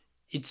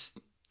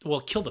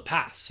kill the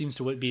past seems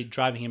to be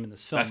driving him in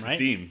this film. That's right?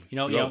 the theme.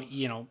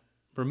 You know,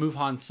 remove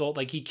Han Solo.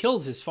 Like, he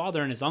killed his father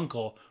and his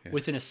uncle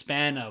within a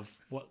span of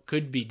what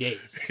could be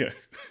days. Yeah.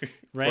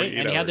 Right?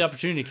 And he had the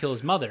opportunity to kill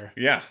his mother.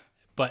 Yeah.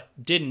 But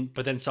didn't,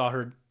 but then saw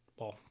her,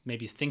 well,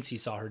 maybe thinks he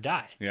saw her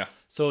die. Yeah.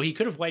 So he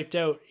could have wiped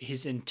out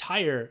his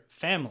entire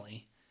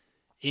family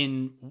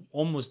in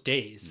almost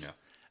days.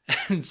 Yeah.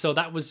 And so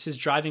that was his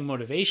driving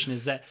motivation,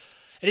 and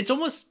it's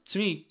almost, to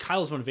me,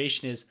 Kylo's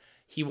motivation is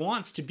he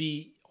wants to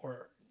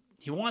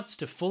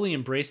fully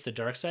embrace the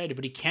dark side,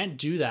 but he can't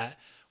do that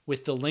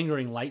with the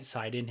lingering light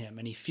side in him.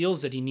 And he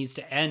feels that he needs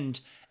to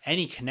end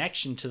any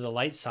connection to the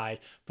light side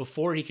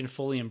before he can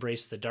fully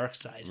embrace the dark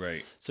side.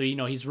 Right. So,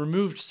 he's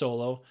removed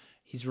Solo.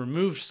 He's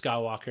removed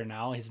Skywalker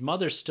now. His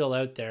mother's still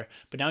out there,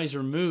 but now he's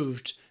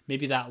removed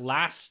maybe that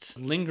last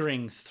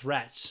lingering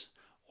threat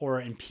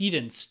or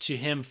impedance to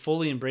him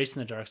fully embracing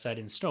the dark side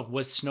in Snoke.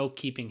 Was Snoke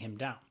keeping him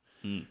down?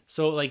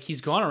 So, like, he's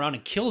gone around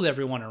and killed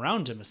everyone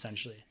around him,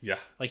 essentially. Yeah.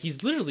 Like,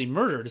 he's literally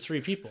murdered 3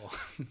 people.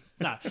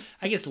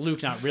 I guess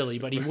Luke, not really,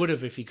 but he would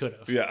have if he could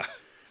have. Yeah.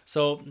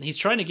 So he's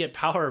trying to get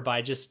power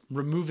by just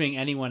removing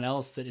anyone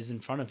else that is in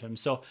front of him.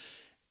 So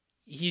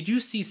you do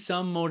see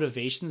some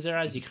motivations there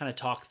as you kind of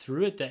talk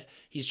through it, that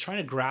he's trying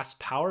to grasp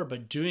power,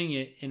 but doing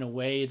it in a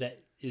way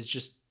that is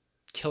just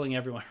killing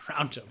everyone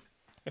around him.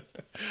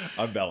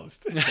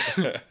 Unbalanced.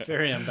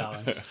 Very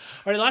unbalanced.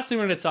 All right, last thing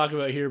we're going to talk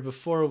about here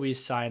before we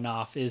sign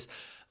off is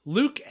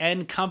Luke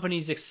and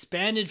company's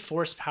expanded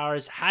force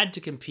powers had to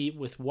compete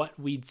with what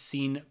we'd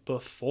seen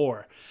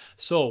before.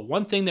 So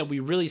one thing that we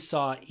really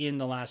saw in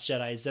The Last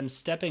Jedi is them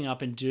stepping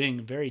up and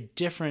doing very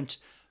different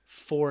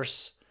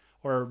force,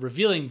 or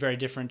revealing very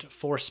different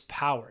force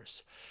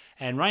powers.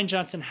 And Rian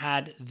Johnson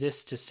had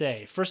this to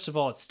say. First of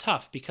all, it's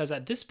tough because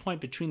at this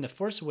point between The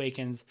Force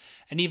Awakens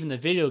and even the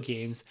video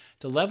games,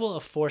 the level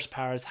of force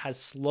powers has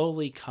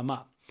slowly come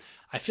up.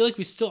 I feel like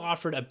we still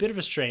offered a bit of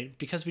restraint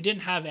because we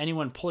didn't have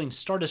anyone pulling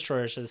Star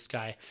Destroyers to the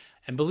sky.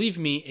 And believe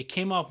me, it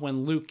came up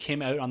when Luke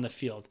came out on the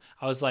field.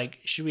 I was like,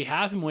 should we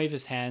have him wave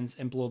his hands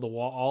and blow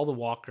all the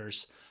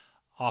walkers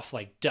off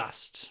like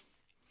dust?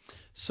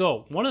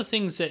 So one of the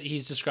things that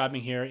he's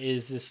describing here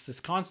is this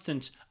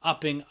constant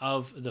upping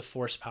of the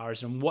force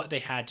powers and what they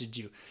had to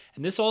do.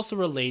 And this also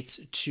relates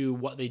to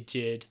what they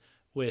did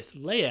with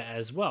Leia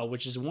as well,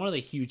 which is one of the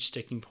huge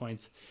sticking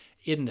points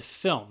in the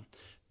film.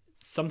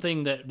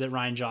 Something that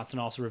Rian Johnson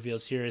also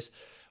reveals here is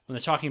when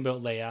they're talking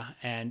about Leia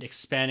and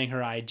expanding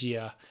her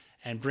idea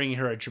and bringing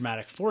her a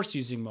dramatic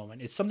force-using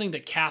moment. It's something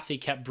that Kathy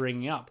kept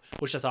bringing up,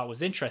 which I thought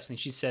was interesting.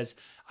 She says,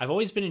 I've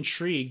always been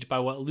intrigued by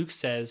what Luke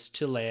says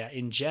to Leia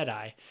in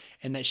Jedi,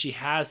 and that she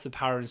has the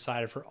power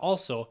inside of her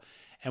also,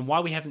 and why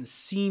we haven't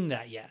seen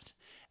that yet.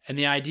 And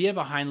the idea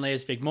behind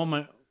Leia's big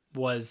moment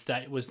was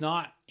that it was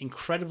not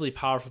incredibly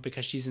powerful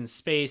because she's in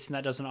space, and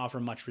that doesn't offer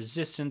much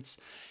resistance.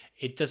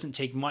 It doesn't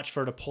take much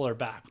for her to pull her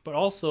back, but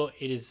also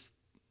it is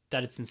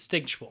that it's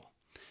instinctual.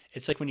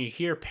 It's like when you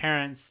hear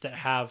parents that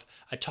have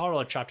a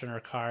toddler trapped in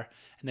their car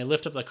and they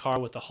lift up the car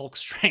with the Hulk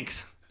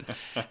strength.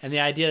 And the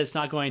idea it's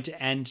not going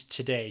to end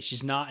today.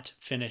 She's not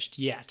finished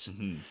yet.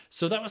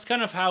 So that was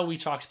kind of how we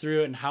talked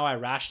through it, and how I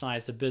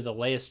rationalized a bit of the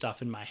Leia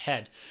stuff in my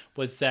head,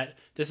 was that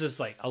this is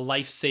like a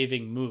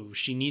life-saving move.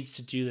 She needs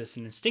to do this,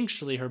 and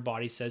instinctually her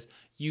body says,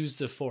 use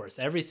the Force.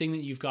 Everything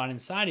that you've got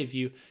inside of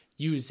you,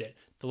 use it.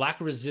 The lack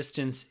of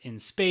resistance in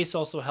space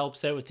also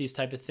helps out with these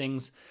type of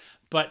things.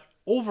 But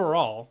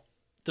overall,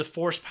 the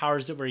Force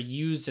powers that were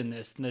used in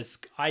this, and this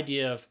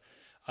idea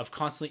of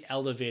constantly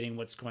elevating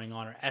what's going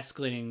on or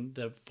escalating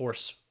the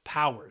Force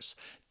powers.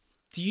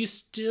 Do you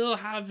still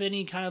have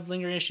any kind of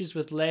lingering issues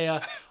with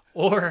Leia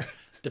or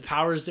the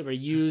powers that were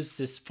used,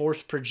 this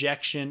Force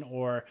projection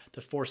or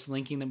the Force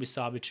linking that we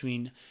saw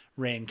between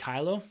Rey and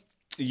Kylo?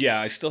 Yeah,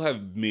 I still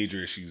have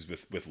major issues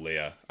with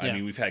Leia. I Yeah.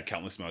 mean, we've had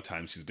countless amount of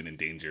times she's been in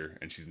danger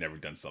and she's never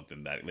done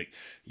something that, like,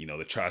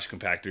 the trash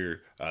compactor,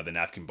 the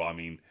napkin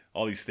bombing,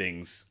 all these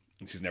things.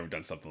 And she's never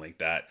done something like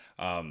that.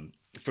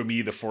 For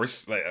me, the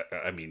Force, like,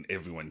 I mean,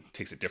 everyone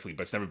takes it differently,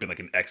 but it's never been like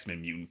an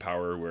X-Men mutant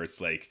power where it's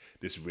like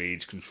this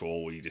rage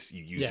control where you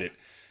use it.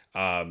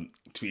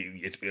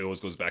 It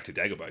always goes back to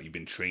Dagobah. You've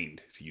been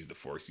trained to use the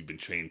Force. You've been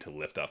trained to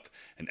lift up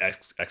an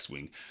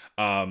X-wing.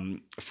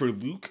 For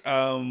Luke,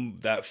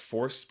 that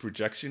Force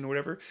projection or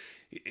whatever,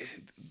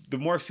 the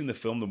more I've seen the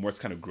film, the more it's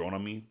kind of grown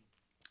on me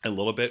a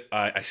little bit.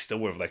 I still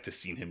would have liked to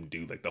seen him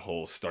do like the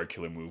whole Star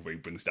Killer move where he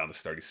brings down the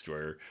Star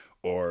Destroyer,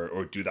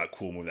 or do that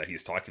cool move that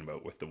he's talking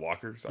about with the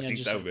walkers. I think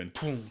that would have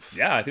been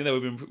I think that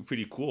would have been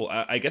pretty cool.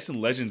 I guess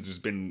in Legends there's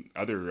been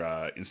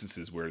other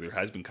instances where there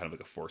has been kind of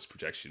like a Force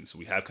projection, so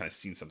we have kind of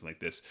seen something like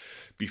this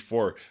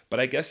before, but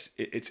I guess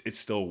it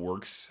still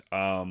works.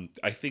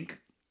 I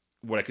think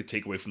what I could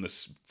take away from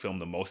this film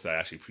the most that I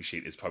actually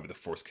appreciate is probably the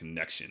Force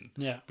connection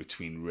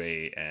between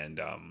Rey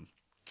and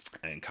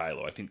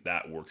Kylo. I think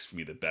that works for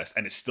me the best,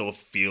 and it still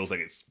feels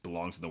like it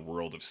belongs in the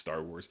world of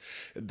Star Wars.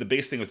 The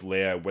biggest thing with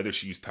Leia, whether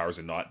she used powers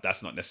or not,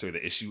 that's not necessarily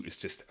the issue. It's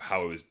just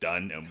how it was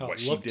done and what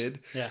she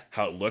did,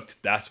 how it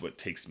looked. That's what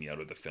takes me out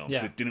of the film.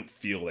 Yeah. It didn't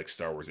feel like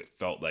Star Wars. It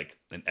felt like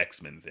an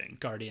X-Men thing.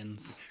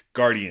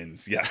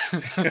 Guardians, yes.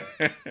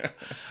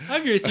 I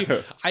agree with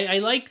you. I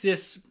like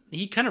this.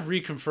 He kind of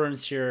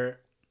reconfirms here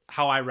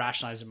how I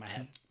rationalized in my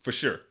head. For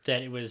sure.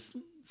 That it was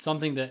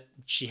something that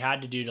she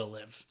had to do to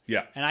live.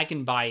 Yeah. And I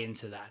can buy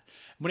into that.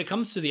 When it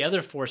comes to the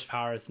other Force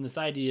powers and this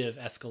idea of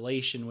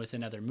escalation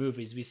within other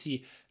movies, we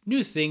see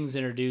new things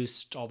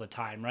introduced all the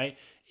time, right?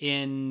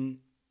 In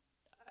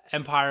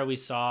Empire, we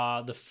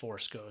saw the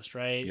Force Ghost,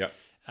 right? Yeah.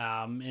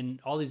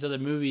 In all these other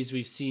movies,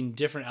 we've seen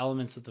different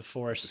elements of the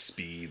Force.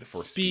 The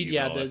Force speed,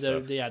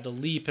 the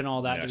leap and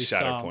all that. Yeah, that we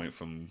Shatterpoint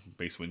from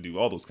Mace Windu,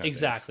 all those kind of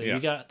things. Exactly.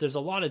 There's a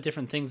lot of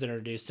different things that are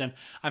introduced, and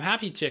I'm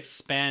happy to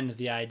expand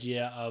the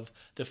idea of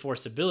the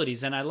Force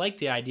abilities. And I like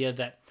the idea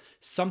that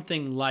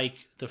something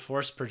like the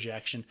Force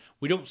projection,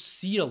 we don't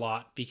see a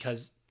lot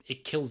because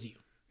it kills you.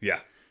 Yeah.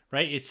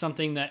 Right? It's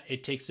something that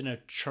it takes in a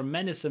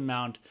tremendous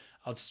amount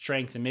of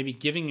strength, and maybe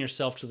giving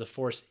yourself to the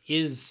Force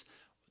is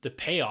the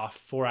payoff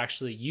for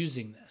actually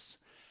using this.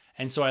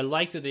 And so I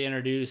like that they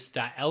introduced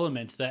that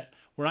element, that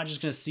we're not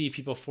just going to see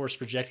people Force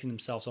projecting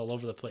themselves all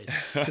over the place,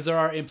 because there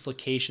are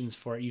implications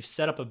for it. You've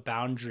set up a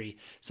boundary,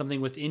 something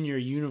within your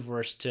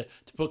universe to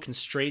put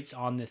constraints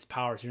on this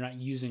power, so you're not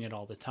using it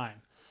all the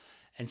time.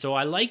 And so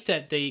I like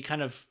that they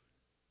kind of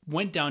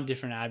went down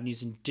different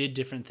avenues and did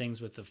different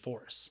things with the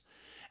Force.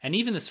 And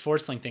even this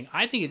Force link thing,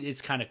 I think it's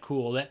kind of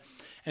cool.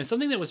 And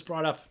something that was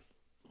brought up,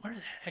 where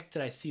the heck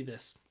did I see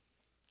this?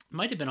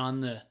 Might have been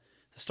on the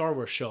Star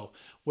Wars show,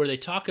 where they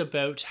talk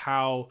about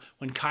how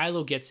when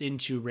Kylo gets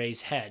into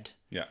Rey's head,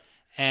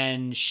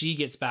 and she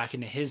gets back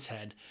into his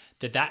head,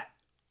 that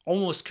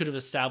almost could have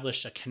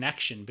established a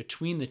connection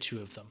between the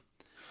two of them.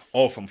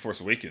 Oh, from Force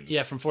Awakens.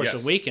 Yeah, from Force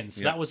Awakens.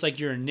 So that was like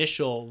your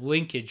initial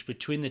linkage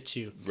between the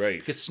two. Right.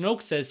 Because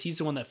Snoke says he's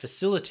the one that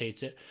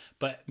facilitates it,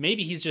 but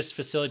maybe he's just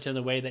facilitating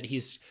the way that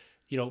he's,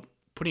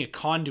 putting a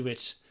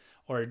conduit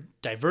or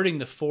diverting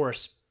the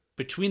Force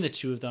between the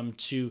two of them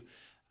to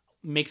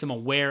make them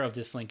aware of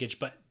this linkage.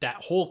 But that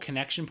whole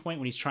connection point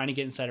when he's trying to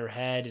get inside her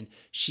head and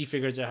she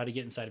figures out how to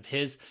get inside of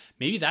his,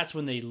 maybe that's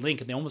when they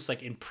link and they almost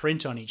like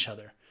imprint on each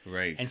other.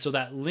 Right. And so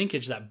that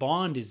linkage, that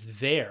bond is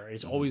there,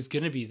 is always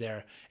going to be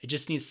there. It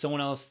just needs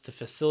someone else to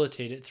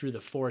facilitate it through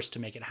the Force to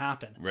make it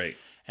happen. Right.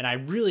 And I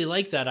really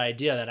like that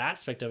idea, that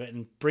aspect of it,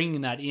 and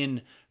bringing that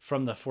in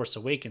from the Force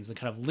Awakens and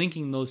kind of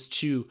linking those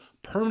two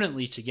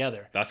permanently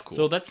together. That's cool.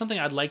 So that's something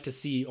I'd like to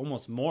see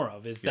almost more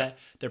of, is that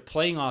they're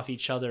playing off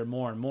each other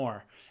more and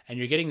more. And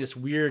you're getting this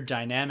weird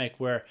dynamic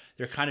where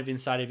they're kind of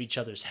inside of each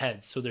other's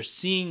heads. So they're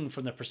seeing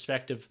from the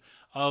perspective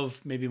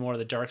of maybe more of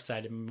the dark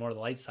side and more of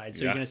the light side.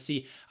 So you're going to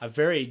see a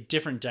very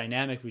different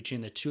dynamic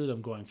between the two of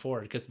them going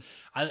forward. Because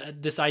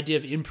this idea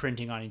of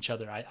imprinting on each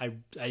other, I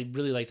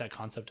really like that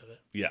concept of it.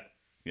 Yeah.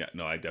 Yeah.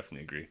 No, I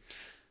definitely agree.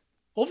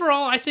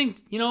 Overall, I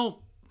think,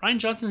 Rian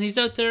Johnson, he's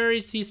out there,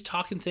 he's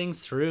talking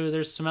things through.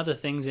 There's some other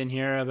things in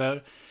here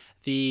about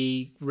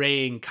the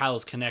Rey and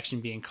Kylo's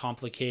connection being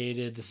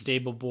complicated. The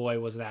stable boy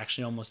wasn't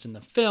actually almost in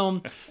the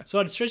film. So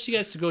I'd stretch you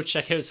guys to go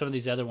check out some of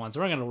these other ones.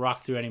 We're not going to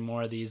rock through any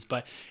more of these,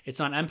 but it's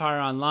on Empire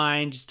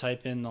Online. Just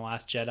type in The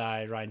Last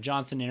Jedi Rian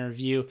Johnson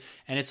interview,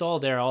 and it's all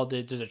there.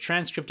 There's a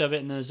transcript of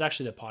it, and there's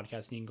actually the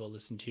podcast you can go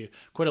listen to.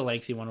 Quite a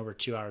lengthy one, over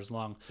 2 hours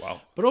long.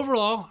 Wow. But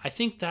overall, I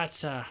think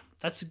that's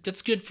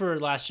good for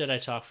Last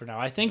Jedi talk for now.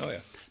 I think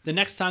the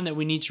next time that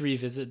we need to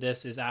revisit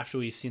this is after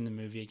we've seen the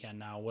movie again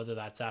now, whether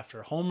that's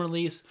after a home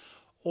release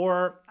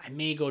or I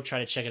may go try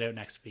to check it out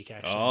next week,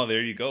 actually. Oh,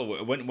 there you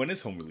go. When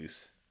is home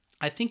release?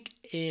 I think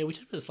we talked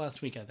about this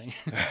last week, I think.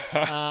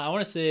 I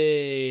want to say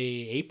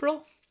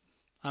April.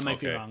 I might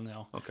be wrong,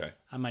 though. Okay.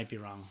 I might be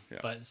wrong,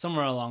 but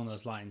somewhere along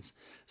those lines.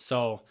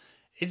 So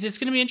it's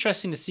going to be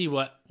interesting to see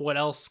what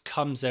else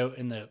comes out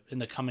in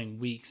the coming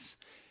weeks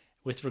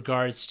with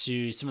regards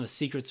to some of the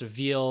secrets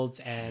revealed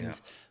and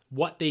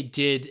what they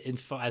did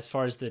as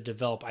far as the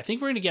develop. I think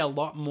we're going to get a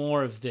lot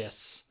more of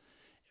this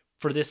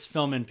for this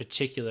film in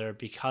particular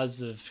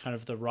because of kind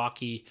of the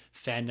rocky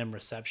fandom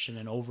reception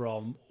and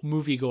overall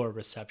moviegoer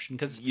reception.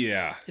 Because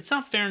it's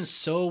not faring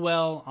so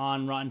well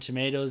on Rotten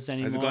Tomatoes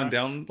anymore. Has it gone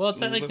down? Well,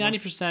 it's at like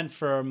 90%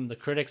 from the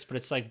critics, but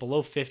it's like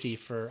below 50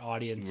 for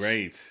audience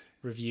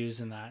reviews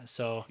and that.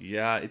 So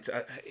it's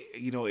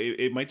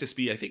it might just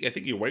be. I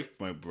think your wife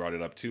might brought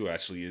it up too.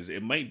 Actually, is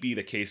it might be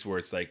the case where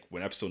it's like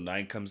when episode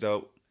 9 comes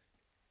out,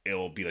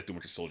 it'll be like the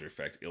Winter Soldier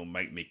effect. It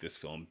might make this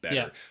film better.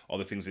 Yeah. All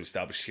the things they've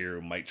established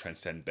here might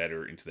transcend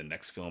better into the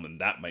next film,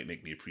 and that might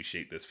make me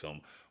appreciate this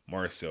film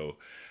more so.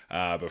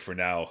 But for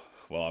now,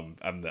 well,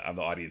 I'm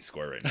the audience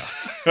score right now.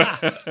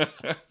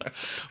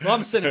 Well,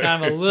 I'm sitting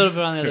kind of a little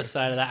bit on the other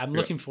side of that. I'm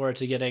looking forward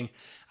to getting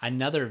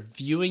another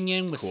viewing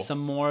in with some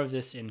more of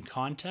this in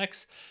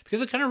context,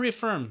 because it kind of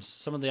reaffirms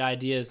some of the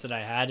ideas that I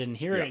had, and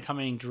hearing it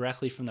coming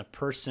directly from the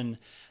person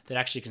that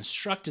actually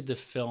constructed the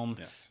film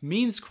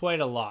means quite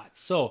a lot.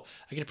 So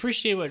I can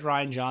appreciate what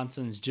Rian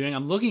Johnson's doing.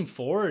 I'm looking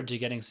forward to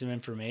getting some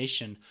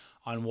information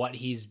on what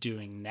he's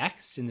doing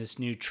next in this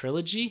new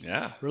trilogy.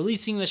 Yeah.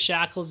 Releasing the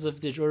shackles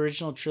of the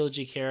original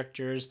trilogy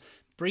characters,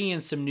 bringing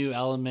in some new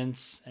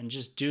elements, and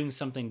just doing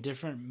something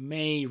different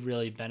may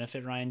really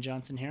benefit Rian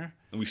Johnson here.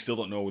 And we still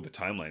don't know the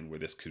timeline where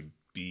this could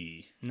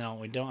be. No,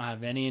 we don't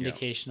have any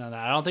indication of that.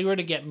 I don't think we're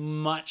going to get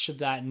much of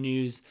that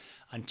news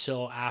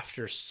until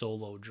after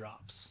Solo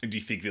drops. And do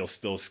you think they'll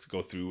still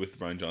go through with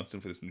Rian Johnson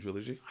for this new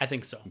trilogy? I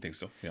think so. I think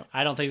so, yeah.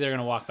 I don't think they're going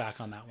to walk back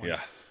on that one. Yeah.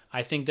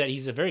 I think that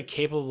he's a very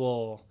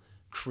capable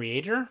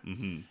creator,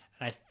 and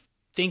I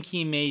think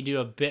he may do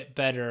a bit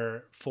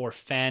better for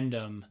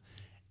fandom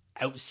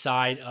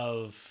outside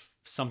of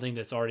something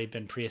that's already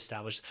been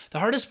pre-established. The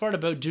hardest part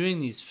about doing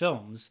these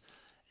films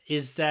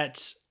is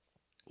that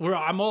we're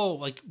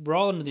all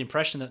under the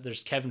impression that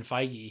there's Kevin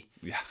Feige.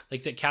 Yeah.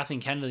 Like that Kathleen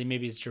Kennedy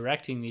maybe is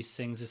directing these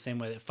things the same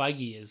way that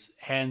Feige is,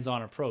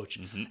 hands-on approach.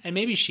 And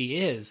maybe she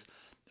is.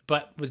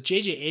 But with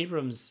J.J.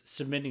 Abrams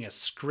submitting a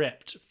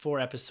script for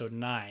episode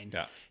 9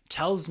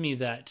 tells me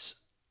that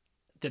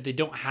they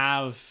don't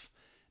have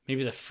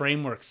maybe the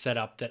framework set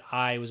up that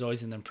I was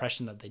always in the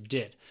impression that they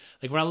did.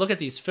 Like when I look at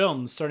these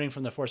films, starting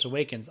from The Force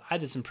Awakens, I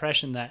had this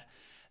impression that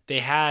they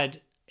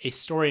had a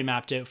story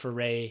mapped out for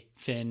Rey,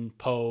 Finn,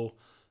 Poe,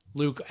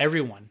 Luke,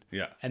 everyone.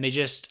 Yeah. And they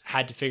just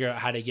had to figure out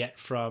how to get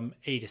from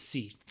A to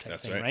C type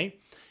thing, right?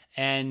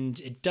 And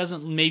it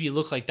doesn't maybe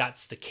look like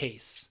that's the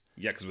case.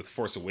 Yeah, because with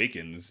Force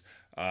Awakens,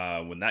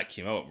 when that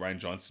came out, Rian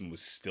Johnson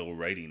was still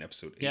writing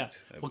episode 8. Yeah,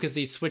 well, because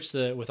they switched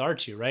with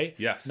R2, right?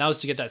 Yes. And that was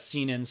to get that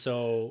scene in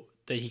so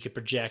that he could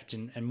project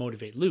and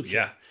motivate Luke.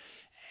 Yeah. Here.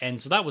 And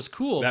so that was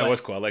cool. That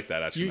was cool. I like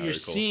that, actually. You're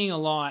seeing a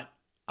lot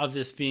of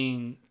this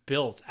being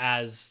built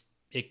as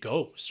it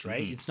goes,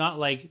 right? It's not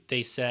like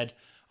they said,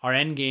 our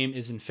end game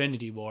is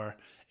Infinity War.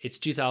 It's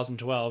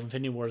 2012.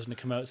 Infinity War is going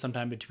to come out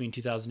sometime between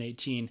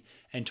 2018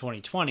 and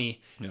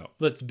 2020. No.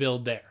 Let's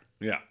build there.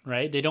 Yeah.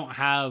 Right? They don't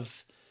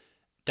have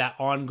that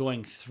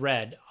ongoing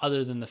thread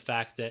other than the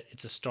fact that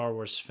it's a Star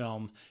Wars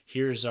film.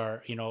 Here's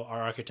our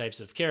archetypes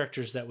of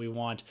characters that we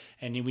want,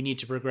 and we need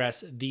to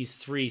progress these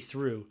 3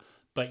 through,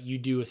 but you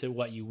do with it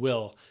what you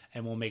will,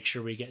 and we'll make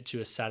sure we get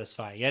to a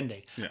satisfying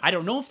ending. Yeah. I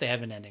don't know if they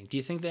have an ending. Do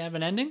you think they have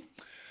an ending?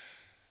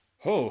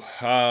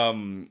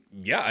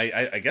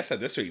 I guess at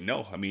this rate,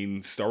 no. I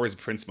mean, Star Wars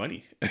prints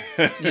money.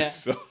 Yeah,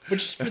 but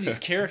just for these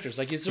characters,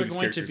 like, is there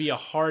going to be a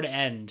hard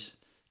end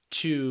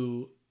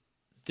to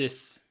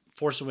this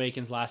Force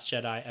Awakens, Last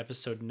Jedi,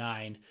 Episode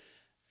 9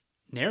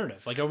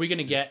 narrative? Like, are we going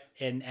to get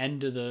an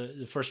end to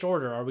the First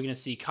Order? Are we going to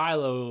see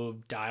Kylo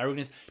die? Are we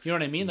going to, you know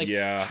what I mean? Like,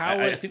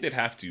 I think they'd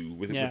have to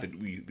with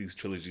these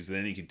trilogies. And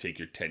then you can take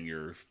your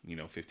 10-year,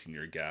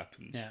 15-year gap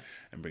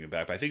and bring it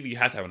back. But I think you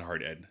have to have a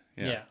hard end.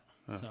 Yeah.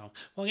 So,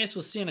 well, I guess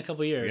we'll see in a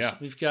couple of years. Yeah.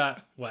 We've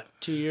got,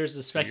 2 years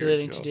of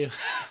speculating to do.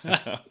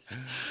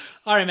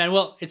 All right, man.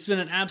 Well, it's been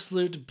an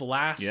absolute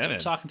blast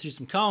talking through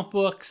some comic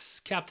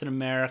books, Captain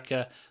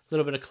America, a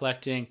little bit of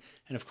collecting,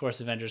 and of course,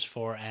 Avengers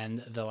 4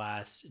 and The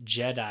Last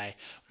Jedi.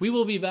 We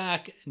will be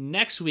back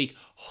next week,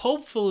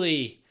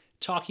 hopefully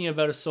talking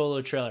about a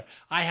Solo trailer.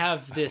 I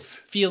have this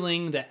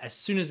feeling that as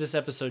soon as this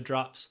episode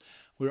drops,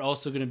 we're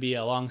also going to be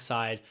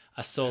alongside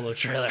a solo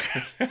trailer.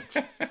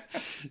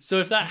 So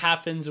if that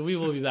happens, we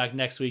will be back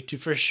next week to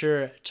for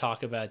sure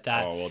talk about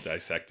that. Oh, we'll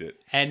dissect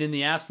it. And in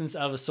the absence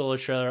of a solo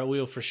trailer, we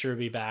will for sure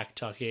be back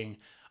talking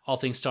all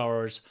things Star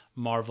Wars,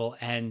 Marvel,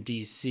 and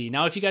DC.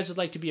 Now, if you guys would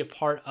like to be a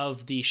part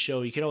of the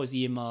show, you can always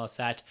email us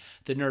at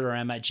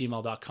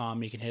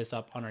thenerdrm@gmail.com. You can hit us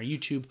up on our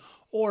YouTube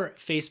or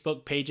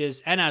Facebook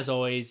pages. And as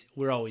always,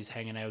 we're always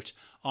hanging out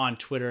on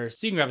Twitter.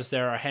 So you can grab us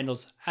there. Our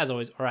handles, as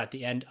always, are at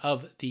the end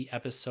of the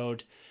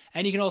episode.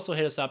 And you can also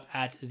hit us up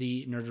at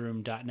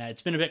thenerdroom.net.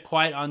 It's been a bit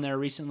quiet on there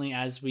recently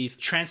as we've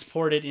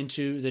transported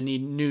into the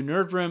new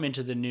Nerd Room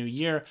into the new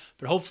year.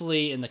 But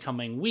hopefully in the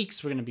coming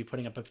weeks, we're going to be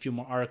putting up a few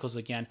more articles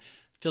again,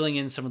 filling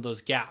in some of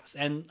those gaps.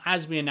 And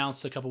as we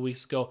announced a couple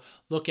weeks ago,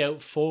 look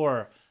out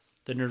for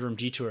the Nerd Room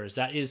Detours.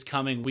 That is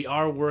coming. We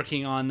are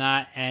working on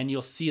that, and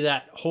you'll see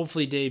that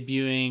hopefully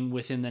debuting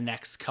within the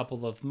next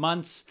couple of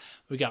months.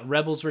 We got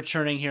Rebels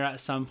returning here at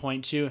some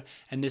point too,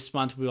 and this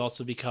month we'll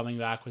also be coming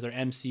back with our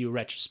MCU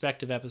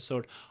retrospective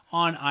episode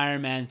on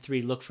Iron Man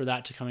 3. Look for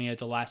that to coming out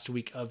the last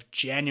week of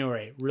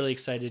January. Really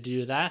excited to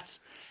do that.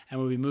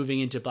 And we'll be moving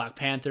into Black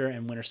Panther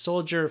and Winter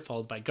Soldier,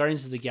 followed by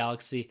Guardians of the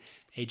Galaxy,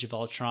 Age of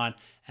Ultron,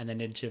 and then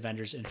into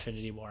Avengers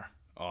Infinity War.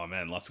 Oh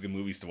man, lots of good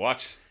movies to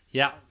watch.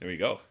 Yeah. There we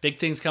go. Big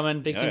things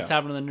coming. Big things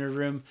happening in the Nerd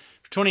Room.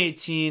 For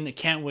 2018, I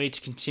can't wait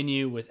to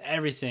continue with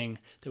everything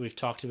that we've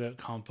talked about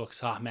comic books.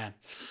 Oh, man.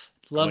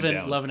 Loving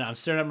it. I'm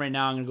staring at them right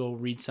now. I'm going to go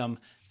read some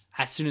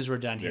as soon as we're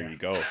done here. There you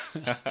go.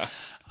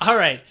 All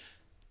right.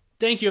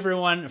 Thank you,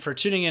 everyone, for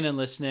tuning in and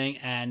listening.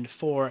 And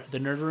for the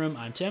Nerd Room,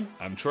 I'm Tim.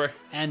 I'm Troy.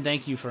 And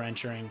thank you for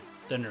entering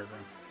the Nerd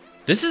Room.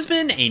 This has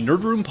been a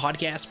Nerd Room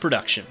podcast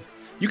production.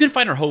 You can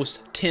find our hosts,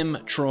 Tim,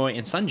 Troy,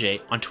 and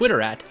Sanjay on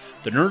Twitter at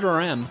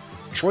TheNerdRM,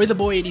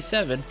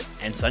 TroyTheBoy87,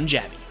 and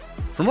SunJabby.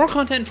 For more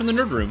content from the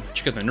Nerd Room,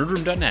 check out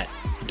thenerdroom.net.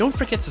 And don't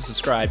forget to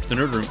subscribe to the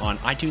Nerd Room on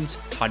iTunes,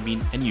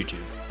 Podbean, and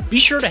YouTube. Be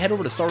sure to head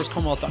over to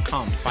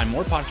StarWarsCommonwealth.com to find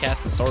more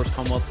podcasts in the Star Wars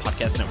Commonwealth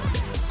Podcast Network,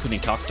 including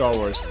Talk Star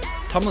Wars,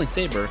 Tumbling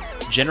Saber,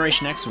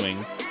 Generation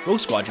X-Wing, Rogue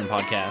Squadron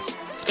Podcast,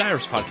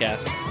 Skyrips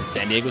Podcast, and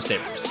San Diego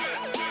Sabres.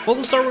 Follow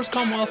the Star Wars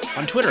Commonwealth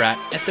on Twitter at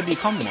SW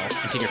Commonwealth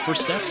and take your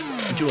first steps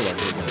into a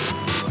larger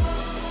world.